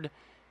backyard.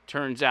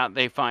 Turns out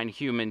they find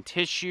human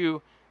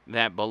tissue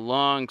that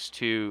belongs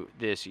to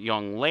this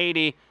young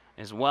lady,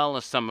 as well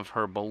as some of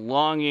her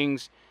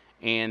belongings.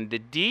 And the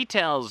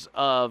details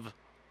of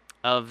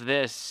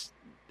this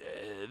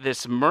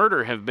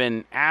murder have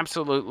been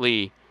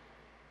absolutely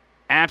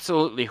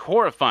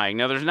horrifying.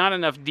 Now, there's not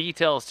enough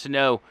details to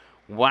know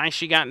why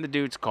she got in the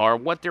dude's car,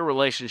 what their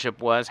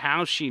relationship was,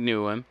 how she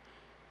knew him.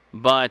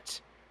 But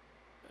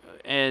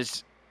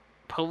as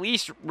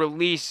police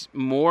release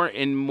more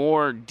and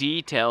more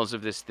details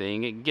of this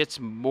thing, it gets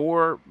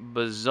more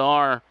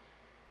bizarre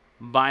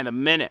by the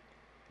minute.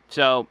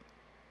 So,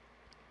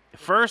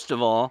 first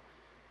of all,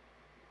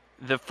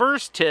 the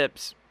first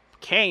tips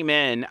came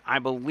in, I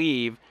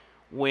believe,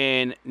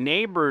 when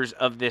neighbors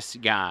of this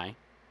guy,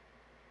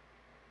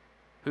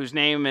 whose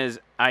name is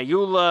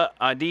Ayoola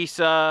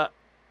Adisa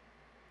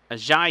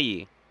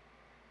Ajayi,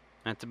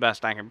 that's the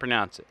best I can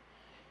pronounce it,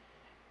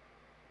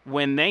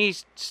 when they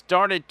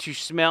started to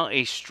smell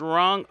a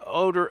strong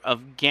odor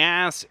of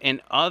gas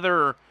and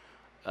other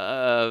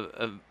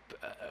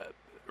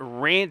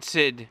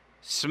rancid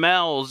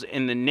smells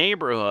in the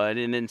neighborhood,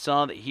 and then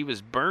saw that he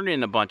was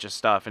burning a bunch of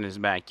stuff in his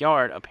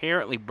backyard,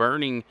 apparently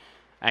burning,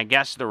 I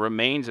guess, the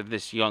remains of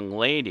this young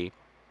lady.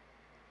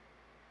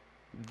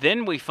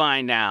 Then we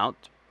find out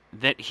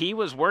that he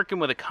was working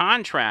with a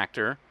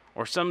contractor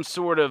or some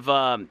sort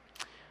of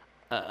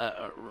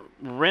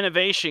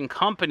renovation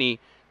company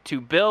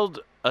to build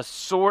a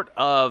sort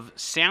of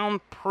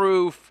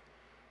soundproof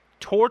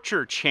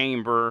torture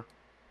chamber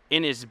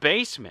in his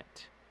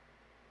basement.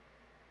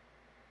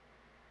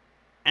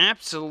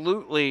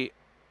 Absolutely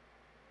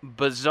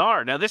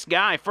bizarre. Now, this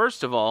guy,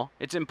 first of all,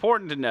 it's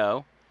important to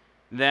know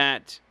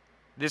that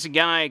this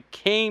guy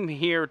came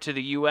here to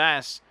the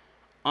U.S.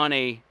 on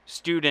a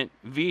student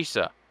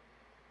visa,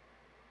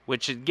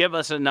 which should give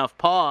us enough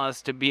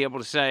pause to be able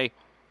to say,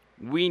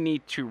 we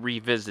need to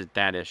revisit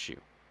that issue.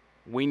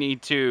 We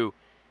need to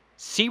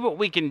see what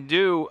we can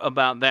do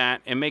about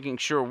that and making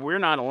sure we're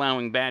not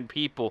allowing bad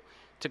people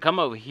to come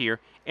over here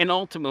and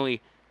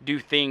ultimately do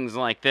things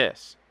like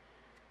this.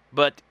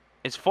 But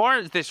as far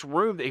as this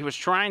room that he was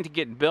trying to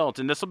get built,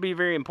 and this will be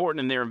very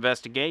important in their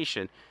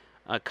investigation,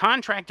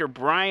 contractor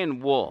Brian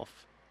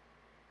Wolf,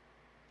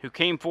 who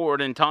came forward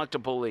and talked to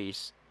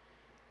police,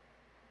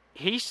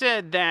 he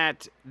said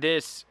that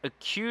this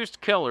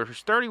accused killer,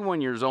 who's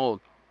 31 years old,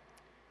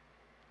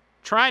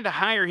 tried to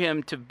hire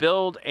him to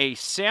build a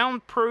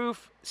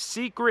soundproof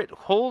secret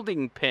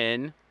holding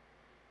pen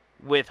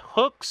with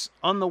hooks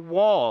on the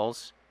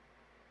walls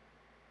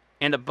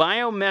and a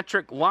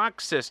biometric lock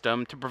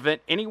system to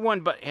prevent anyone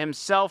but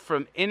himself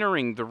from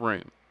entering the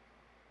room.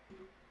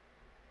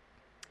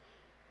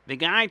 The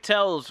guy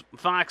tells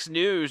Fox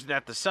News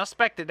that the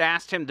suspect had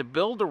asked him to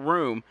build a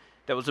room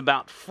that was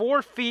about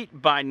 4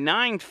 feet by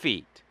 9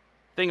 feet.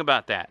 Think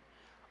about that.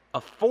 A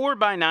 4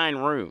 by 9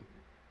 room.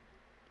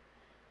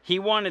 He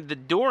wanted the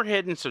door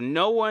hidden so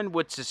no one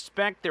would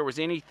suspect there was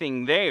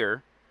anything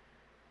there.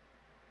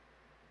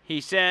 He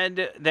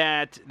said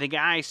that the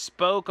guy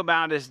spoke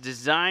about his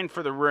design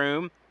for the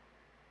room.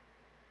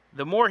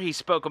 The more he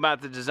spoke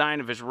about the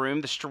design of his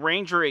room, the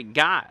stranger it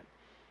got.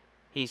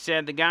 He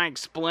said the guy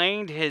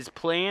explained his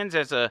plans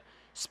as a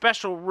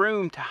special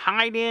room to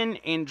hide in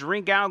and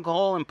drink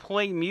alcohol and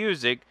play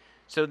music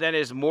so that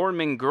his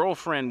Mormon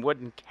girlfriend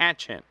wouldn't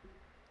catch him.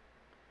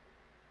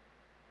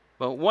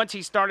 But once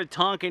he started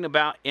talking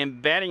about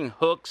embedding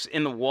hooks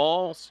in the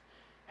walls,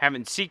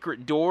 having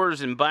secret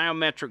doors and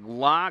biometric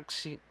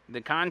locks,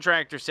 the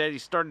contractor said he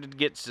started to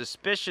get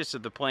suspicious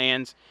of the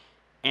plans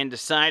and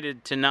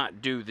decided to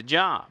not do the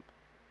job.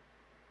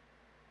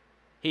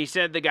 He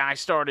said the guy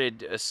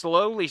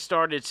slowly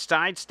started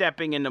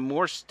sidestepping into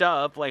more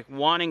stuff, like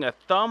wanting a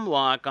thumb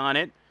lock on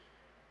it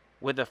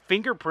with a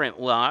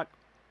fingerprint lock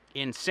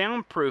and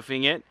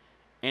soundproofing it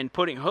and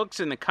putting hooks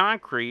in the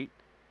concrete.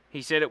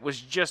 He said it was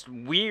just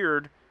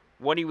weird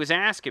what he was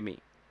asking me.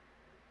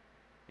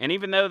 And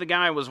even though the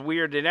guy was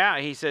weirded out,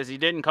 he says he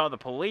didn't call the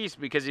police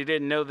because he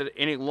didn't know that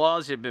any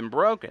laws had been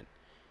broken.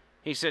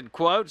 He said,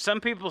 quote,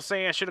 "Some people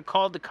say I should have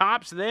called the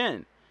cops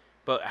then.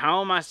 But how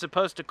am I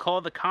supposed to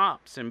call the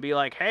cops and be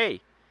like,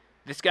 hey,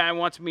 this guy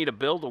wants me to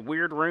build a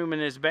weird room in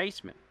his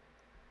basement?"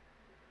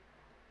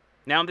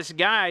 Now, this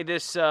guy,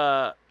 this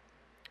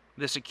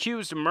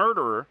accused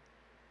murderer,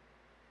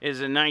 is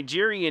a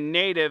Nigerian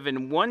native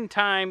and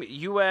one-time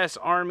U.S.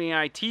 Army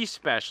IT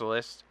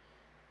specialist.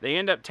 They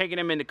end up taking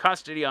him into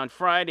custody on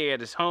Friday at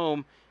his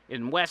home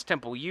in West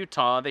Temple,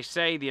 Utah. They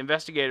say, the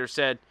investigator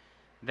said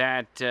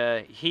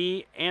that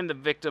he and the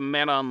victim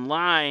met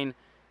online,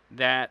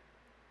 that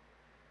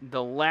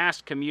the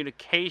last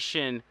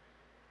communication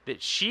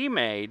that she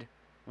made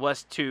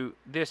was to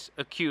this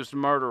accused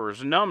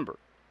murderer's number,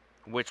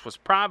 which was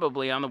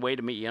probably on the way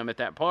to meet him at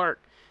that park.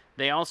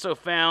 They also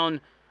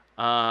found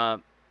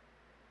Lueck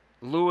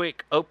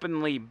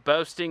openly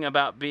boasting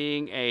about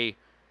being a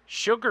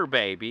sugar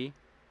baby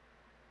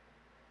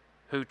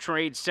who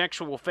trades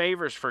sexual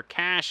favors for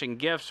cash and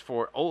gifts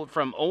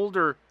from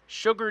older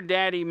sugar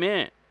daddy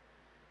men.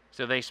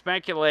 So they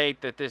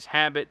speculate that this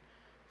habit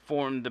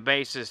formed the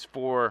basis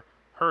for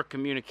her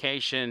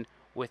communication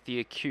with the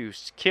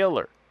accused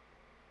killer.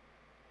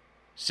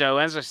 So,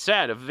 as I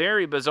said, a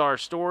very bizarre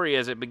story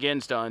as it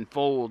begins to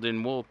unfold,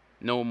 and we'll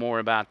know more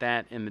about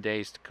that in the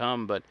days to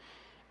come, but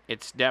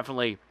it's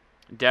definitely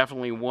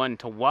one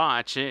to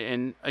watch.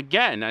 And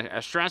again, I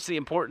stress the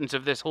importance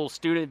of this whole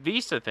student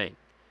visa thing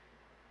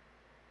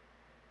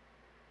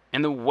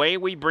and the way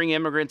we bring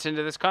immigrants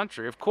into this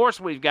country. Of course,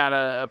 we've got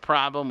a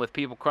problem with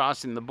people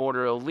crossing the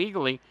border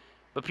illegally,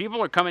 but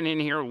people are coming in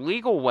here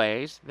legal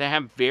ways that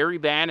have very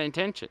bad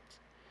intentions.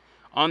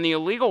 On the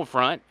illegal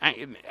front,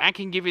 I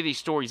can give you these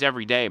stories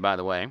every day, by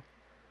the way.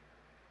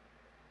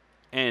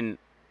 And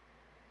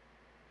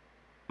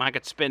I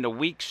could spend a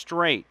week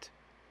straight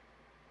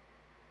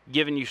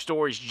giving you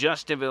stories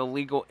just of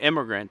illegal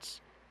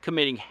immigrants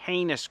committing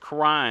heinous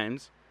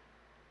crimes,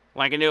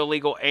 like an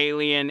illegal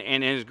alien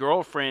and his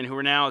girlfriend who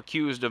are now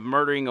accused of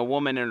murdering a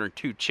woman and her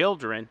 2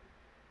 children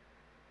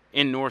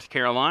in North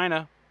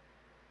Carolina.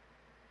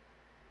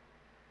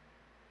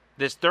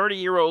 This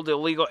 30-year-old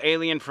illegal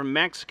alien from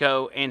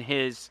Mexico and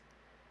his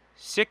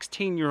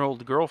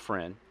 16-year-old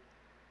girlfriend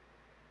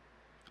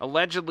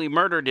allegedly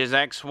murdered his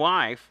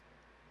ex-wife,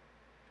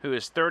 who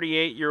is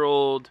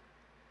 38-year-old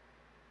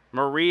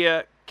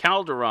Maria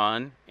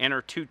Calderon, and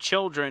her 2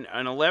 children,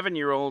 an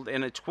 11-year-old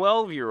and a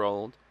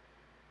 12-year-old,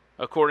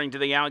 according to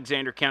the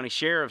Alexander County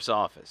Sheriff's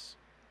Office.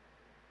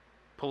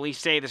 Police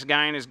say this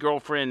guy and his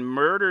girlfriend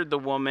murdered the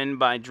woman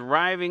by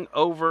driving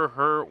over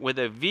her with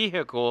a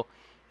vehicle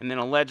and then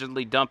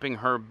allegedly dumping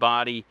her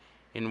body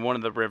in one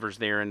of the rivers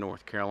there in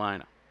North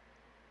Carolina.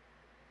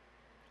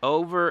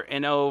 Over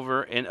and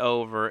over and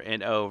over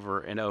and over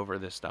and over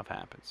this stuff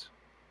happens.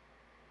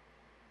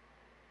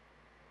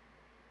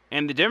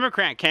 And the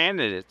Democrat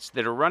candidates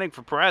that are running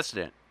for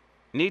president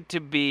need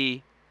to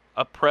be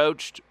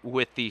approached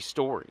with these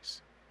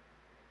stories,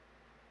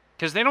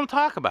 because they don't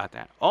talk about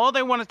that. All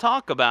they want to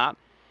talk about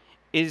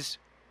is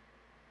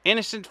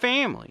innocent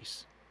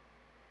families,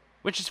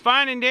 which is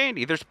fine and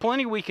dandy. There's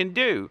plenty we can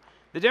do.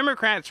 The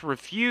Democrats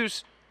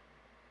refuse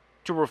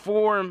to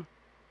reform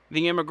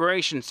the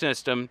immigration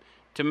system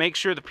to make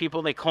sure the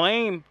people they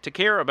claim to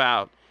care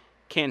about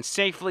can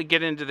safely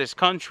get into this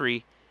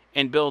country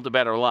and build a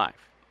better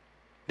life.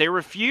 They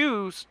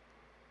refuse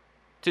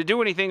to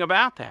do anything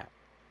about that.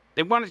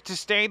 They want it to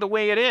stay the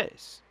way it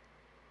is.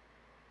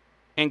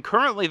 And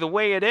currently the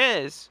way it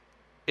is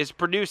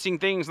producing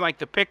things like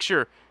the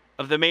picture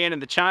of the man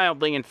and the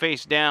child laying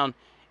face down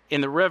in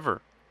the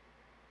river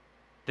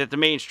that the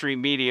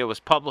mainstream media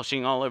was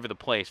publishing all over the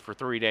place for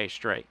 3 days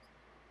straight.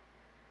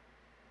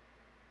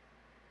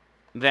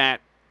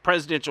 That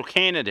presidential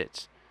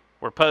candidates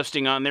were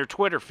posting on their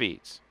Twitter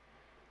feeds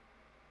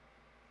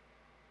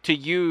to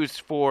use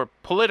for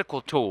political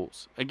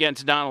tools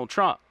against Donald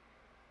Trump,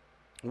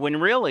 when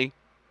really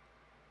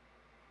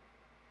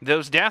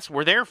those deaths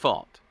were their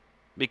fault,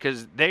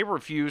 because they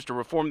refused to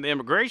reform the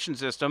immigration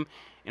system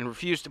and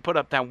refused to put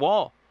up that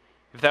wall.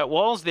 If that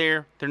wall's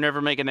there, they're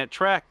never making that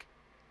trek.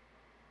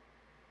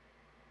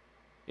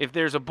 If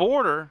there's a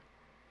border,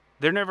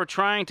 they're never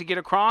trying to get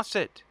across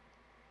it.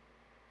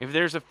 If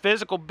there's a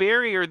physical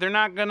barrier, they're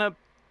not gonna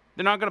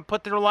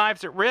put their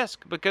lives at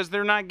risk because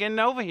they're not getting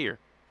over here.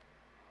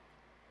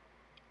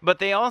 But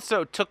they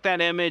also took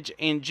that image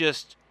and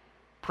just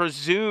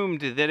presumed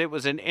that it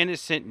was an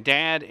innocent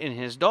dad and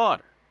his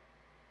daughter.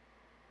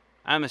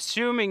 I'm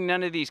assuming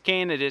none of these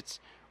candidates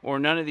or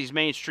none of these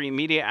mainstream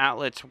media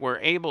outlets were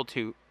able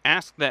to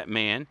ask that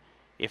man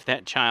if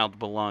that child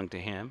belonged to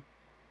him.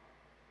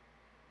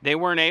 They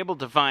weren't able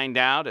to find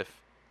out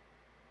if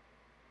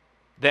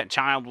that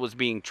child was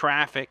being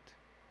trafficked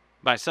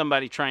by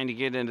somebody trying to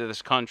get into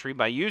this country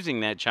by using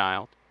that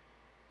child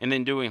and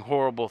then doing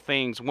horrible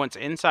things once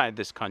inside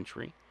this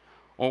country,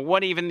 or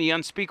what even the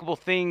unspeakable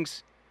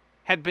things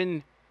had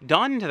been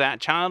done to that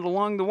child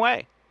along the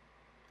way.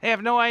 They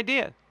have no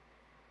idea.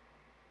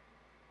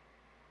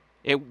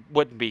 It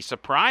wouldn't be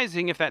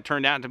surprising if that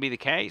turned out to be the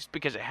case,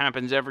 because it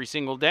happens every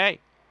single day.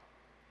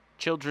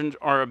 Children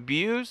are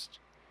abused,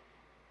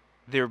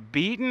 they're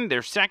beaten,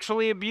 they're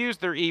sexually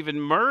abused, they're even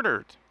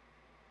murdered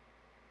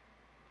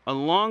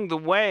along the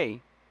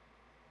way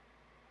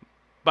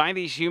by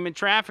these human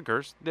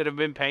traffickers that have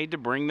been paid to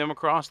bring them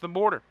across the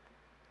border.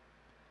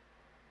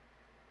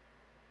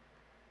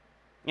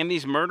 And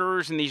these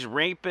murderers and these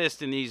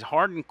rapists and these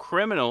hardened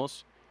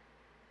criminals,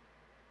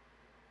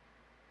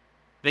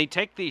 they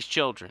take these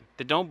children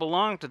that don't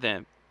belong to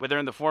them, whether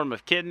in the form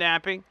of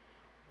kidnapping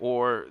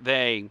or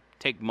they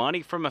take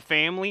money from a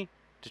family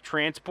to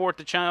transport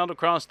the child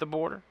across the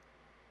border,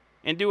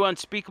 and do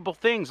unspeakable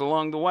things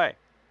along the way.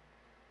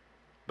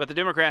 But the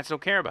Democrats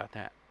don't care about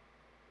that.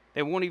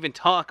 They won't even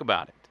talk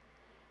about it.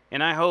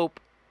 And I hope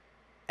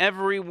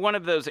every one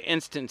of those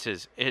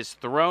instances is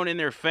thrown in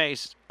their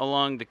face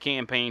along the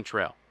campaign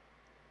trail.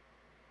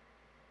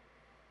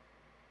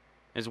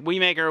 As we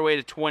make our way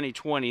to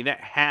 2020,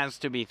 that has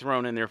to be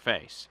thrown in their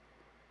face.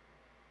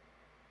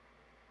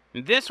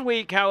 This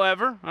week,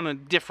 however, on a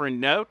different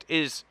note,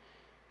 is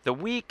the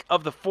week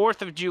of the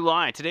 4th of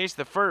July. Today's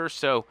the 1st,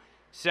 so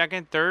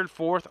 2nd, 3rd,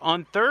 4th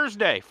on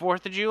Thursday,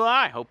 4th of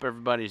July. Hope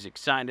everybody's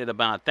excited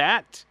about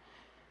that.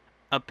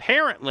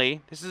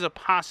 Apparently, this is a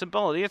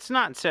possibility. It's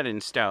not set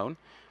in stone.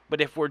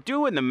 But if we're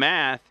doing the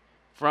math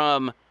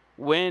from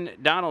when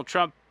Donald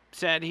Trump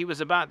said he was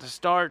about to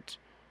start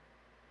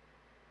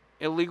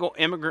illegal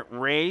immigrant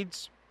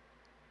raids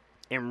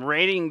and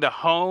raiding the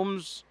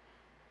homes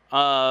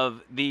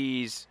of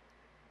these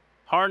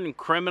hardened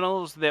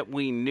criminals that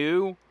we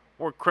knew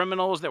were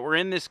criminals that were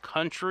in this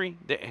country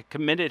that had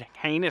committed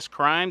heinous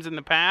crimes in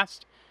the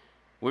past,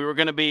 we were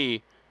going to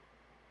be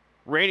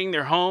raiding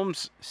their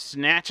homes,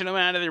 snatching them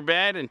out of their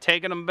bed, and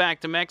taking them back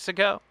to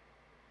Mexico.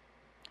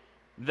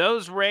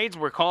 Those raids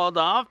were called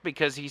off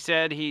because he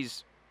said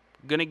he's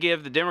going to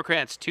give the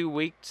Democrats 2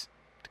 weeks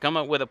to come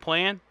up with a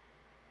plan.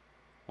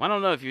 Well, I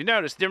don't know if you've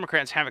noticed,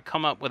 Democrats haven't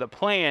come up with a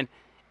plan,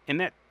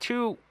 and that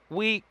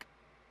 2-week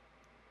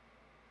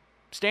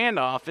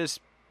standoff is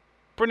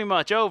pretty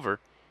much over.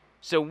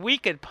 So we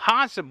could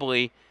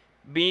possibly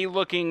be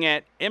looking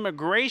at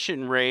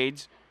immigration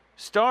raids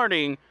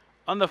starting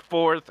on the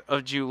 4th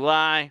of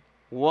July.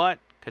 What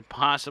could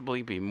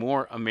possibly be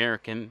more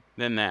American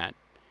than that?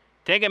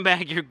 Taking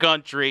back your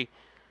country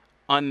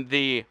on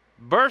the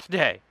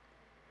birthday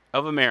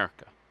of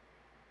America.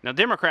 Now,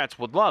 Democrats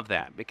would love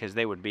that because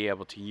they would be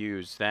able to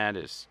use that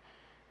as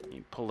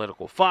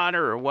political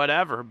fodder or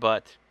whatever,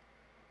 but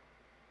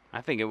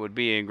I think it would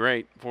be a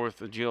great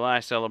 4th of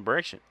July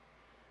celebration.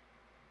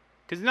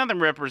 Because nothing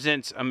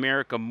represents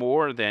America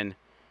more than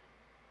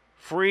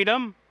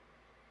freedom,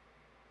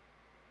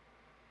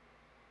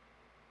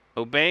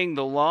 obeying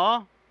the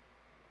law,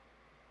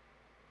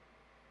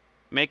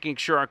 making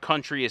sure our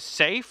country is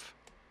safe.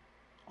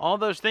 All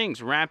those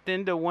things wrapped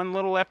into one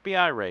little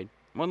FBI raid.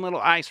 One little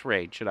ICE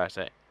raid, should I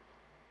say.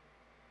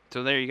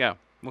 So there you go.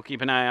 We'll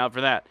keep an eye out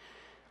for that.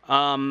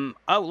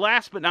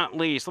 Last but not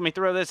least, let me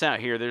throw this out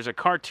here. There's a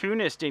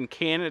cartoonist in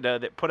Canada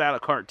that put out a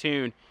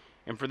cartoon.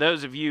 And for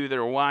those of you that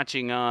are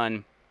watching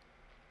on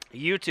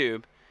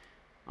YouTube,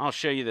 I'll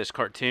show you this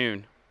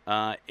cartoon.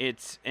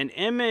 It's an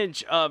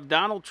image of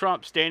Donald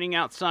Trump standing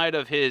outside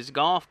of his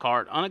golf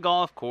cart on a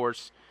golf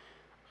course,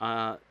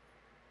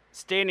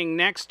 standing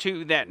next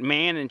to that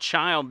man and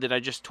child that I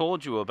just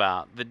told you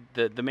about,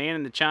 the man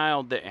and the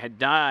child that had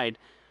died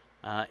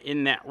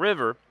in that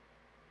river.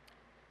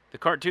 The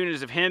cartoon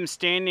is of him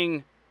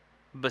standing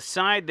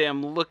beside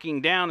them,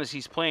 looking down as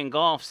he's playing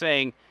golf,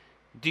 saying,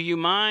 "Do you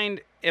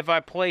mind if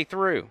I play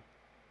through?"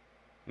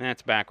 And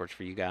that's backwards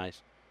for you guys,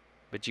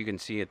 but you can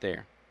see it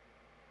there.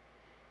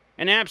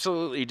 An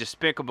absolutely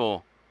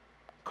despicable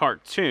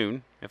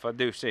cartoon, if I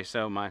do say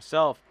so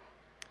myself.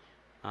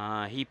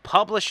 He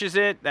publishes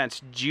it.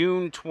 That's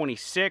June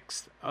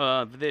 26th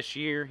of this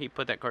year. He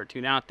put that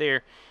cartoon out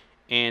there,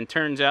 and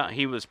turns out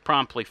he was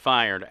promptly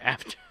fired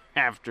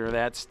after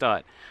that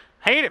stunt.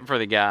 Hate it for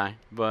the guy,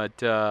 but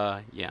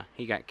yeah,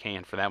 he got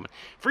canned for that one.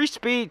 Free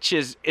speech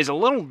is a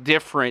little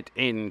different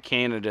in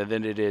Canada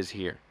than it is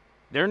here.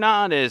 They're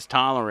not as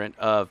tolerant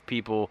of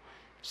people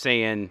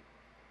saying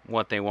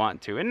what they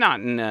want to, and not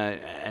in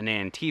an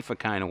Antifa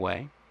kind of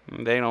way.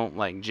 They don't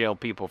like jail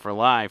people for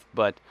life,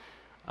 but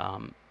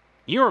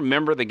you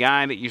remember the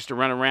guy that used to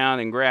run around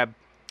and grab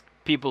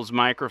people's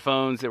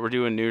microphones that were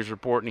doing news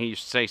report, and he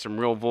used to say some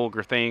real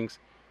vulgar things?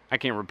 I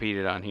can't repeat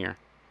it on here,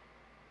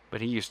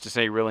 but he used to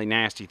say really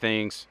nasty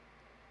things.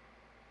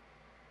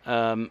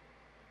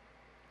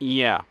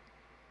 Yeah.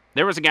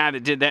 There was a guy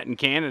that did that in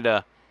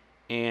Canada,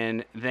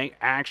 and they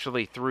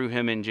actually threw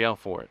him in jail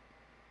for it.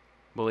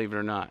 Believe it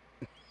or not.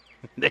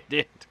 They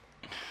did.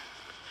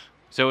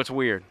 So it's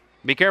weird.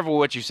 Be careful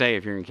what you say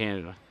if you're in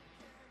Canada.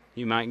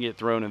 You might get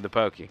thrown in the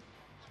pokey.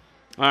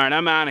 All right,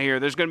 I'm out of here.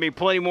 There's going to be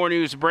plenty more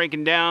news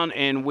breaking down,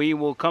 and we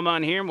will come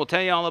on here and we'll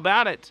tell you all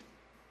about it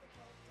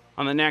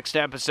on the next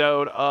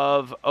episode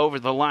of Over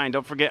the Line.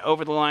 Don't forget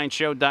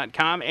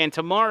overthelineshow.com. And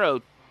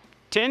tomorrow,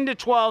 10 to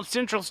 12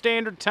 Central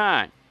Standard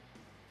Time,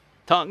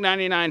 Talk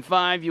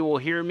 99.5. You will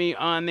hear me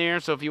on there.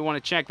 So if you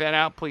want to check that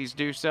out, please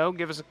do so.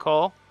 Give us a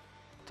call.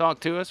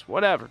 Talk to us.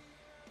 Whatever.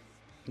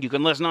 You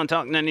can listen on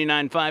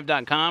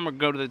talk995.com or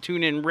go to the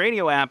TuneIn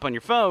Radio app on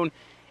your phone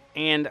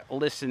and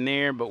listen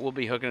there. But we'll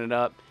be hooking it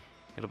up.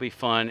 It'll be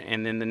fun.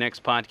 And then the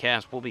next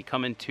podcast will be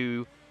coming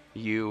to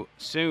you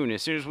soon.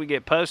 As soon as we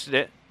get posted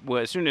it,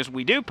 well, as soon as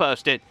we do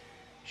post it,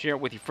 share it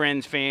with your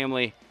friends,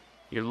 family,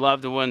 your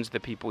loved ones, the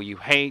people you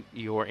hate,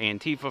 your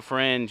Antifa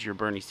friends, your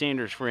Bernie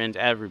Sanders friends,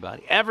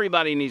 everybody.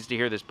 Everybody needs to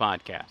hear this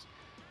podcast.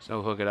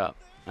 So hook it up.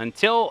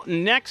 Until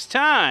next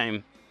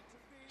time,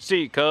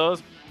 see you,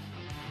 cuz.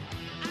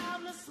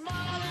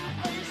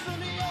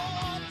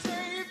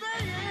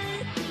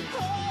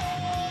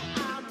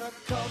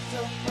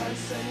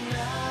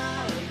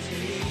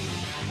 Personality.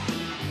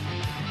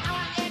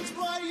 I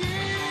exploit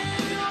you.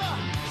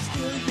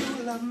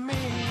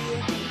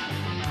 me.